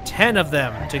 10 of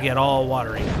them to get all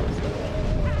watery.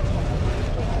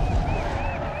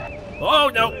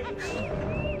 Oh, no!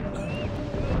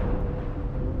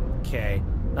 Okay,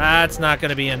 that's not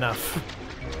gonna be enough.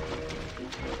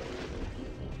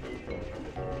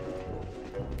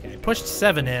 Pushed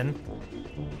 7 in.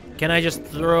 Can I just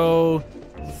throw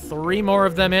 3 more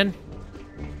of them in?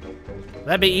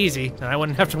 That'd be easy, and I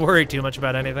wouldn't have to worry too much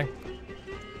about anything.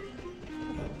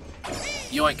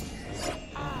 Yoink!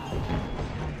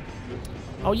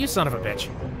 Oh, you son of a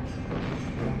bitch.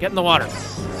 Get in the water.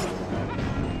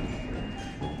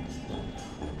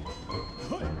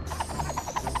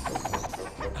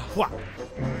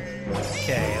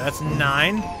 Okay, that's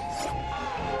 9.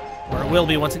 Or it will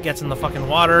be once it gets in the fucking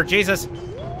water. Jesus!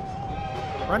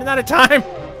 Running out of time!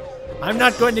 I'm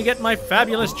not going to get my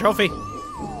fabulous trophy.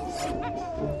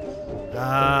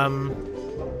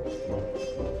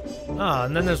 Oh,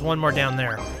 and then there's one more down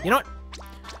there. You know what?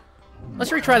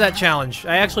 Let's retry that challenge.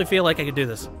 I actually feel like I could do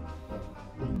this.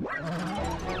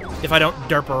 If I don't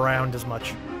derp around as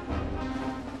much.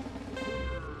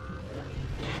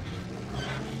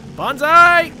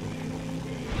 Bonsai!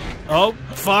 Oh,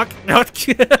 fuck. No,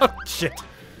 oh, shit.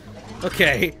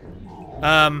 Okay.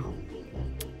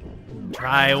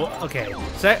 Try. Okay.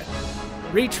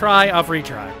 Retry of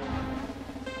retry.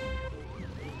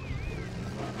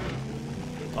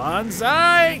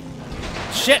 Bonsai!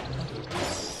 Shit!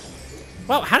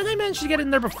 Well, how did I manage to get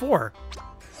in there before?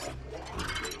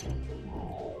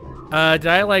 Did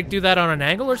I, like, do that on an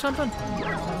angle or something?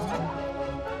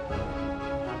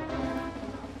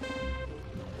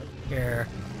 Here.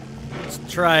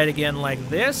 Let's try it again like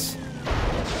this.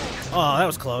 Oh, that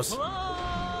was close.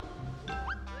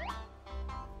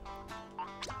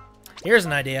 Here's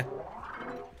an idea.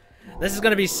 This is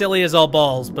gonna be silly as all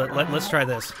balls, but let's try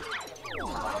this.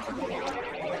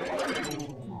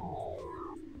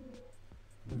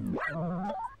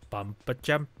 Bumpa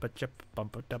jumpa jump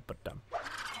bumpa dumpa dum.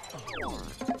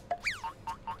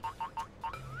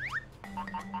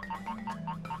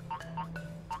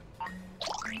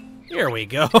 Here we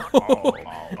go.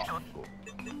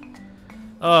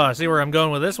 Oh, see where I'm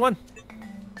going with this one?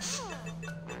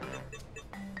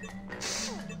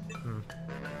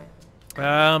 You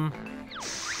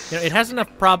know, it has enough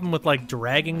problem with, like,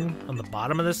 dragging on the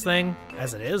bottom of this thing,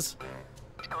 as it is.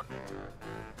 I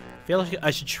feel like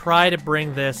I should try to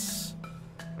bring this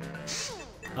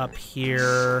up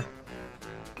here.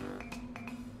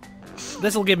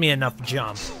 This will give me enough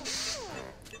jump.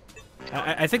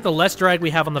 I think the less drag we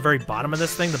have on the very bottom of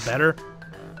this thing, the better.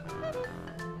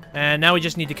 And now we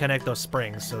just need to connect those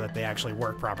springs so that they actually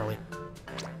work properly.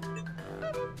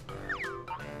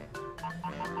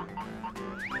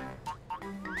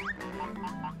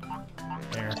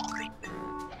 There.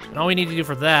 And all we need to do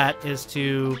for that is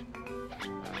to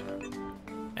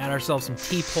add ourselves some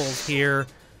T-poles here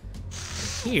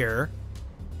and here.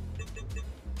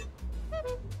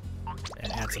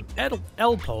 And add some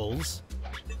L-poles.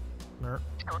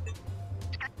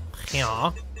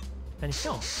 Yeah. And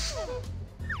here.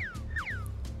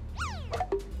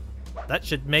 That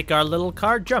should make our little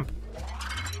car jump.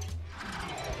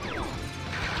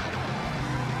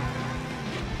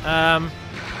 A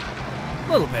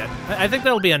little bit. I think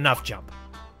that'll be enough jump.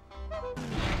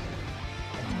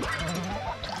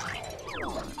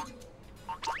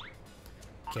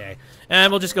 Okay.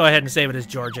 And we'll just go ahead and save it as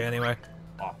Georgia anyway.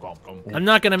 I'm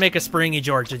not gonna make a springy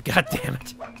Georgia, god damn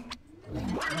it.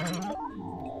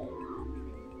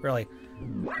 Really.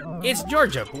 It's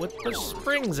Georgia, but with the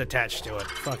springs attached to it.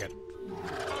 Fuck it.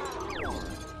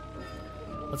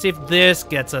 Let's see if this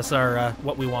gets us our,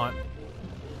 what we want.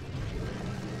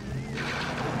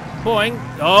 Boing.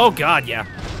 Oh, God, yeah.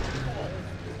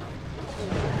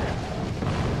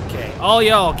 Okay, all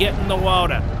y'all get in the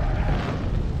water.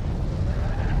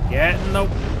 Get in the...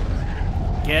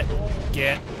 Get...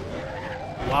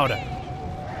 Water.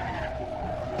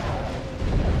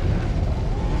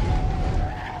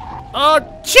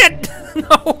 Oh, shit!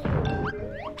 No!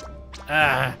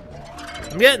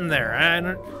 I'm getting there.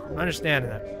 I'm understanding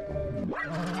that.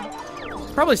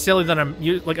 It's probably silly that I'm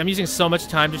using so much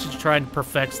time just to try and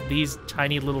perfect these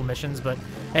tiny little missions, but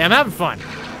hey, I'm having fun.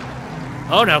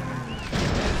 Oh, no.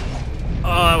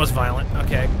 Oh, that was violent.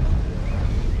 Okay.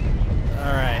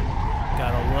 Alright.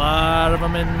 Got a lot of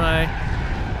them in my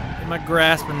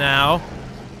grasp now.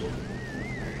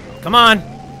 Come on!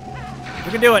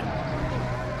 We can do it!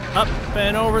 Up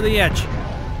and over the edge.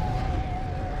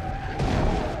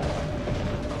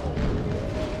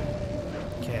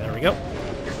 Okay, there we go.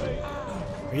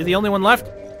 Are you the only one left?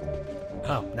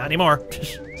 Oh, not anymore.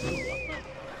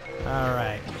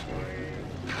 Alright.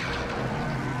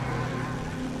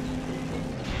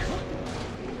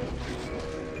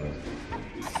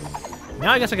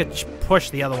 Now I guess I could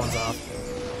push the other ones off.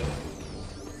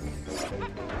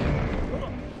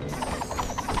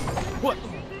 What?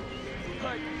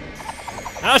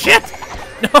 Oh, shit!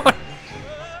 No!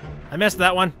 I missed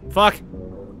that one. Fuck.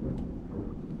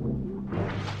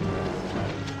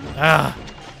 Ah.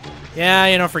 Yeah,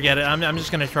 you know, forget it. I'm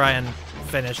just gonna try and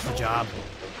finish the job.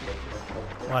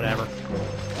 Whatever.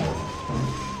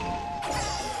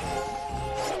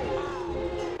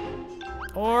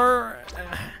 Or...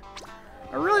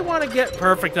 I really want to get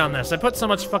perfect on this. I put so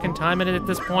much fucking time in it at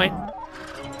this point.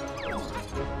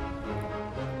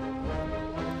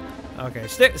 Okay,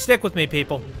 stick with me,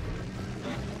 people.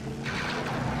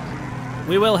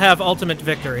 We will have ultimate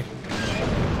victory.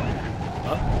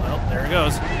 Oh, well, there it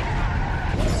goes.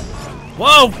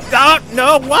 Whoa! Oh,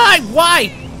 no! Why?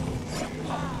 Why?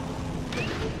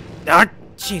 Ah,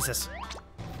 Jesus.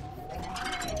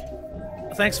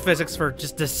 Thanks, physics, for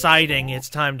just deciding it's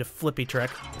time to flippy trick.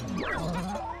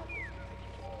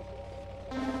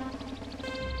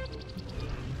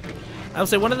 I will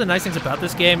say one of the nice things about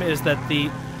this game is that the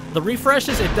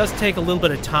refreshes, it does take a little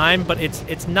bit of time, but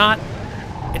it's not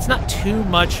too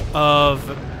much of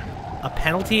a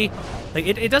penalty. Like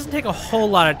it doesn't take a whole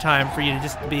lot of time for you to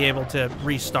just be able to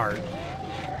restart,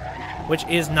 which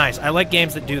is nice. I like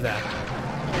games that do that.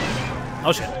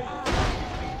 Oh shit!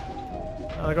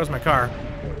 Oh, there goes my car.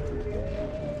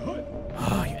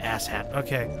 Oh, you asshat.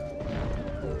 Okay.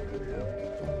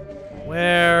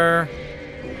 Where?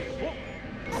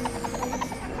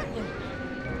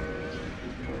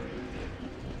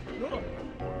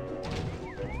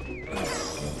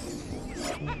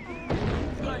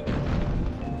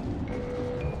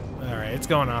 Alright, it's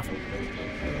going off.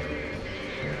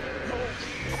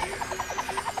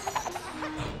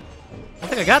 I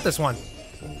think I got this one.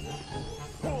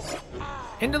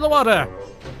 Into the water!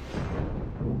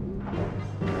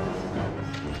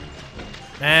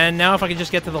 And now if I can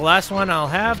just get to the last one, I'll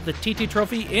have the TT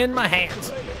trophy in my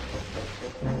hands.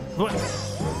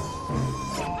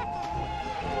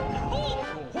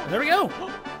 There we go.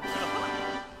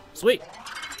 Sweet.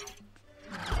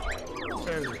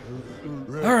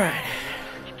 All right,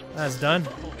 that's done.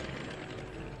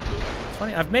 It's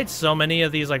funny, I've made so many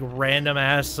of these like random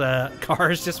ass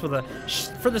cars just for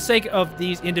the sake of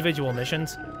these individual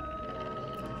missions.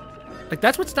 Like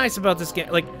that's what's nice about this game.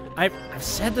 Like I've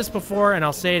said this before and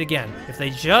I'll say it again. If they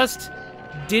just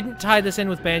didn't tie this in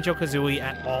with Banjo-Kazooie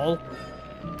at all,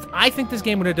 I think this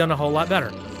game would have done a whole lot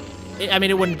better. I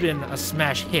mean, it wouldn't have been a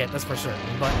smash hit, that's for certain,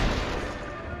 but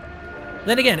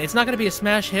then again, it's not going to be a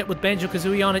smash hit with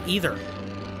Banjo-Kazooie on it either.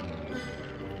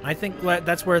 I think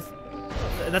that's where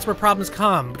problems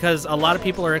come, because a lot of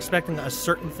people are expecting a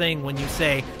certain thing when you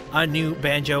say a new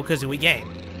Banjo-Kazooie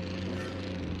game.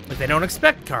 Like, they don't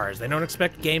expect cars, they don't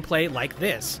expect gameplay like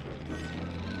this.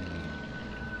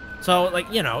 So,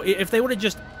 like, you know, if they would have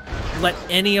just let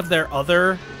any of their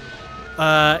other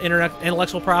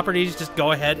intellectual properties just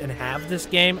go ahead and have this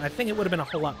game, I think it would have been a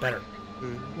whole lot better.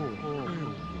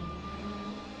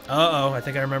 Uh-oh, I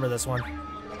think I remember this one.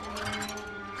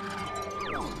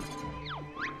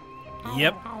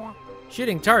 Yep.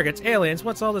 Shooting targets, aliens,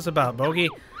 what's all this about, Bogey?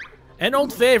 An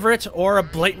old favorite or a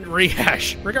blatant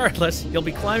rehash. Regardless, you'll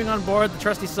be climbing on board the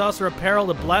trusty saucer of peril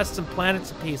to blast some planets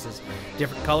to pieces.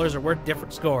 Different colors are worth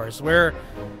different scores. We're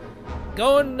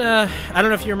going, I don't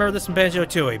know if you remember this from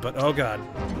Banjo-Tooie, but oh god.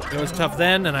 It was tough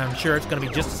then, and I'm sure it's going to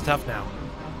be just as tough now.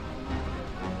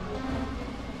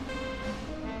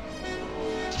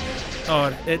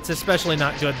 Oh, it's especially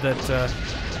not good that,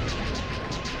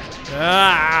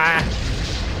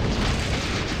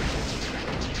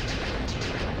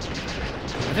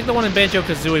 I think the one in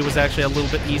Banjo-Kazooie was actually a little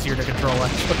bit easier to control,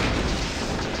 actually.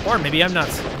 Or maybe I'm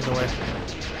nuts, either way.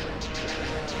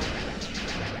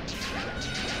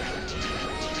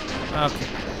 Okay.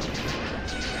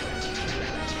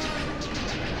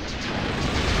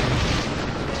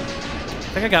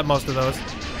 I think I got most of those.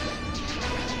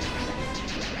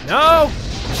 No!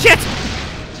 Shit!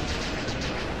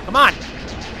 Come on!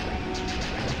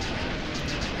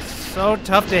 So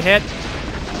tough to hit.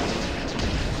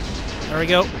 There we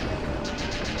go.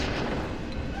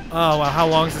 Oh, wow, how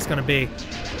long is this gonna be?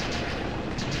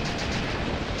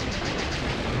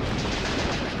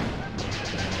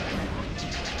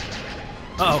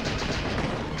 Uh-oh.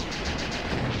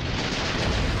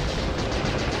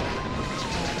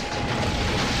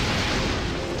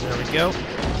 There we go.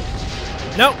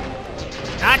 No!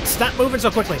 Ah, stop moving so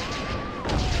quickly.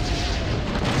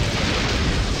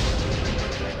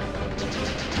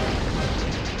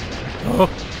 Oh.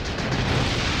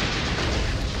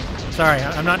 Sorry,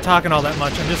 I'm not talking all that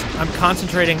much. I'm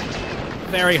concentrating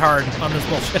very hard on this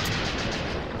bullshit.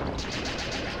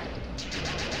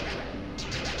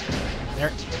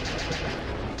 There.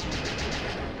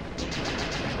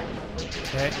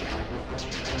 Okay.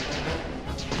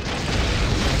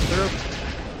 Through.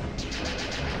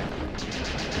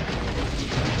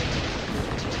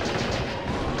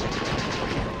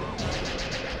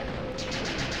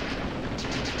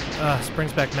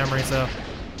 Brings back memories, though.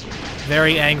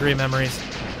 Very angry memories.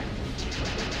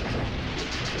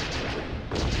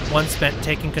 One spent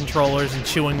taking controllers and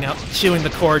chewing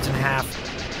the cords in half.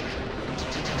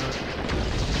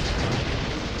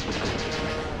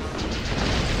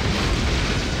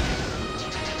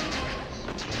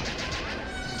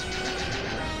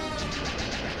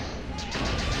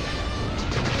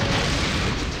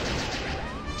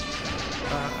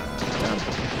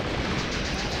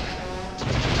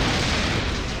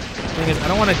 I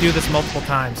don't want to do this multiple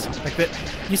times. Like that,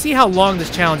 you see how long this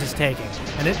challenge is taking,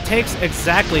 and it takes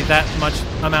exactly that much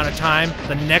amount of time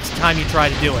the next time you try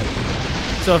to do it.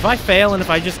 So if I fail and if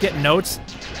I just get notes,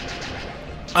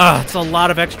 it's a lot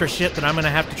of extra shit that I'm gonna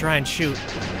have to try and shoot.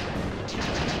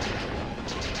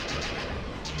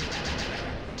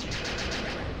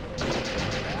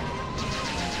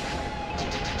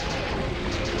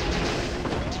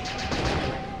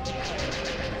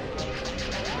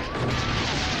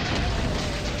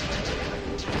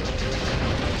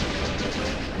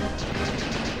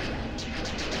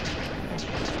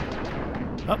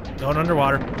 Oh, going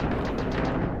underwater.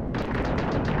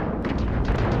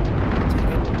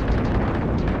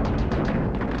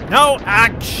 No! Ah,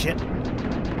 shit.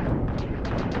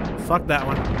 Fuck that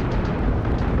one.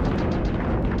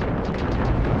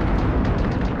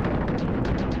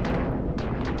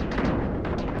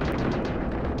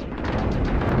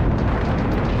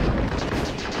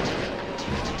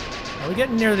 Are we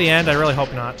getting near the end? I really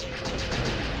hope not.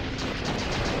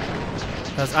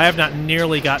 Because I have not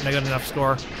nearly gotten a good enough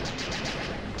score.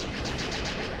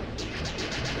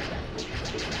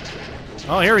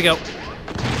 Oh, here we go.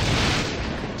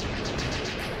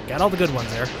 Got all the good ones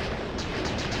there.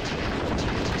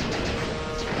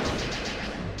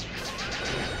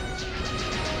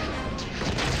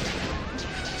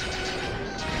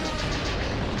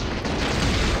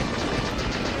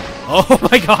 Oh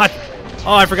my god!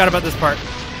 Oh, I forgot about this part.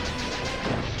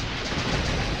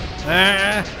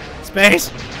 Space!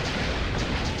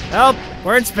 Help!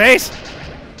 We're in space!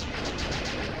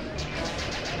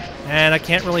 And I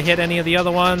can't really hit any of the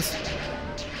other ones.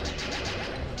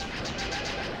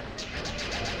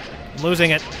 I'm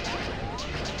losing it.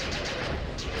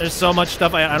 There's so much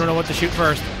stuff, I don't know what to shoot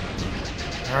first.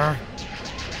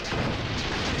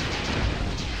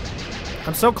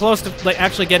 I'm so close to like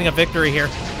actually getting a victory here.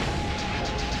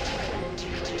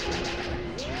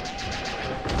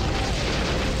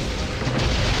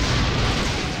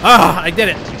 Ah, I did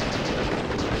it.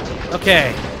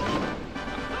 Okay.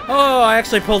 Oh, I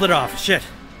actually pulled it off. Shit.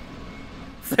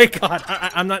 Thank God.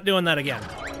 I'm not doing that again.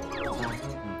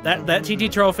 That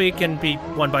TT trophy can be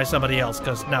won by somebody else,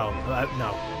 because no.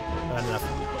 No. Not enough.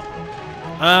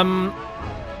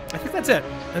 I think that's it.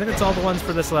 I think that's all the ones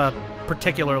for this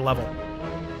particular level.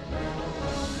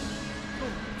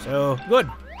 So, good.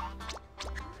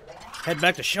 Head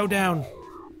back to Showdown.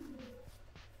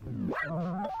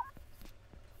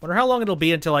 Wonder how long it'll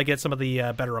be until I get some of the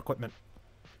better equipment.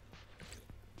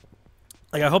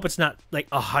 Like, I hope it's not like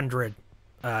 100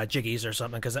 jiggies or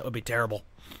something, because that would be terrible.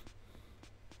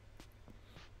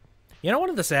 You know, one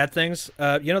of the sad things,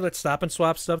 you know that stop and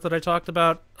swap stuff that I talked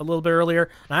about a little bit earlier?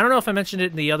 And I don't know if I mentioned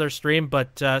it in the other stream,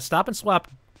 but stop and swap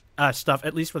stuff,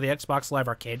 at least for the Xbox Live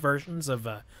Arcade versions of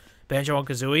Banjo and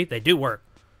Kazooie, they do work.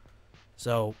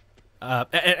 So,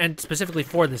 and specifically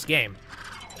for this game.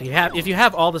 If you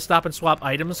have all the stop and swap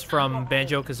items from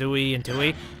Banjo-Kazooie and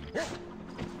Tooie,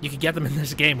 you can get them in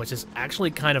this game, which is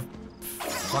actually kind of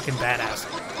fucking badass.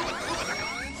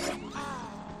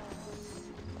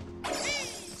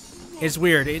 It's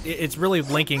weird. It's really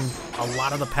linking a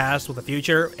lot of the past with the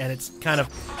future, and it's kind of...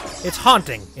 it's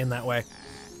haunting in that way.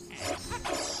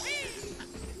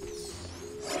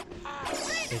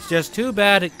 It's just too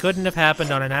bad it couldn't have happened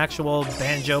on an actual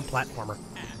Banjo platformer.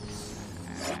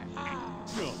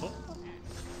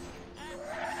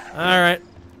 Alright,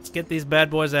 let's get these bad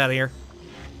boys out of here.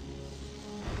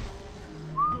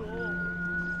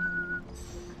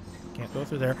 Can't go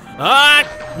through there. Ah!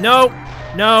 No!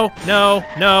 No! No!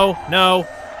 No! No!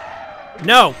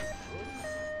 No!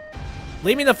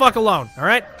 Leave me the fuck alone,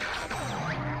 alright?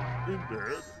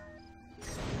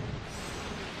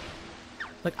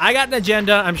 Like, I got an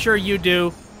agenda, I'm sure you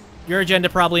do. Your agenda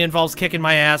probably involves kicking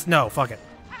my ass. No, fuck it.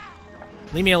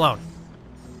 Leave me alone.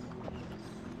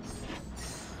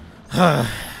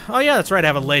 Oh yeah, that's right, I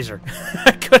have a laser.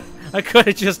 I could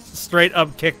have just straight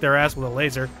up kicked their ass with a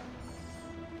laser.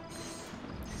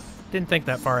 Didn't think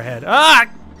that far ahead. Ah!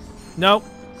 No.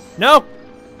 No!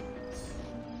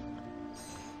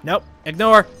 Nope.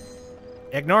 Ignore.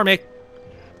 Ignore me.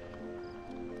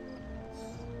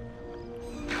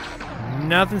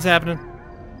 Nothing's happening.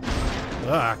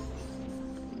 Ugh.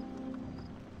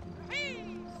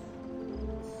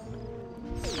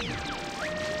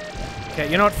 Okay,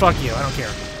 you know what? Fuck you. I don't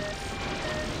care.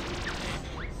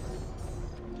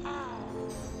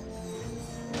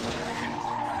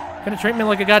 Gonna treat me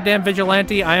like a goddamn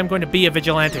vigilante? I am going to be a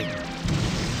vigilante.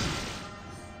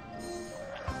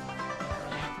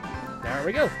 There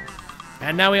we go.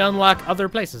 And now we unlock other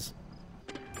places.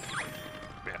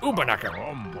 Ubanaka.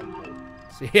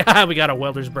 So, yeah, we got a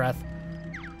welder's breath,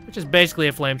 which is basically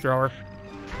a flamethrower.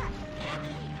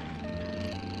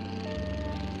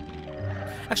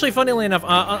 Actually, funnily enough,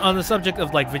 on the subject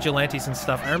of like vigilantes and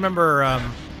stuff, I remember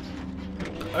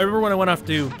when I went off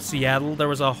to Seattle, there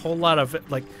was a whole lot of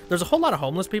there's a whole lot of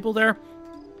homeless people there.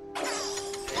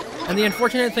 And the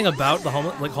unfortunate thing about the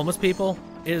homeless people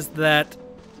is that,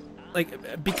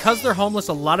 like, because they're homeless,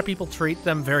 a lot of people treat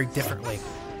them very differently.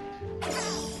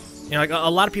 You know, like, a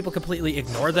lot of people completely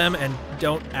ignore them and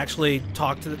don't actually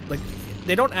talk to, like,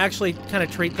 they don't actually kind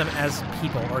of treat them as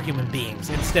people or human beings.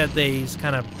 Instead, they just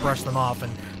kind of brush them off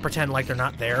and pretend like they're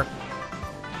not there.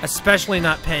 Especially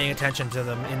not paying attention to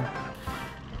them in...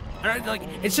 Like,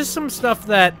 it's just some stuff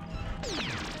that...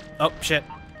 Oh, shit.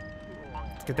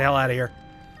 Let's get the hell out of here.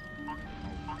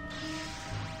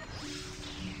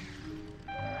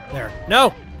 There.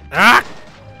 No! Ah!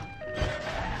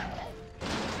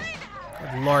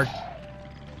 Good Lord.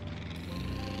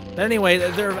 But anyway,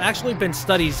 there have actually been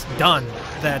studies done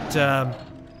that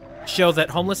show that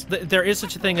there is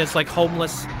such a thing as, like,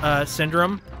 homeless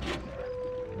syndrome.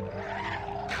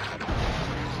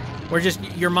 Where just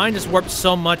your mind is warped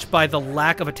so much by the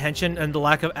lack of attention and the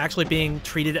lack of actually being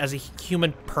treated as a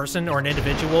human person or an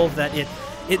individual that it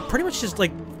pretty much just,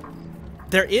 like,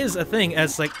 there is a thing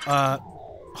as, like,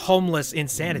 homeless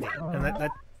insanity, and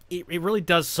that it really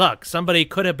does suck. Somebody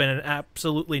could have been an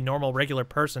absolutely normal, regular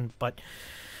person, but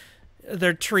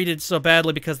they're treated so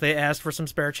badly because they asked for some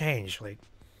spare change. Like,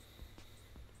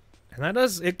 and that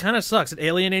does, it kind of sucks. It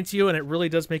alienates you, and it really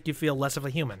does make you feel less of a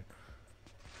human.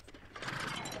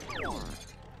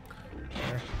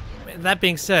 That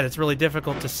being said, it's really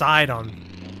difficult to side on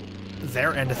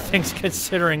their end of things,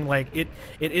 considering, like, it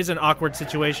is an awkward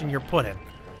situation you're put in.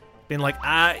 Being like,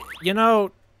 you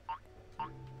know,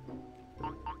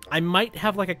 I might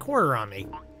have, like, a quarter on me.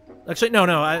 Actually, no,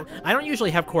 I don't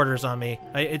usually have quarters on me.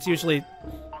 It's usually...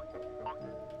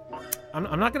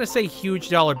 I'm not going to say huge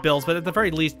dollar bills, but at the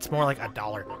very least, it's more like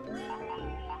 $1.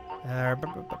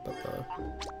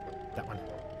 That one.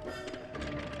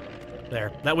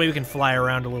 There. That way we can fly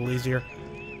around a little easier.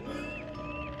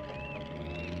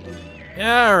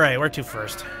 Alright, where to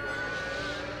first?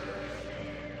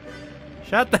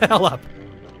 Shut the hell up.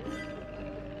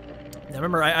 Now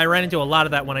remember, I ran into a lot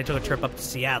of that when I took a trip up to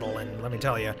Seattle, and let me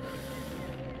tell you,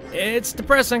 it's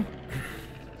depressing.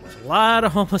 There's a lot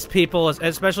of homeless people,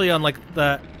 especially on, like,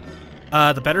 the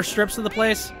better strips of the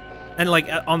place. And, like,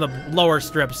 on the lower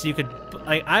strips, you could...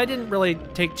 I didn't really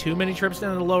take too many trips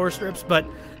down to the lower strips, but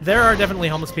there are definitely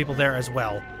homeless people there as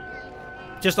well.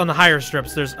 Just on the higher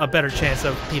strips, there's a better chance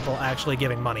of people actually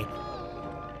giving money.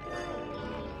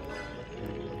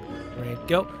 There you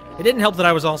go. It didn't help that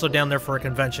I was also down there for a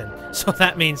convention, so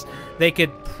that means they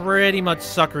could pretty much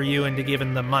sucker you into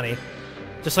giving them money.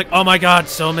 Just like, oh my god,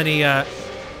 so many,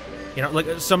 you know,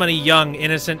 like, so many young,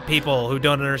 innocent people who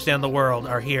don't understand the world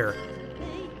are here.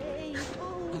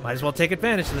 Might as well take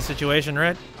advantage of the situation,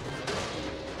 right?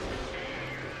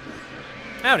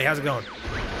 Howdy, how's it going?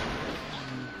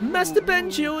 Master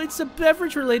Banjo, it's a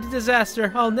beverage-related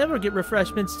disaster. I'll never get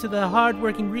refreshments to the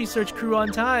hard-working research crew on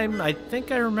time. I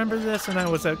think I remember this, and I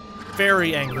was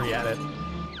very angry at it.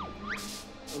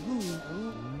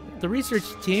 The research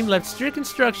team left strict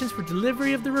instructions for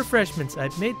delivery of the refreshments.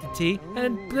 I've made the tea,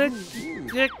 and...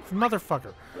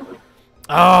 motherfucker.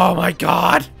 Oh, my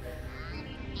God!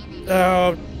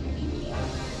 Oh...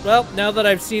 Well, now that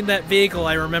I've seen that vehicle,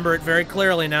 I remember it very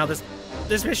clearly now. This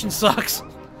mission sucks.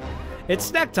 It's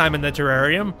snack time in the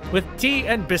terrarium, with tea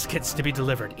and biscuits to be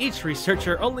delivered. Each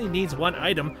researcher only needs one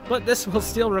item, but this will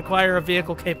still require a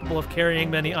vehicle capable of carrying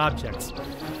many objects.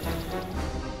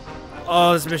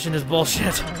 Oh, this mission is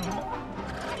bullshit.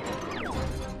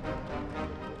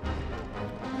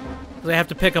 I have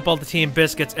to pick up all the tea and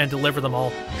biscuits and deliver them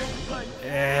all.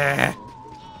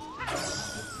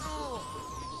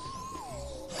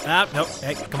 Ah, nope.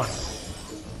 Hey, come on.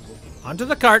 Onto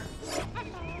the cart.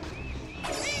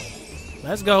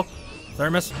 Let's go.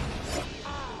 Thermos.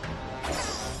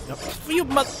 Nope. You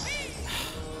mother...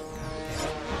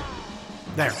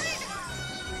 There.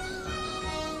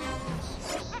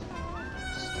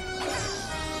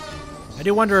 I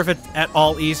do wonder if it's at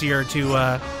all easier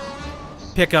to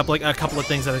pick up like a couple of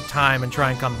things at a time and try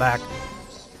and come back.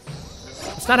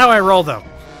 It's not how I roll, though.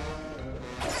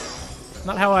 It's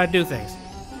not how I do things.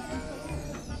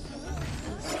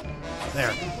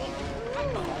 There.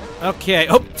 Okay.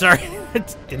 Oh, sorry.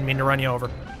 Didn't mean to run you over.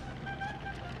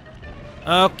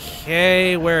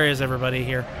 Okay, where is everybody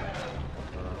here?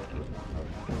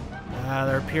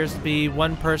 There appears to be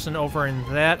one person over in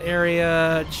that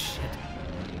area. Shit.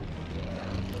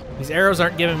 These arrows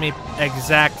aren't giving me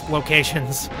exact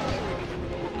locations.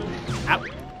 Ow.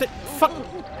 Fuck.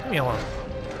 Leave me alone.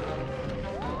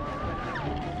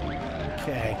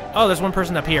 Okay. Oh, there's one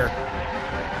person up here.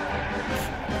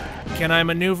 Can I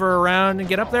maneuver around and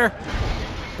get up there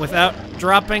without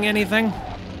dropping anything?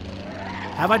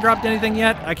 Have I dropped anything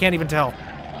yet? I can't even tell.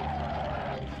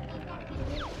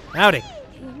 Howdy.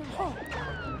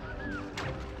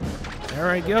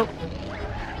 There we go.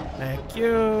 Thank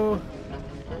you.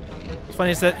 It's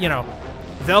funny is that, you know,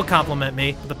 they'll compliment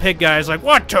me, but the pig guy's like,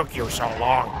 What took you so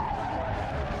long?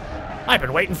 I've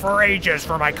been waiting for ages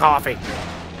for my coffee.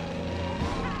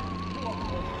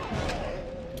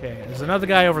 okay, there's another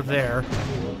guy over there.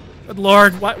 Good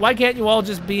lord, why can't you all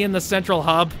just be in the central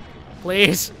hub?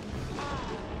 Please?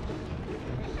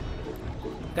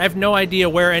 I have no idea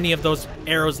where any of those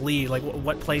arrows lead, like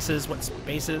what places, what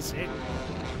spaces.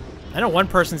 I know one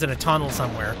person's in a tunnel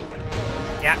somewhere.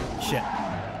 Yeah, shit.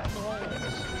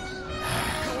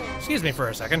 Excuse me for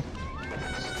a second.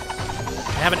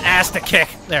 I have an ass to kick.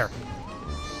 There.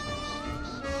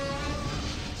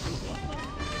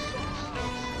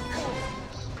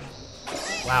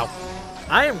 Wow.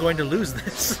 I am going to lose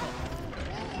this.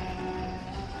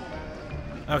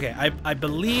 Okay, I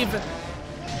believe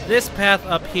this path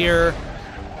up here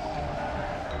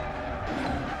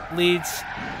leads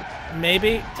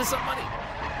maybe to somebody.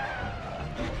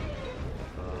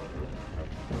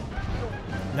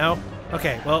 No?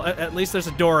 Okay, well, at least there's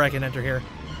a door I can enter here.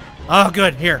 Oh,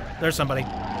 good. Here. There's somebody.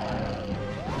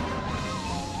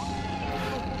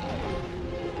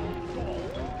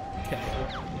 Okay.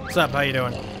 What's up? How you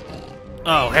doing?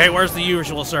 Oh, hey, where's the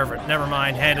usual servant? Never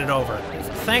mind. Hand it over.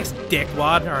 Thanks,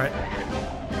 dickwad. All right.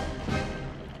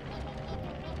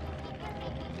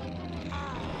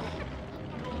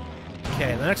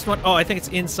 Okay, the next one. Oh, I think it's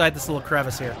inside this little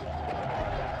crevice here.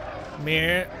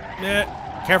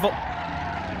 Careful.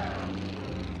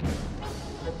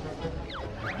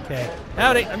 Okay.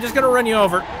 Howdy. I'm just gonna run you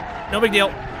over. No big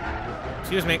deal.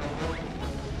 Excuse me.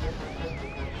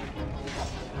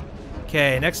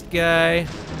 Okay, next guy.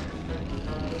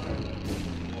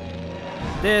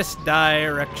 This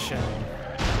direction.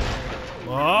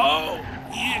 Whoa!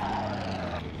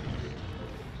 Yeah.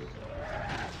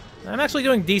 I'm actually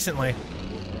doing decently.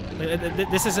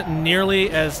 This isn't nearly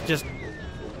as just...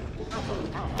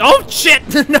 Oh, shit!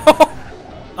 No!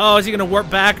 Oh, is he gonna warp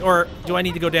back, or do I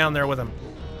need to go down there with him?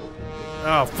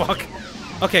 Oh, fuck.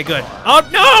 Okay, good. Oh,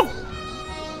 no!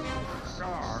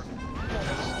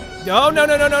 No.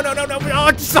 Oh,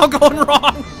 it's all going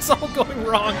wrong. It's all going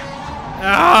wrong.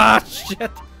 Ah,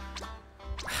 shit.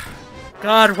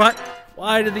 God, what?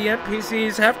 Why do the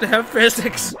NPCs have to have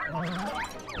physics?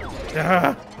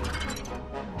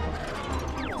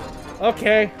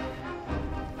 Okay.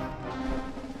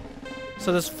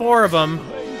 So there's 4 of them.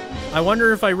 I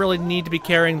wonder if I really need to be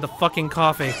carrying the fucking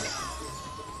coffee.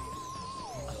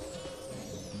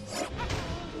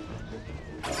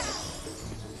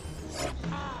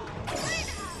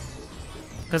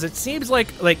 Because it seems like,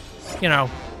 you know,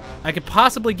 I could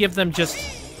possibly give them just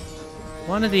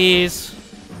one of these.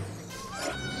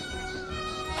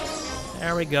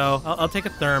 There we go. I'll take a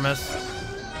thermos.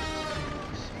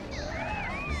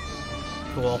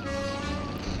 Cool.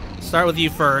 Start with you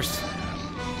first,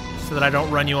 so that I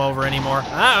don't run you over anymore.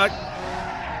 Ah!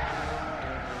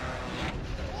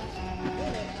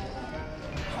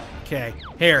 Okay,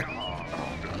 here.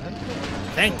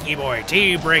 Thank you, boy.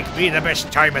 Tea break be the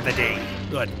best time of the day.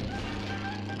 Good.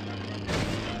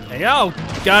 Hey, oh,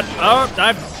 God. Oh,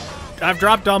 I've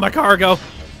dropped all my cargo.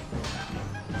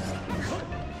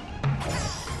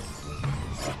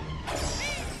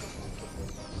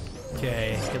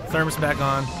 Okay, get the thermos back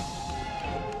on.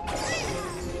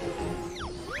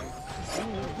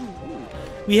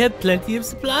 We have plenty of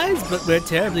supplies, but we're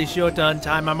terribly short on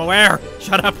time. I'm aware.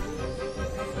 Shut up.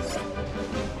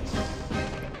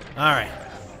 All right.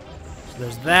 So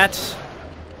there's that.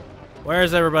 Where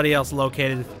is everybody else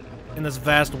located in this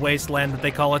vast wasteland that they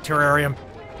call a terrarium?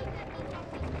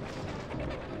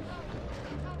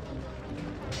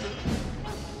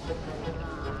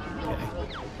 Okay.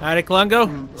 Howdy,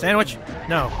 Klungo. Sandwich?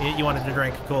 No, you wanted to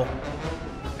drink. Cool.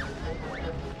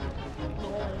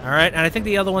 All right, and I think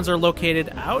the other ones are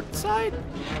located outside?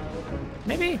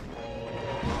 Maybe?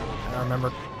 I don't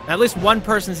remember. At least one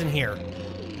person's in here.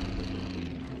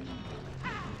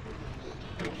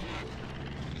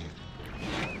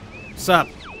 Sup?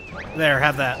 There,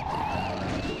 have that.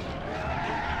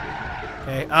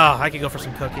 Okay. Oh, I could go for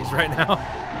some cookies right now.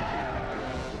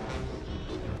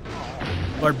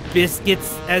 Or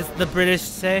biscuits, as the British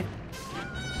say.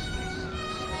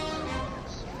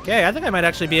 Okay, I think I might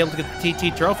actually be able to get the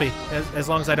TT trophy, as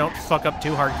long as I don't fuck up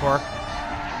too hardcore.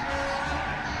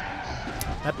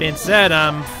 That being said,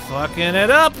 I'm fucking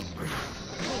it up.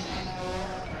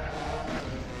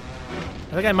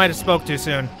 I think I might have spoke too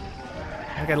soon.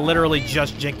 I think I literally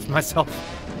just jinxed myself.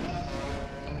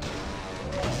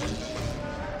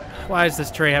 Why does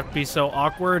this tray have to be so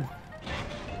awkward?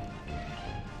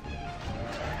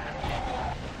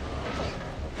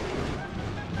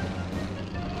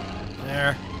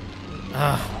 There.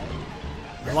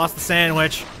 I lost the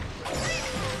sandwich.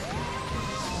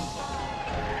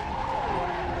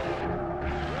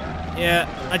 Yeah,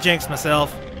 I jinxed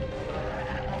myself.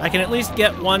 I can at least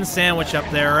get one sandwich up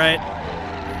there, right?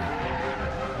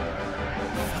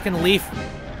 Fucking leaf.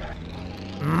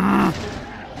 I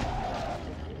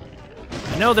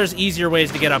know there's easier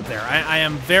ways to get up there. I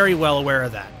am very well aware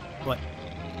of that. But,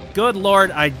 good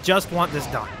lord, I just want this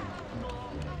done.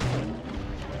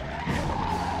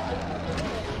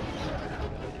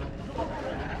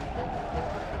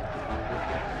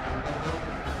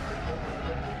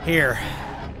 Here.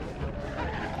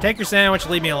 Take your sandwich,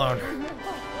 leave me alone.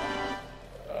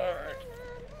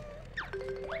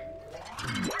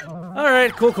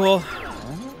 Alright, cool.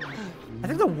 I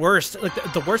think the worst,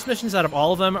 the worst missions out of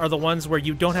all of them are the ones where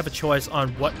you don't have a choice on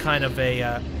what kind of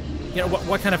a,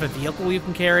 what kind of a vehicle you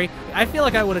can carry. I feel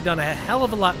like I would have done a hell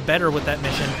of a lot better with that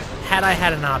mission had I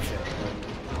had an option.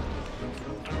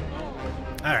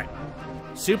 Alright.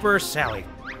 Super Sally.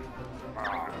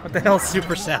 What the hell is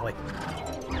Super Sally?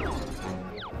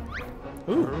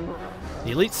 Ooh.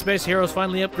 The Elite Space Heroes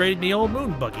finally upgraded the old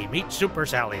moon buggy. Meet Super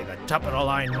Sally, the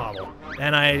top-of-the-line model.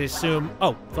 And I assume...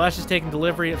 Oh, Flash is taking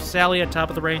delivery of Sally, a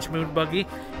top-of-the-range moon buggy.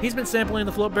 He's been sampling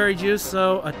the floatberry juice,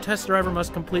 so a test driver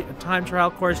must complete a time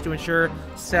trial course to ensure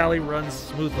Sally runs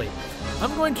smoothly.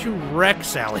 I'm going to wreck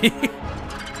Sally.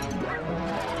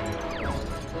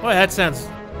 Boy, that sounds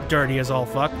dirty as all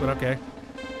fuck, but okay.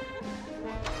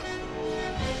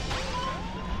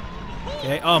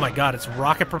 Okay, oh my god, it's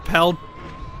rocket-propelled.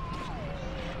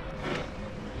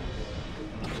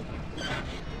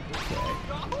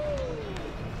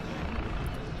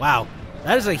 Wow,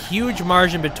 that is a huge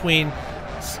margin between,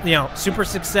 you know, super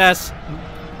success,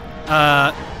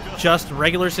 just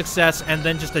regular success, and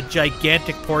then just a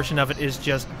gigantic portion of it is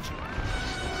just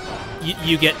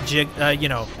you get you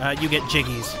get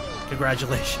jiggies.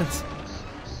 Congratulations.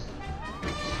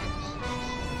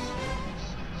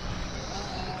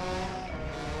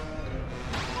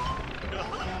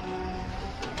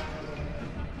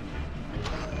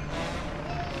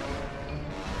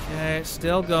 Okay,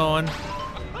 still going.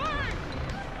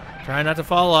 Trying not to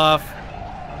fall off.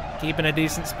 Keeping a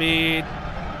decent speed.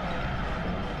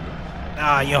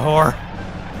 Ah, you whore.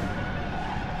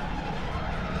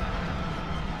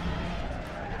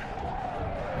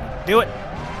 Do it.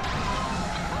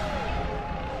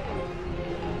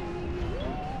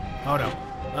 Oh no.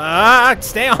 Ah,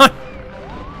 stay on.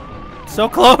 So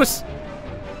close.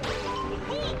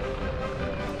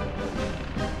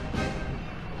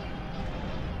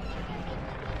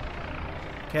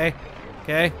 Okay.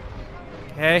 Okay.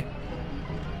 Okay.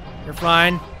 You're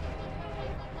fine.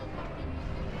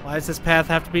 Why does this path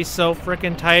have to be so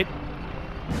frickin' tight?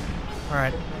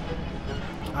 Alright.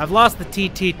 I've lost the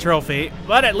TT trophy,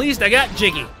 but at least I got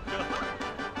Jiggy.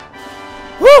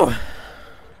 Woo!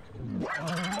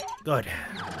 Good.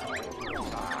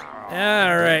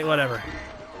 Alright, whatever.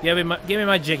 Give me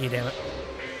my Jiggy, damn it.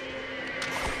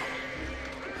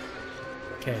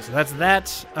 Okay, so that's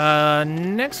that.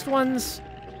 Next one's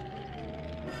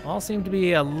all seem to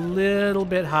be a little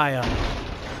bit high up.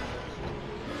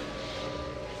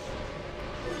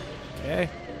 Okay.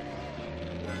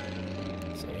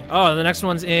 Let's see. Oh, the next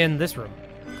one's in this room.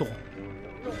 Cool.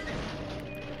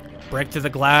 Break through the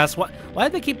glass. Why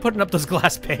did they keep putting up those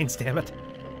glass panes, damn it?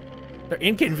 They're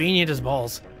inconvenient as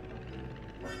balls.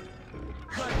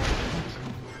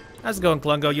 How's it going,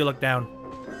 Klungo? You look down.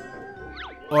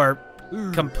 Or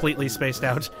completely spaced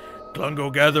out.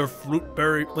 Klungo gather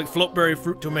floatberry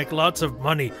fruit to make lots of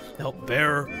money. Help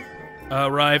Bear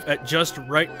arrive at just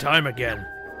right time again.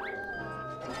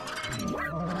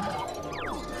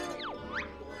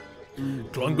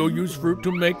 Klungo use fruit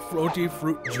to make floaty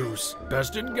fruit juice.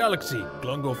 Best in galaxy.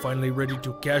 Klungo finally ready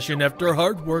to cash in after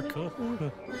hard work.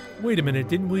 Wait a minute,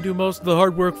 didn't we do most of the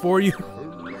hard work for you?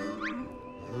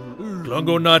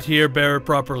 Klungo not here, Bear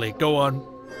properly. Go on.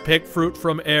 Pick fruit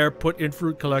from air, put in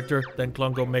fruit collector, then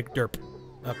Klungo make derp.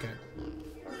 Okay.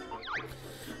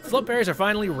 Floatberries are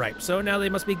finally ripe, so now they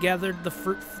must be gathered. The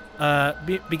fruit,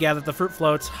 the fruit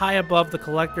floats high above the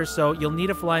collector, so you'll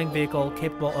need a flying vehicle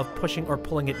capable of pushing or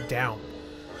pulling it down.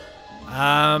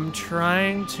 I'm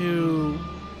trying to...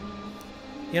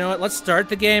 You know what? Let's start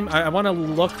the game. I want to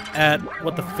look at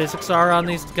what the physics are on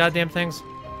these goddamn things.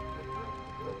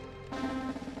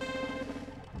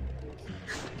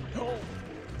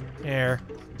 Here.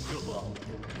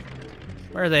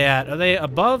 Where are they at? Are they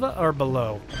above or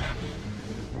below?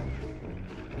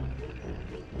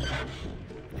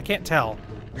 I can't tell.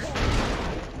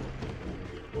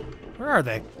 Where are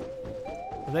they?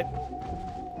 Are they...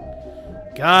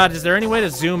 God, is there any way to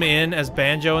zoom in as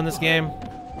Banjo in this game?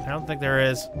 I don't think there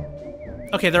is.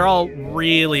 Okay, they're all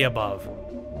really above.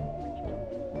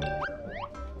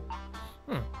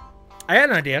 I had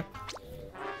an idea.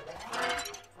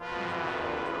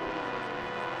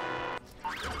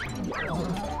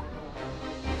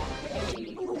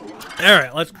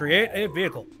 Alright, let's create a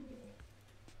vehicle.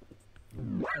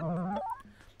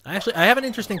 Actually, I have an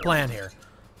interesting plan here.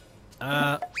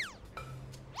 Let's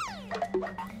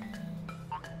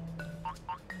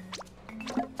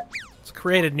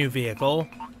create a new vehicle.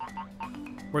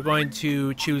 We're going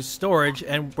to choose storage,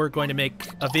 and we're going to make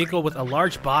a vehicle with a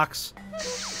large box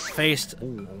faced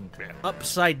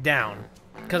upside down.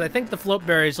 Because I think the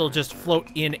floatberries will just float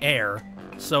in air.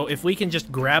 So if we can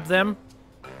just grab them,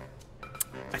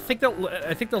 I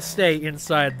think they'll stay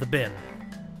inside the bin.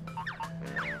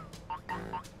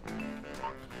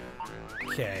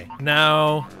 Okay,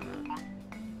 now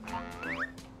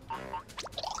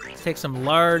let's take some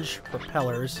large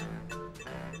propellers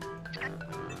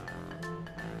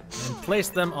and place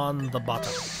them on the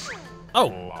bottom.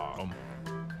 Oh!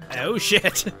 Oh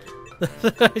shit!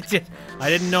 I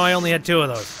didn't know I only had 2 of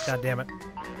those. God damn it.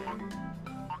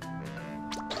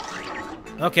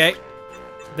 Okay.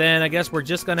 Then I guess we're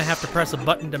just gonna have to press a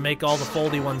button to make all the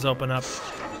foldy ones open up.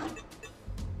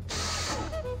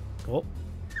 Cool.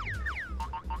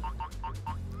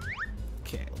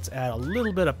 Okay, let's add a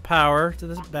little bit of power to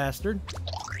this bastard.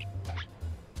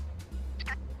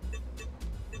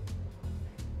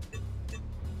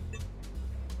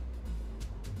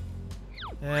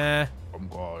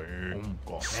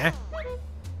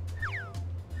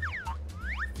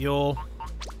 Fuel.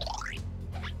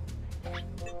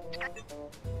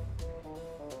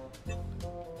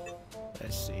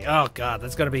 Let's see. Oh god,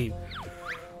 that's gonna be...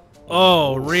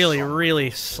 Oh, really,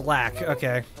 really slack.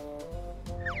 Okay.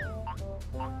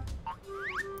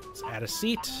 Let's add a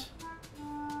seat.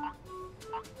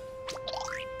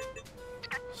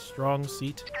 Strong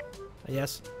seat.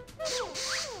 Yes.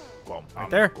 Right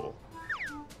there.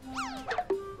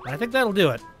 I think that'll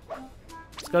do it.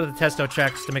 Let's go to the testo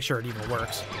checks to make sure it even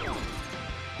works.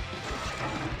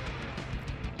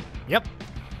 Yep.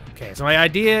 Okay, so my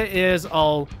idea is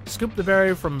I'll scoop the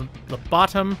berry from the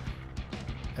bottom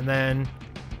and then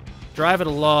drive it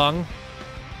along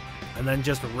and then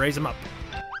just raise them up.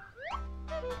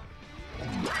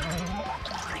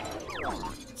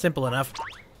 Simple enough.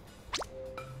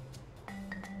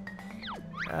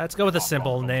 Let's go with a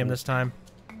simple name this time.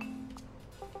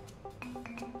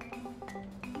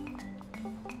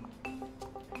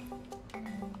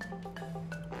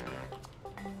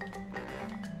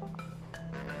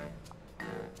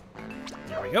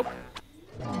 There we go.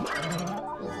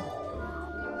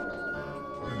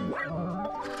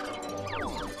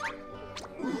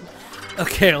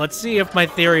 Okay, let's see if my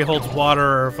theory holds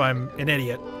water or if I'm an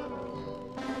idiot.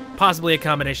 Possibly a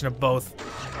combination of both.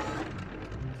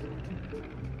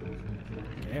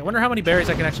 Okay, I wonder how many berries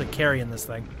I can actually carry in this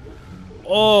thing.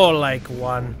 Oh, like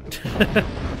 1.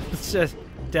 It's just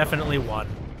definitely 1.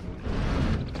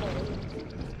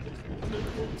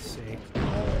 Let's see.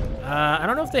 I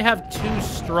don't know if they have too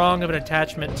strong of an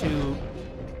attachment to...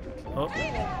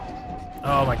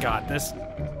 Oh my god, this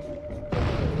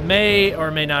may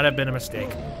or may not have been a mistake.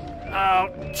 Oh,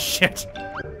 shit.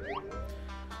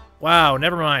 Wow,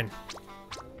 never mind.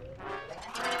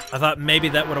 I thought maybe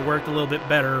that would have worked a little bit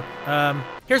better.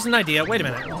 Here's an idea. Wait a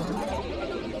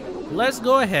minute. Let's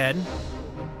go ahead.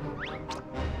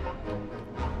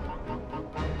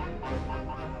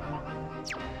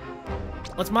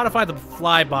 Let's modify the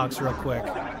fly box real quick.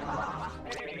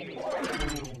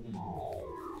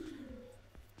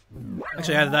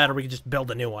 Actually, either that or we can just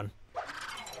build a new one.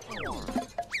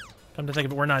 Come to think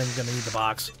of it, we're not even going to need the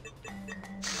box.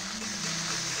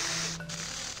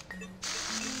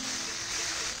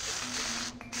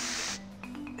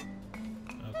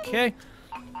 Okay.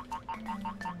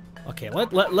 Okay,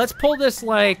 let's pull this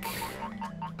like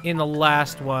in the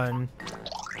last one.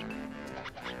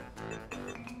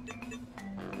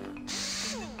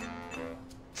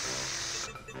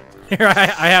 Here,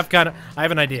 I have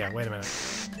an idea. Wait a minute.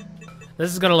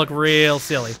 This is gonna look real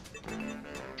silly.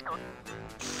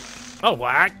 Oh,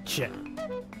 what? Shit.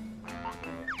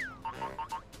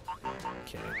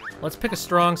 Okay, let's pick a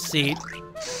strong seat.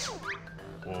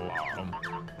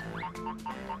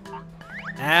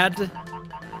 Add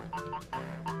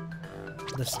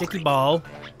the sticky ball.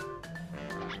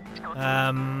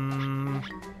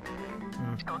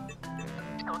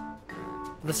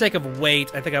 For the sake of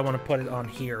weight, I think I want to put it on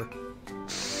here.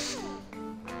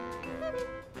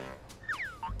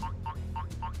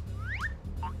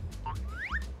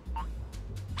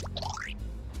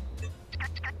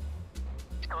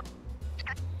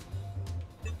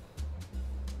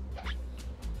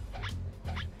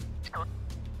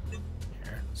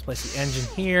 Let's place the engine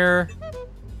here.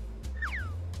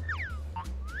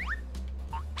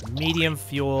 Medium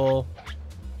fuel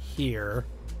here.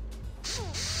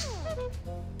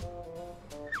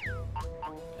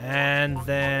 And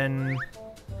then...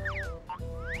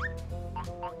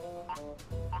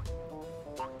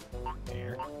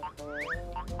 here.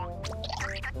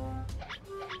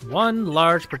 One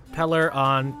large propeller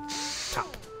on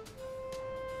top.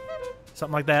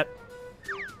 Something like that.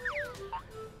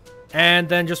 And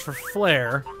then just for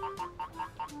flair...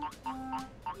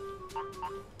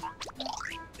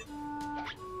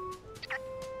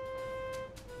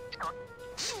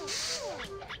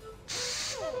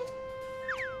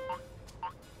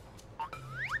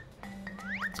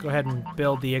 go ahead and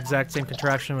build the exact same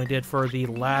contraption we did for the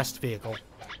last vehicle.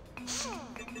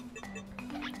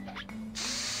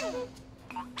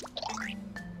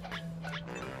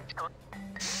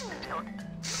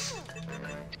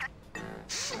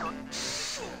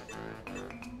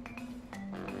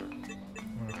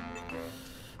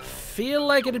 feel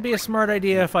like it'd be a smart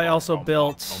idea if I also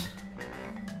built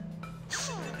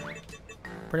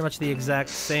pretty much the exact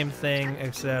same thing,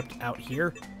 except out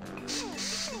here.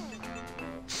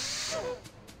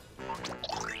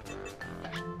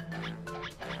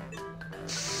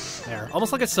 There,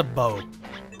 almost like a sabot.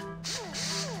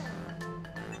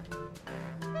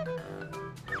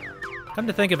 Come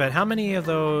to think of it, how many of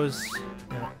those...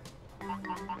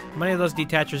 how many of those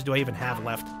detachers do I even have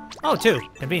left? Oh, 2.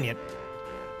 Convenient.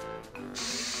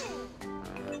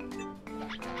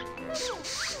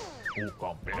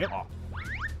 Yep.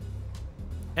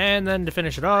 And then to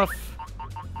finish it off,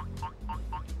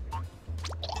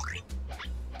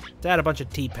 to add a bunch of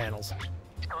T-panels.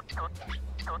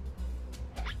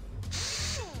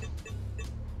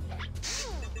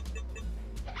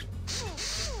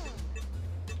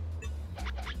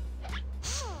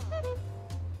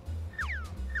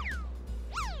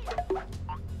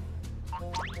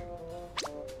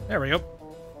 There we go.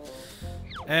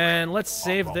 And let's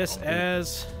save this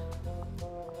as...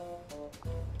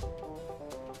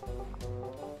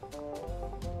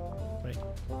 wait.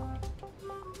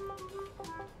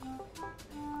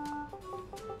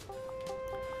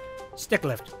 Stick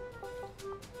lift.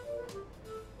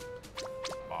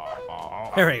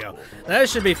 There we go. That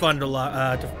should be fun to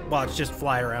watch just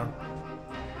fly around.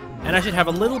 And I should have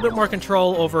a little bit more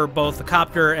control over both the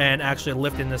copter and actually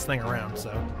lifting this thing around,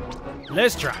 so...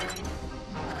 let's try.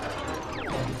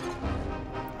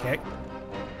 Okay.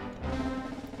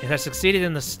 It has succeeded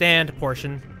in the stand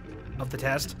portion of the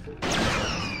test.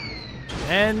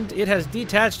 And it has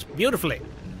detached beautifully.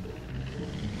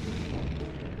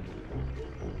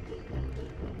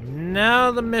 Now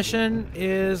the mission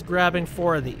is grabbing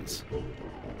 4 of these.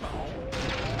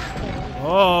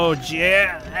 Oh,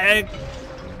 yeah.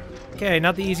 Okay,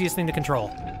 not the easiest thing to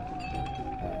control.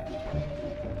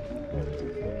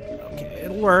 Okay,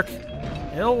 it'll work.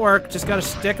 It'll work. Just gotta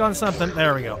stick on something.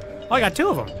 There we go. Oh, I got 2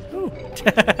 of them. Ooh.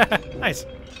 Nice.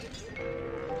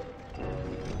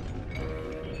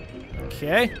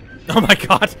 Okay. Oh my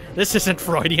god. This isn't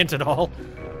Freudian at all.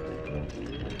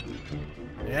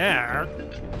 Yeah.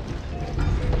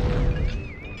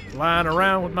 Flying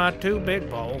around with my 2 big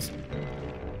balls.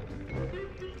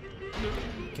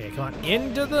 Okay, come on.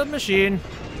 Into the machine.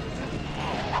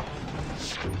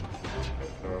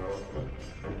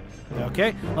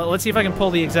 Okay. Well, let's see if I can pull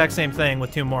the exact same thing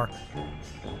with 2 more.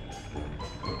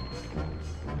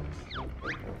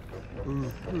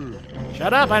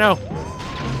 Shut up, I know.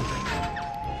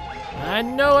 I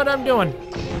know what I'm doing.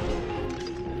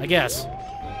 I guess.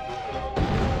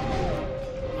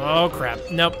 Oh, crap.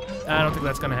 Nope. I don't think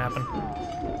that's gonna happen.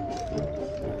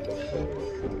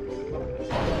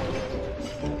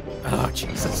 Oh,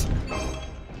 Jesus.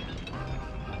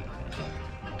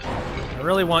 I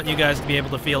really want you guys to be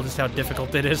able to feel just how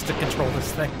difficult it is to control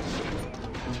this thing.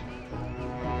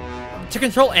 To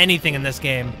control anything in this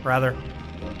game, rather.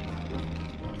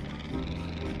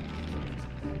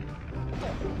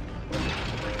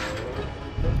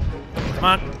 Come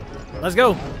on. Let's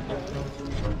go.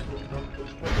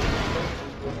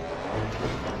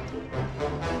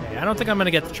 Okay, I don't think I'm going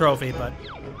to get the trophy, but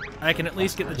I can at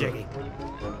least get the jiggy.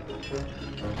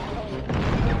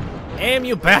 Aim,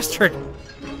 you bastard!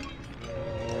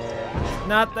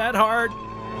 Not that hard.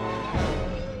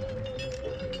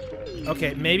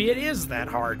 Okay, maybe it is that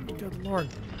hard. Good lord.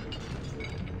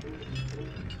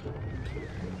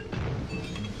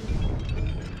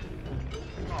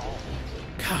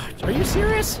 God, are you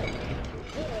serious?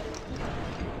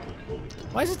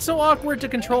 Why is it so awkward to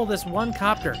control this one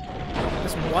copter?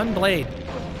 This one blade.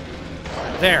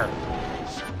 There.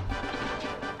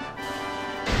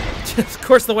 Of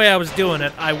course, the way I was doing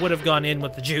it, I would have gone in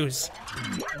with the juice.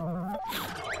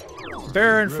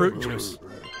 Bear and fruit juice.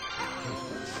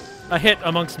 A hit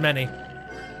amongst many.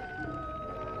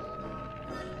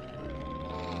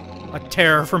 A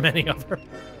terror for many other.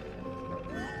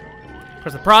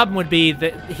 Because the problem would be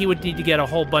that he would need to get a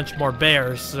whole bunch more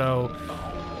bears, so...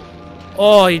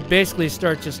 oh, he'd basically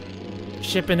start just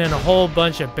shipping in a whole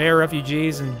bunch of bear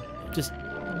refugees and just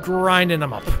grinding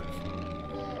them up.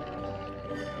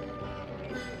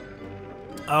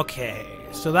 Okay,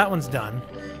 so that one's done.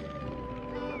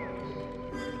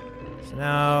 So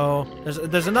now,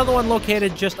 there's another one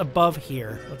located just above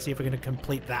here. Let's see if we're going to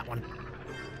complete that one.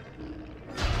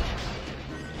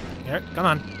 There, come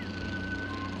on.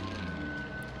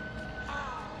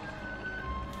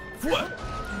 What?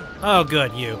 Oh,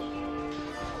 good, you.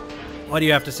 What do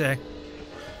you have to say?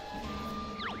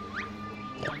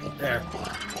 There.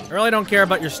 I really don't care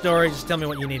about your story, just tell me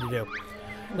what you need to do.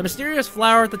 The mysterious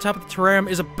flower at the top of the terrarium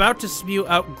is about to spew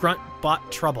out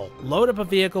spot trouble. Load up a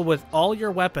vehicle with all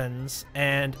your weapons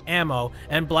and ammo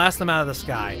and blast them out of the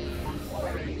sky.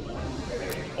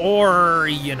 Or,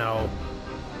 you know,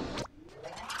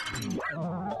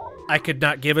 I could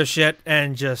not give a shit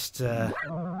and just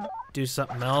do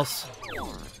something else.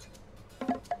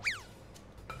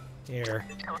 Here.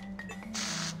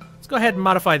 Let's go ahead and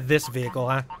modify this vehicle,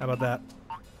 huh? How about that?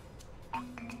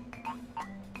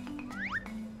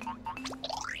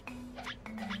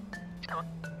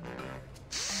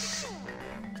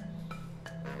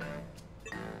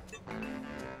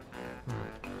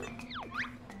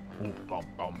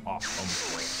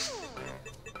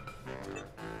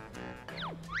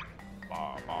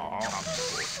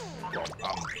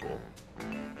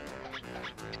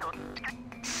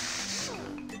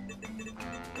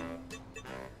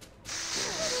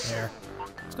 There.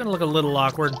 It's gonna look a little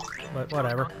awkward, but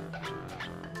whatever.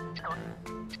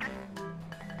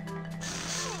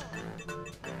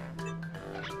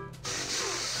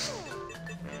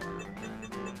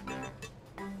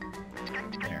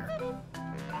 There.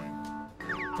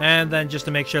 And then just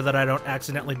to make sure that I don't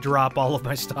accidentally drop all of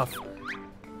my stuff.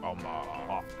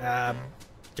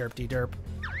 Derp-de-derp.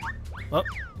 Oh.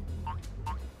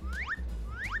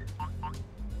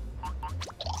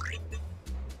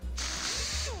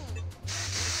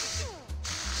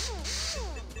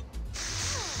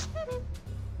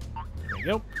 There we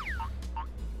go.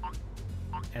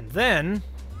 And then...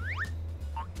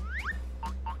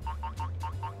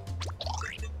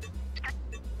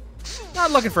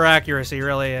 not looking for accuracy,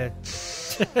 really.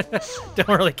 Don't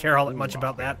really care all that much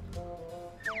about that.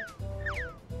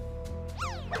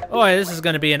 Oh, this is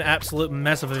going to be an absolute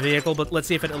mess of a vehicle, but let's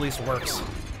see if it at least works.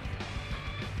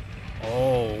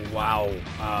 Oh, wow.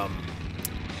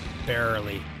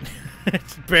 Barely. It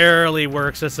barely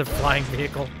works as a flying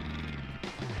vehicle.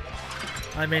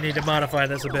 I may need to modify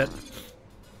this a bit.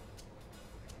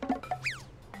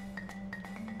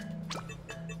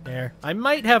 There. I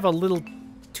might have a little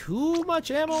too much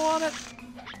ammo on it.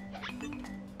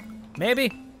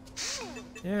 Maybe.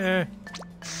 Yeah.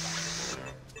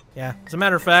 Yeah, as a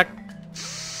matter of fact,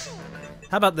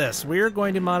 how about this? We're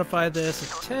going to modify this a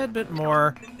tad bit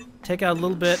more, take out a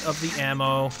little bit of the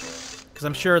ammo, because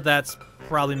I'm sure that's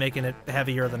probably making it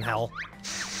heavier than hell.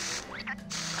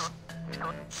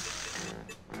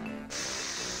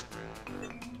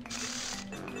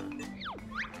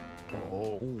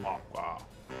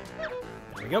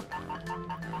 There we go.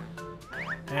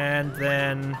 And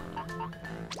then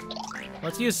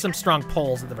let's use some strong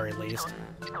pulls at the very least.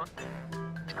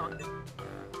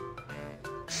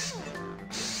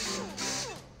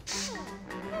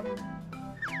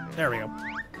 There we go.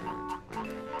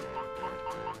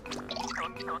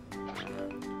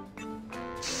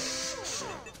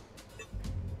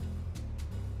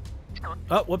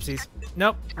 Oh, whoopsies.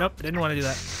 Nope, nope, didn't want to do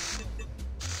that.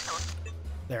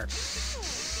 There.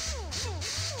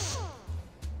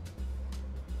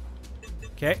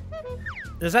 Okay.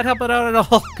 Does that help it out at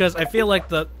all? Because I feel like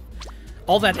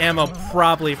all that ammo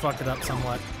probably fucked it up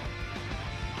somewhat.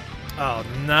 Oh,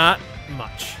 not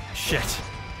much. Shit.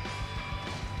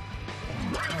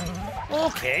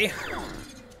 Okay.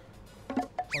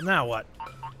 Well, now what?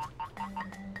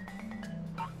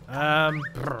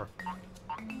 Brr.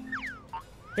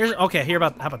 Here's okay. How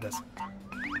about this?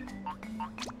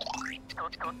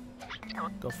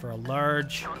 Go for a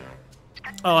large.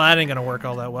 Oh, that ain't gonna work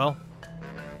all that well.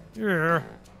 Yeah.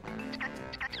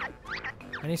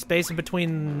 Any space in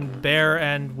between bear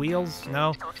and wheels?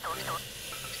 No.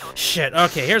 Shit.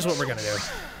 Okay, here's what we're gonna do.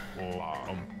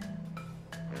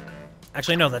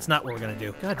 Actually, no, that's not what we're gonna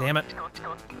do. God damn it.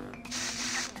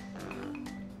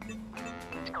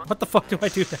 What the fuck do I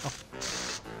do now?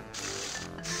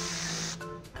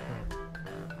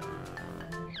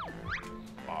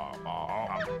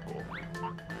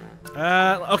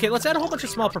 Okay, let's add a whole bunch of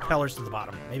small propellers to the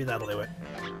bottom. Maybe that'll do it.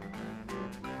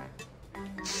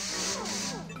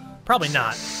 Probably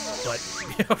not, but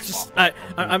you know, just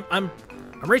I'm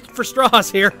reaching for straws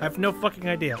here. I have no fucking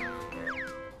idea.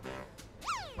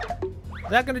 Is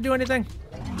that gonna do anything?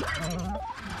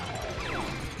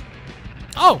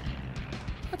 Oh,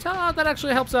 that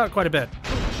actually helps out quite a bit.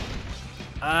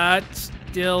 It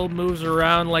still moves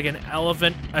around like an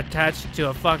elephant attached to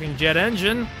a fucking jet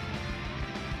engine.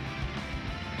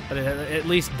 But it at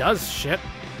least does shit.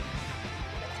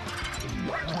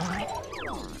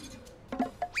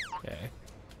 Okay.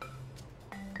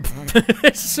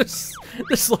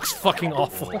 This looks fucking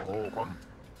awful.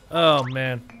 Oh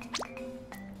man.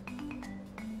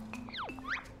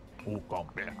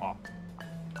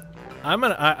 I'm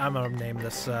gonna name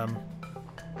this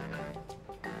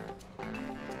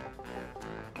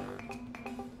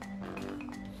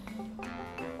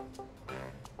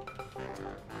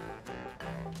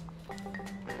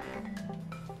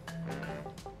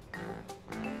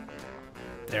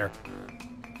there.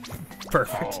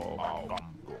 Perfect.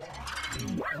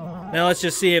 Now let's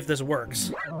just see if this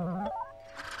works.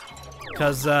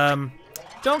 Because,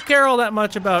 don't care all that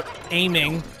much about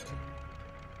aiming.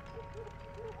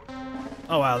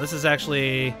 Oh wow, this is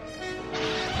actually...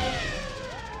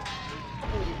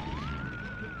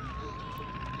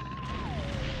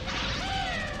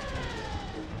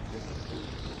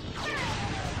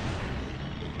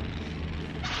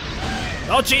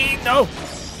 Oh, gee, no!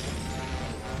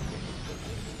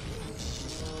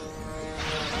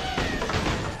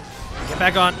 Get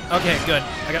back on. Okay, good.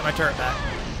 I got my turret back.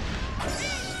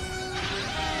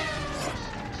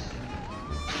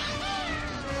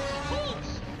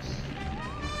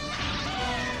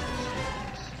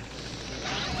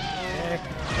 Okay.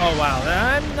 Oh, wow.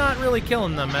 I'm not really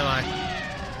killing them, am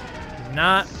I?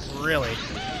 Not really.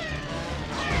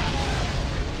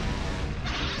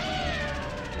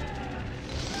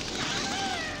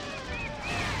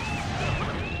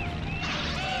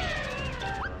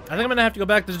 I think I'm gonna have to go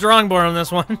back to the drawing board on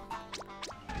this one.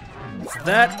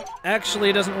 That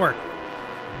actually doesn't work.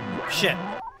 Shit.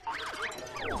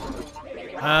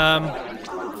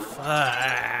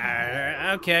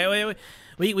 Okay,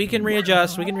 we can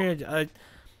readjust. We can readjust.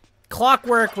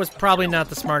 Clockwork was probably not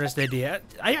the smartest idea.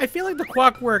 I feel like the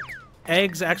clockwork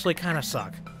eggs actually kind of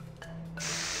suck.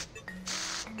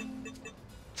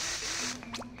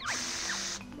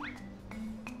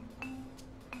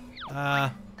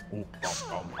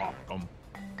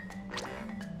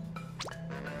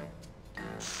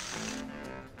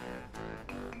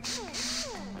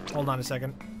 Hold on a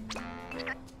second.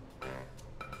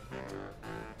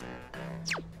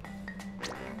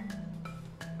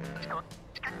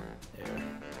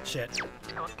 Shit.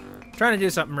 Trying to do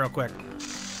something real quick.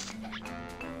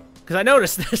 Because I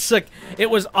noticed this, like, it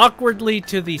was awkwardly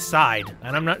to the side,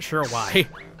 and I'm not sure why.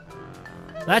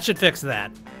 That should fix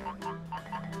that.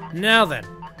 Now then.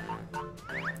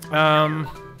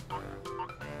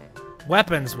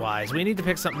 Weapons-wise, we need to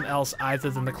pick something else other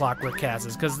than the clockwork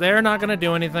castles, because they're not going to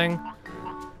do anything.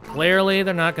 Clearly,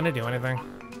 they're not going to do anything.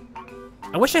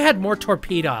 I wish I had more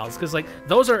torpedoes, because, like,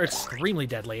 those are extremely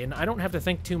deadly, and I don't have to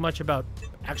think too much about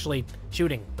actually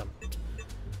shooting them.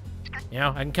 You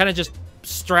know, I can kind of just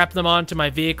strap them onto my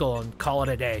vehicle and call it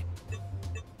a day.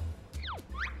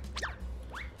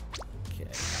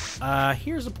 Okay.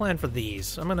 Here's a plan for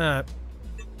these. I'm gonna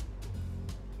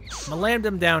land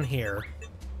them down here.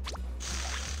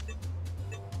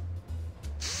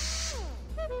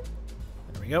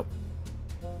 There we go.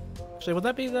 Actually, would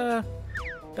that be the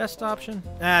best option?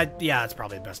 Yeah, it's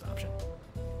probably the best option.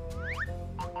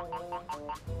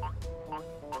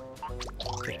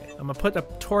 Okay, I'm gonna put a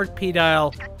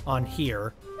torpedo on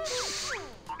here.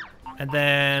 And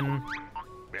then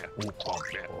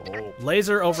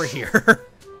laser over here.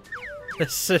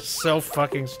 This is so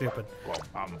fucking stupid.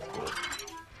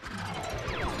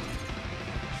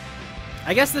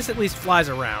 I guess this at least flies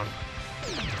around.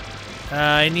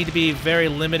 I need to be very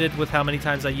limited with how many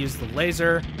times I use the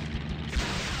laser.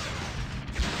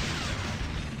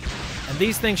 And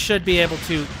these things should be able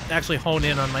to actually hone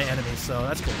in on my enemies, so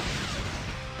that's cool.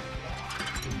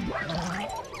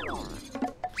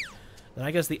 Then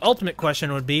I guess the ultimate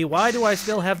question would be, why do I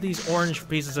still have these orange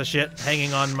pieces of shit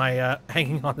hanging on my,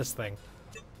 hanging on this thing?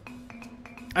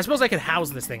 I suppose I could house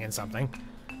this thing in something.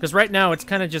 Because right now it's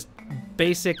kind of just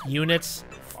basic units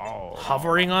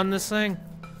hovering on this thing.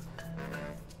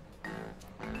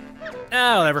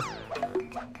 Ah, whatever.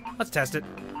 Let's test it.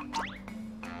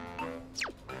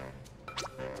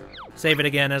 Save it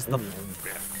again as the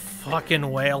fucking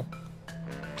whale.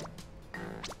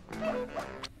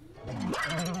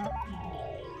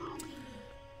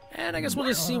 And I guess we'll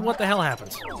just see what the hell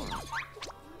happens.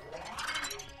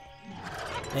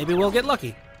 Maybe we'll get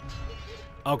lucky.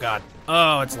 Oh god.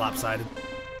 Oh, it's lopsided.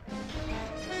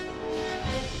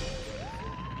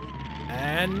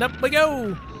 And up we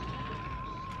go!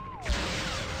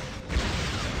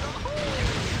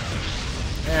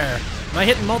 There. Am I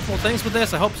hitting multiple things with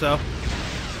this? I hope so.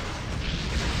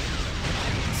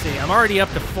 Let's see, I'm already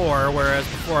up to 4, whereas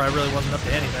before I really wasn't up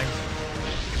to anything.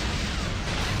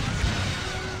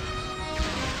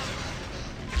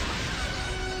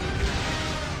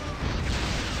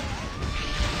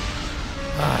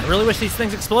 I really wish these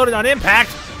things exploded on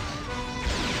impact.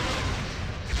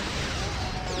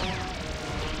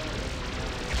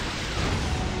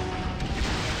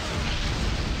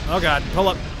 Oh god,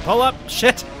 pull up,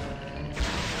 shit.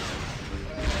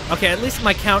 Okay, at least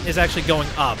my count is actually going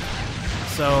up.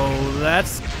 So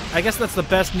that's, I guess that's the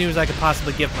best news I could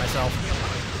possibly give myself.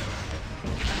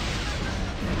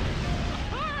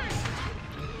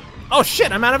 Oh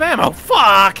shit, I'm out of ammo,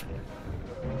 fuck!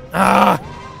 Ah!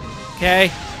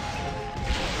 Okay.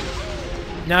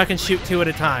 Now I can shoot 2 at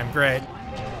a time. Great.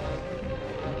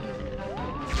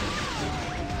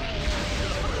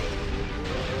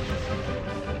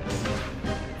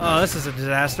 Oh, this is a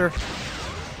disaster.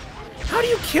 How do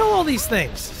you kill all these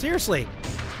things? Seriously.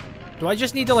 Do I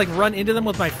just need to, like, run into them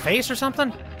with my face or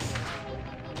something?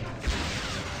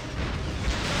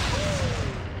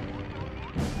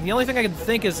 The only thing I can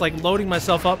think is, like, loading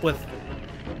myself up with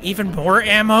even more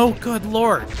ammo? Good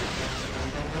lord.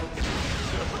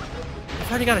 I've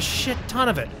already got a shit ton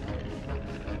of it.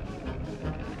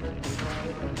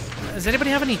 Does anybody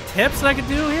have any tips that I could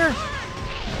do here?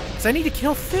 Because I need to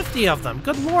kill 50 of them.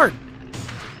 Good lord.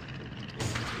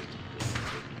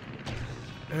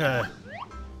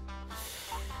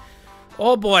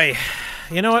 Oh boy.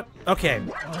 You know what? Okay.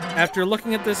 After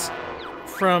looking at this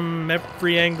from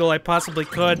every angle I possibly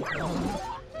could,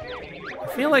 I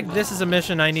feel like this is a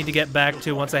mission I need to get back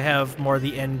to once I have more of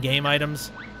the end game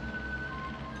items.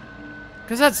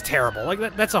 Because that's terrible.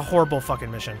 Like, that's a horrible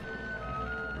fucking mission.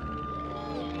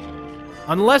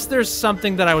 Unless there's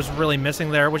something that I was really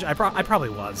missing there, which I probably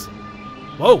was.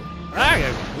 Whoa!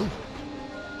 Ah,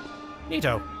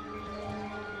 Neato.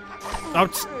 Oh,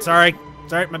 sorry.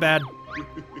 Sorry, my bad.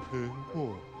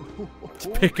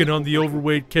 Picking on the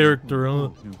overweight character, huh?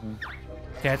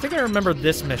 Okay, I think I remember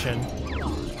this mission.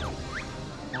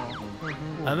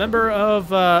 A member of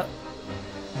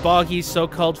Boggy's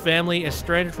so-called family is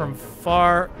stranded from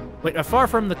far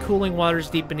from the cooling waters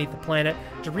deep beneath the planet.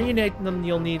 To reunite them,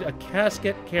 you'll need a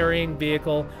casket-carrying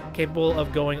vehicle capable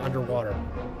of going underwater.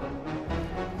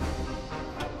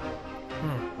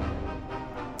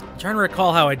 I'm trying to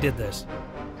recall how I did this.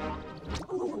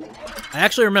 I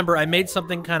actually remember I made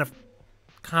something kind of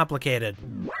complicated,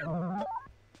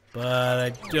 but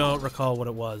I don't recall what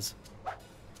it was.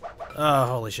 Oh,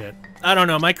 holy shit. I don't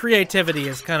know, my creativity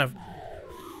is kind of...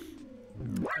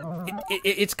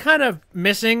 It's kind of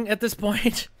missing at this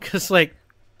point, because, like...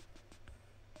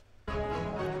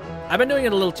 I've been doing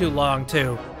it a little too long,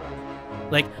 too.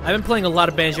 Like, I've been playing a lot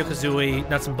of Banjo-Kazooie,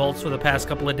 nuts and bolts for the past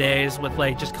couple of days with,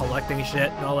 like, just collecting shit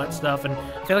and all that stuff, and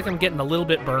I feel like I'm getting a little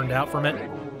bit burned out from it.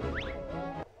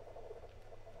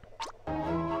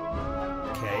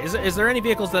 Okay, is there any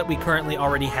vehicles that we currently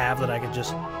already have that I could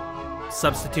just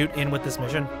substitute in with this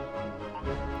mission?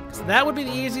 'Cause that would be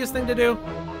the easiest thing to do.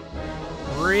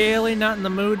 Really not in the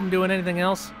mood and doing anything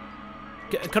else?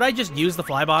 Could I just use the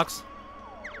flybox?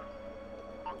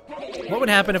 What would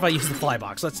happen if I use the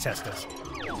flybox? Let's test this.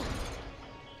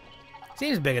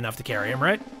 Seems big enough to carry him,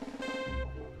 right?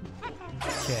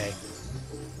 Okay.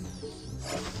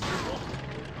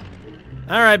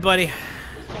 Alright, buddy.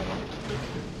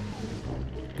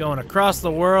 Going across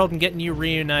the world and getting you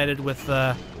reunited with,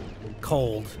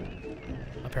 cold.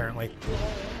 Apparently.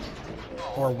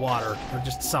 Or water. Or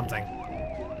just something.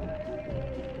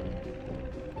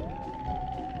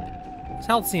 His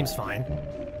health seems fine.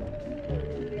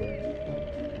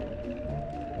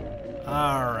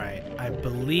 Alright, I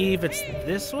believe it's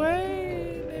this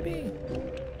way, maybe?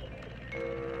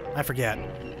 I forget.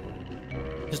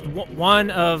 Just one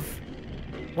of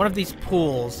these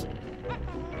pools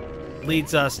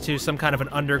leads us to some kind of an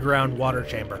underground water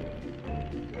chamber.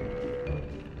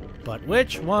 But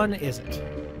which one is it?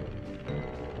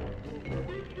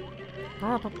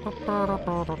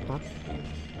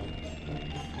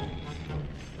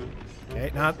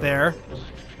 Okay, not there.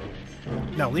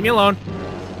 No, leave me alone.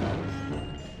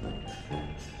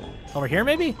 Over here,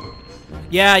 maybe?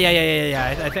 Yeah.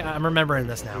 I think I'm remembering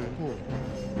this now.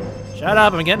 Shut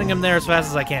up, I'm getting him there as fast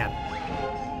as I can.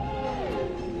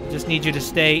 Just need you to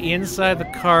stay inside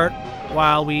the cart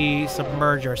while we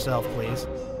submerge ourselves, please.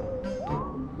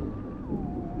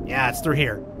 Yeah, it's through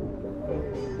here.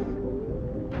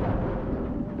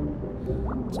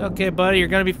 It's okay, buddy, you're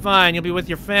gonna be fine. You'll be with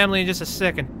your family in just a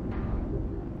second.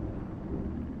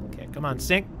 Okay, come on,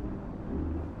 sink.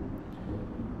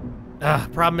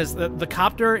 Problem is that the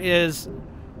copter is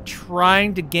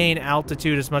trying to gain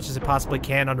altitude as much as it possibly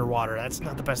can underwater. That's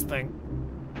not the best thing.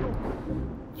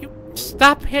 You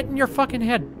stop hitting your fucking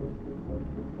head.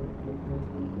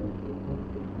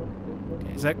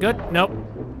 Okay, is that good? Nope.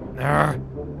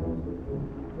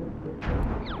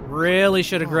 Really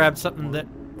should have grabbed something that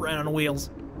ran on wheels.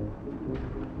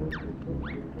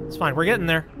 It's fine. We're getting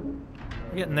there.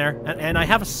 We're getting there. And I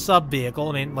have a sub vehicle.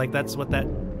 I mean, like, that's what that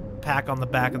pack on the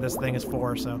back of this thing is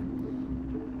for, so.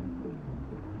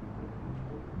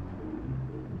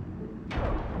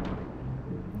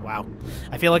 Wow.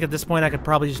 I feel like at this point I could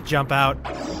probably just jump out,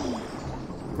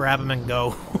 grab him, and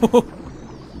go.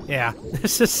 Yeah,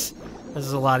 this is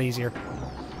a lot easier.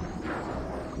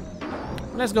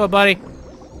 Let's go, buddy.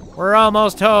 We're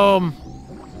almost home.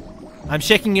 I'm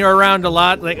shaking you around a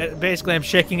lot. Like, basically, I'm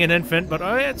shaking an infant, but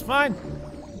oh, yeah, it's fine.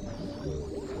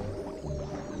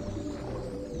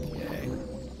 Okay.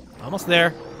 Almost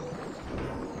there.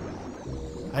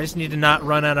 I just need to not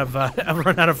run out of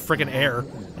freaking air,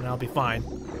 and I'll be fine.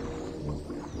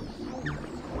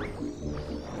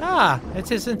 Ah, it's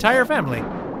his entire family.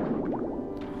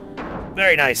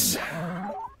 Very nice.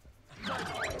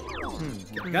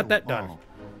 Got that done.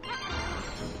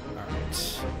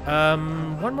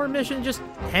 Alright. One more mission just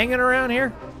hanging around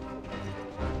here.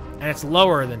 And it's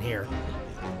lower than here.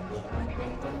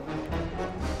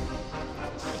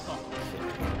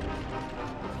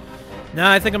 No,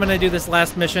 I think I'm gonna do this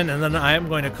last mission and then I am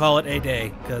going to call it a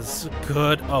day. Because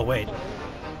good. Oh, wait.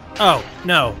 Oh,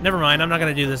 no. Never mind. I'm not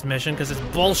gonna do this mission because it's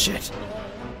bullshit.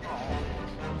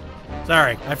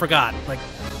 Sorry, I forgot. Like,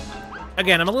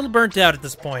 again, I'm a little burnt out at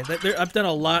this point. I've done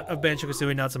a lot of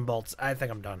Banjo-Kazooie nuts and bolts. I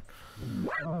think I'm done.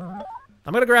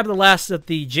 I'm gonna grab the last of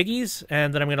the jiggies,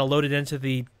 and then I'm gonna load it into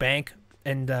the bank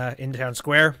and in Town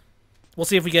Square. We'll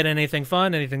see if we get anything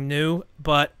fun, anything new.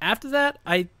 But after that,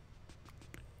 I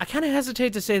kind of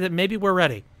hesitate to say that maybe we're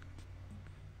ready.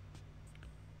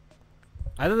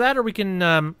 Either that, or we can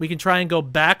try and go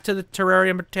back to the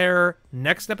Terrarium of Terror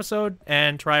next episode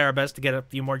and try our best to get a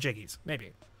few more jiggies.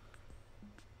 Maybe.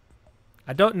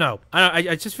 I don't know.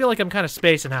 I just feel like I'm kind of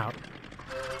spacing out.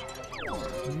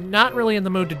 Not really in the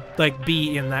mood to like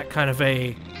be in that kind of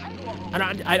a.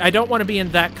 I don't want to be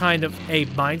in that kind of a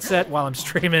mindset while I'm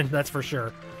streaming. That's for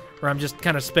sure. Where I'm just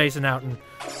kind of spacing out and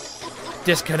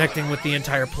disconnecting with the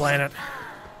entire planet.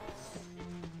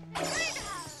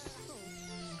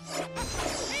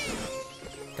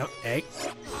 Oh, hey.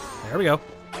 There we go.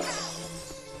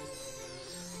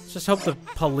 Let's just hope the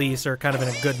police are kind of in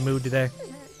a good mood today.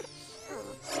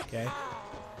 Okay.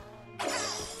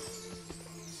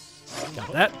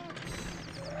 Got that.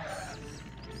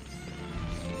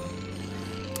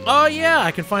 Oh yeah,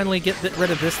 I can finally get rid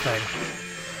of this thing.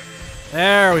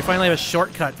 There, we finally have a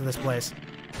shortcut to this place.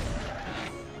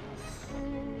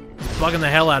 It's bugging the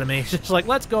hell out of me. It's just like,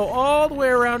 let's go all the way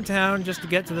around town just to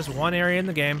get to this one area in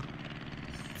the game.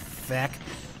 Feck.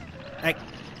 Hey.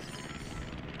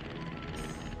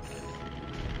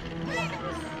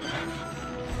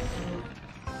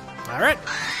 Alright.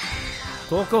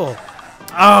 Cool, cool.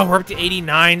 Oh, we're up to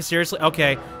 89? Seriously?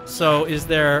 Okay. So, is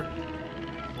there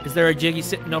a Jiggy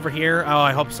sitting over here? Oh,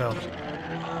 I hope so.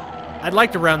 I'd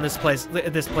like to round this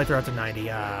playthrough out to 90.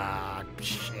 Ah,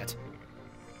 shit.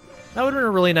 That would have been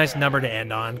a really nice number to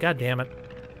end on. God damn it.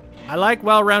 I like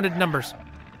well-rounded numbers.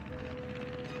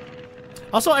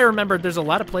 Also, I remembered there's a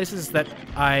lot of places that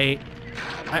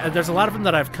there's a lot of them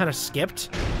that I've kind of skipped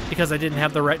because I didn't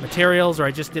have the right materials or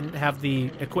I just didn't have the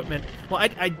equipment. Well,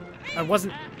 I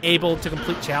wasn't able to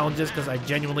complete challenges because I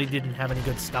genuinely didn't have any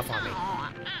good stuff on me.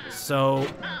 So,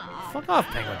 fuck off,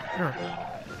 Penguin.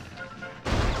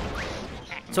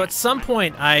 So at some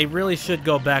point, I really should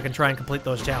go back and try and complete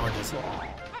those challenges.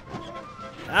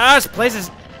 Ah, this place is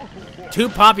too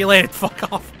populated.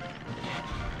 Fuck off.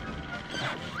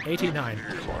 89.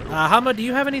 Hama, do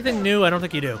you have anything new? I don't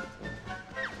think you do.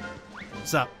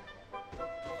 What's up?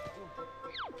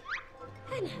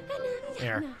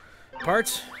 Here.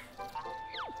 Parts?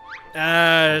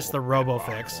 It's the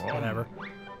RoboFix. Whatever.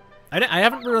 I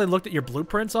haven't really looked at your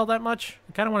blueprints all that much.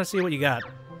 I kind of want to see what you got.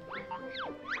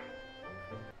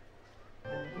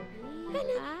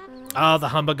 Oh, the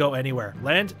Humba go anywhere.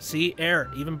 Land, sea,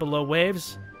 air, even below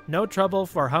waves. No trouble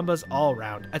for Humbas all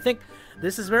round. I think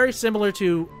this is very similar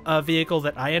to a vehicle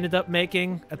that I ended up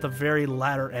making at the very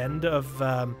latter end of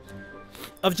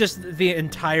just the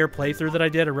entire playthrough that I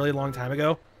did a really long time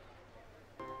ago.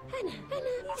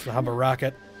 It's the Humba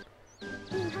rocket.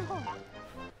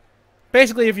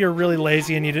 Basically, if you're really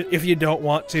lazy and if you don't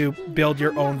want to build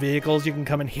your own vehicles, you can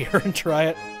come in here and try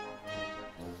it.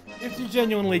 If you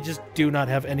genuinely just do not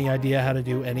have any idea how to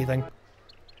do anything.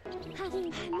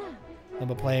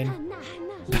 Humba plane.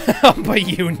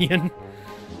 Humba Union.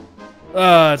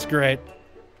 Oh, that's great.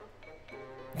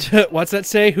 What's that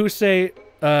say? Who say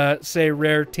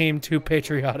rare team too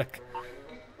patriotic?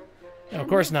 No, of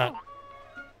course not.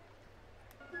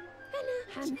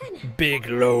 Big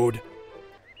load.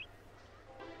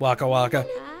 Waka waka.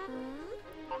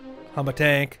 Humba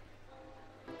tank.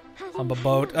 Humba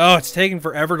boat. Oh, it's taking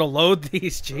forever to load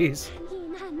these. Jeez.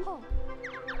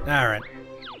 Alright.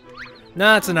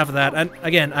 No, that's enough of that. And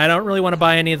again, I don't really want to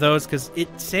buy any of those because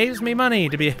it saves me money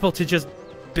to be able to just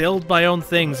build my own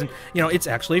things. And, you know, it's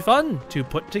actually fun to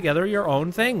put together your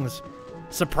own things.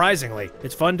 Surprisingly.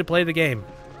 It's fun to play the game.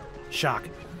 Shock.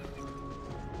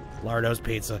 Lardo's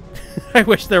Pizza. I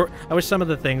wish some of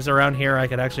the things around here I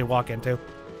could actually walk into.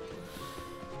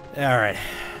 Alright.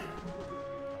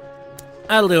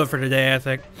 That'll do it for today, I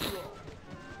think.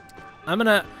 I'm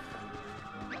gonna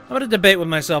debate with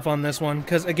myself on this one,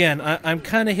 because again, I'm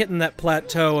kind of hitting that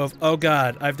plateau of, oh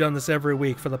god, I've done this every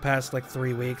week for the past, like,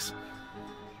 3 weeks.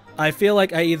 I feel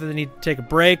like I either need to take a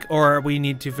break, or we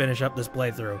need to finish up this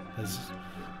playthrough.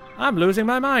 I'm losing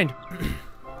my mind.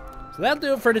 So that'll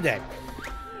do it for today.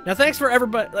 Now, thanks for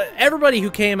everybody who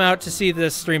came out to see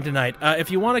this stream tonight. If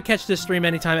you want to catch this stream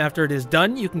anytime after it is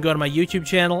done, you can go to my YouTube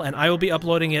channel, and I will be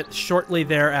uploading it shortly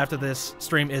there after this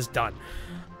stream is done.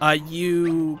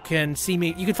 You can see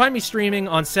me. You can find me streaming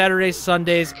on Saturdays,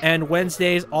 Sundays, and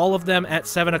Wednesdays, all of them at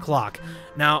 7 o'clock.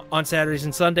 Now, on Saturdays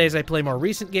and Sundays, I play more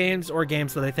recent games or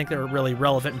games that I think are really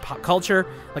relevant in pop culture.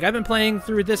 Like, I've been playing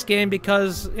through this game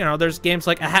because, you know, there's games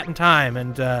like A Hat in Time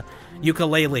and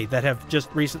Ukulele that have just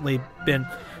recently been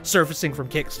surfacing from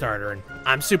Kickstarter, and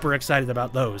I'm super excited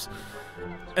about those.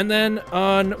 And then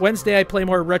on Wednesday, I play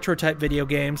more retro-type video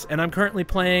games, and I'm currently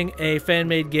playing a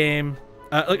fan-made game,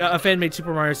 a fan-made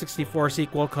Super Mario 64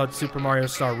 sequel called Super Mario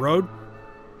Star Road.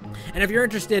 And if you're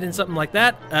interested in something like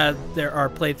that, there are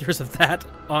playthroughs of that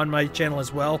on my channel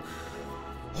as well.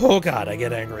 Oh god, I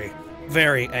get angry.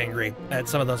 Very angry at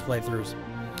some of those playthroughs.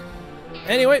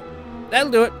 Anyway,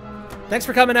 that'll do it. Thanks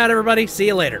for coming out, everybody. See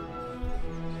you later.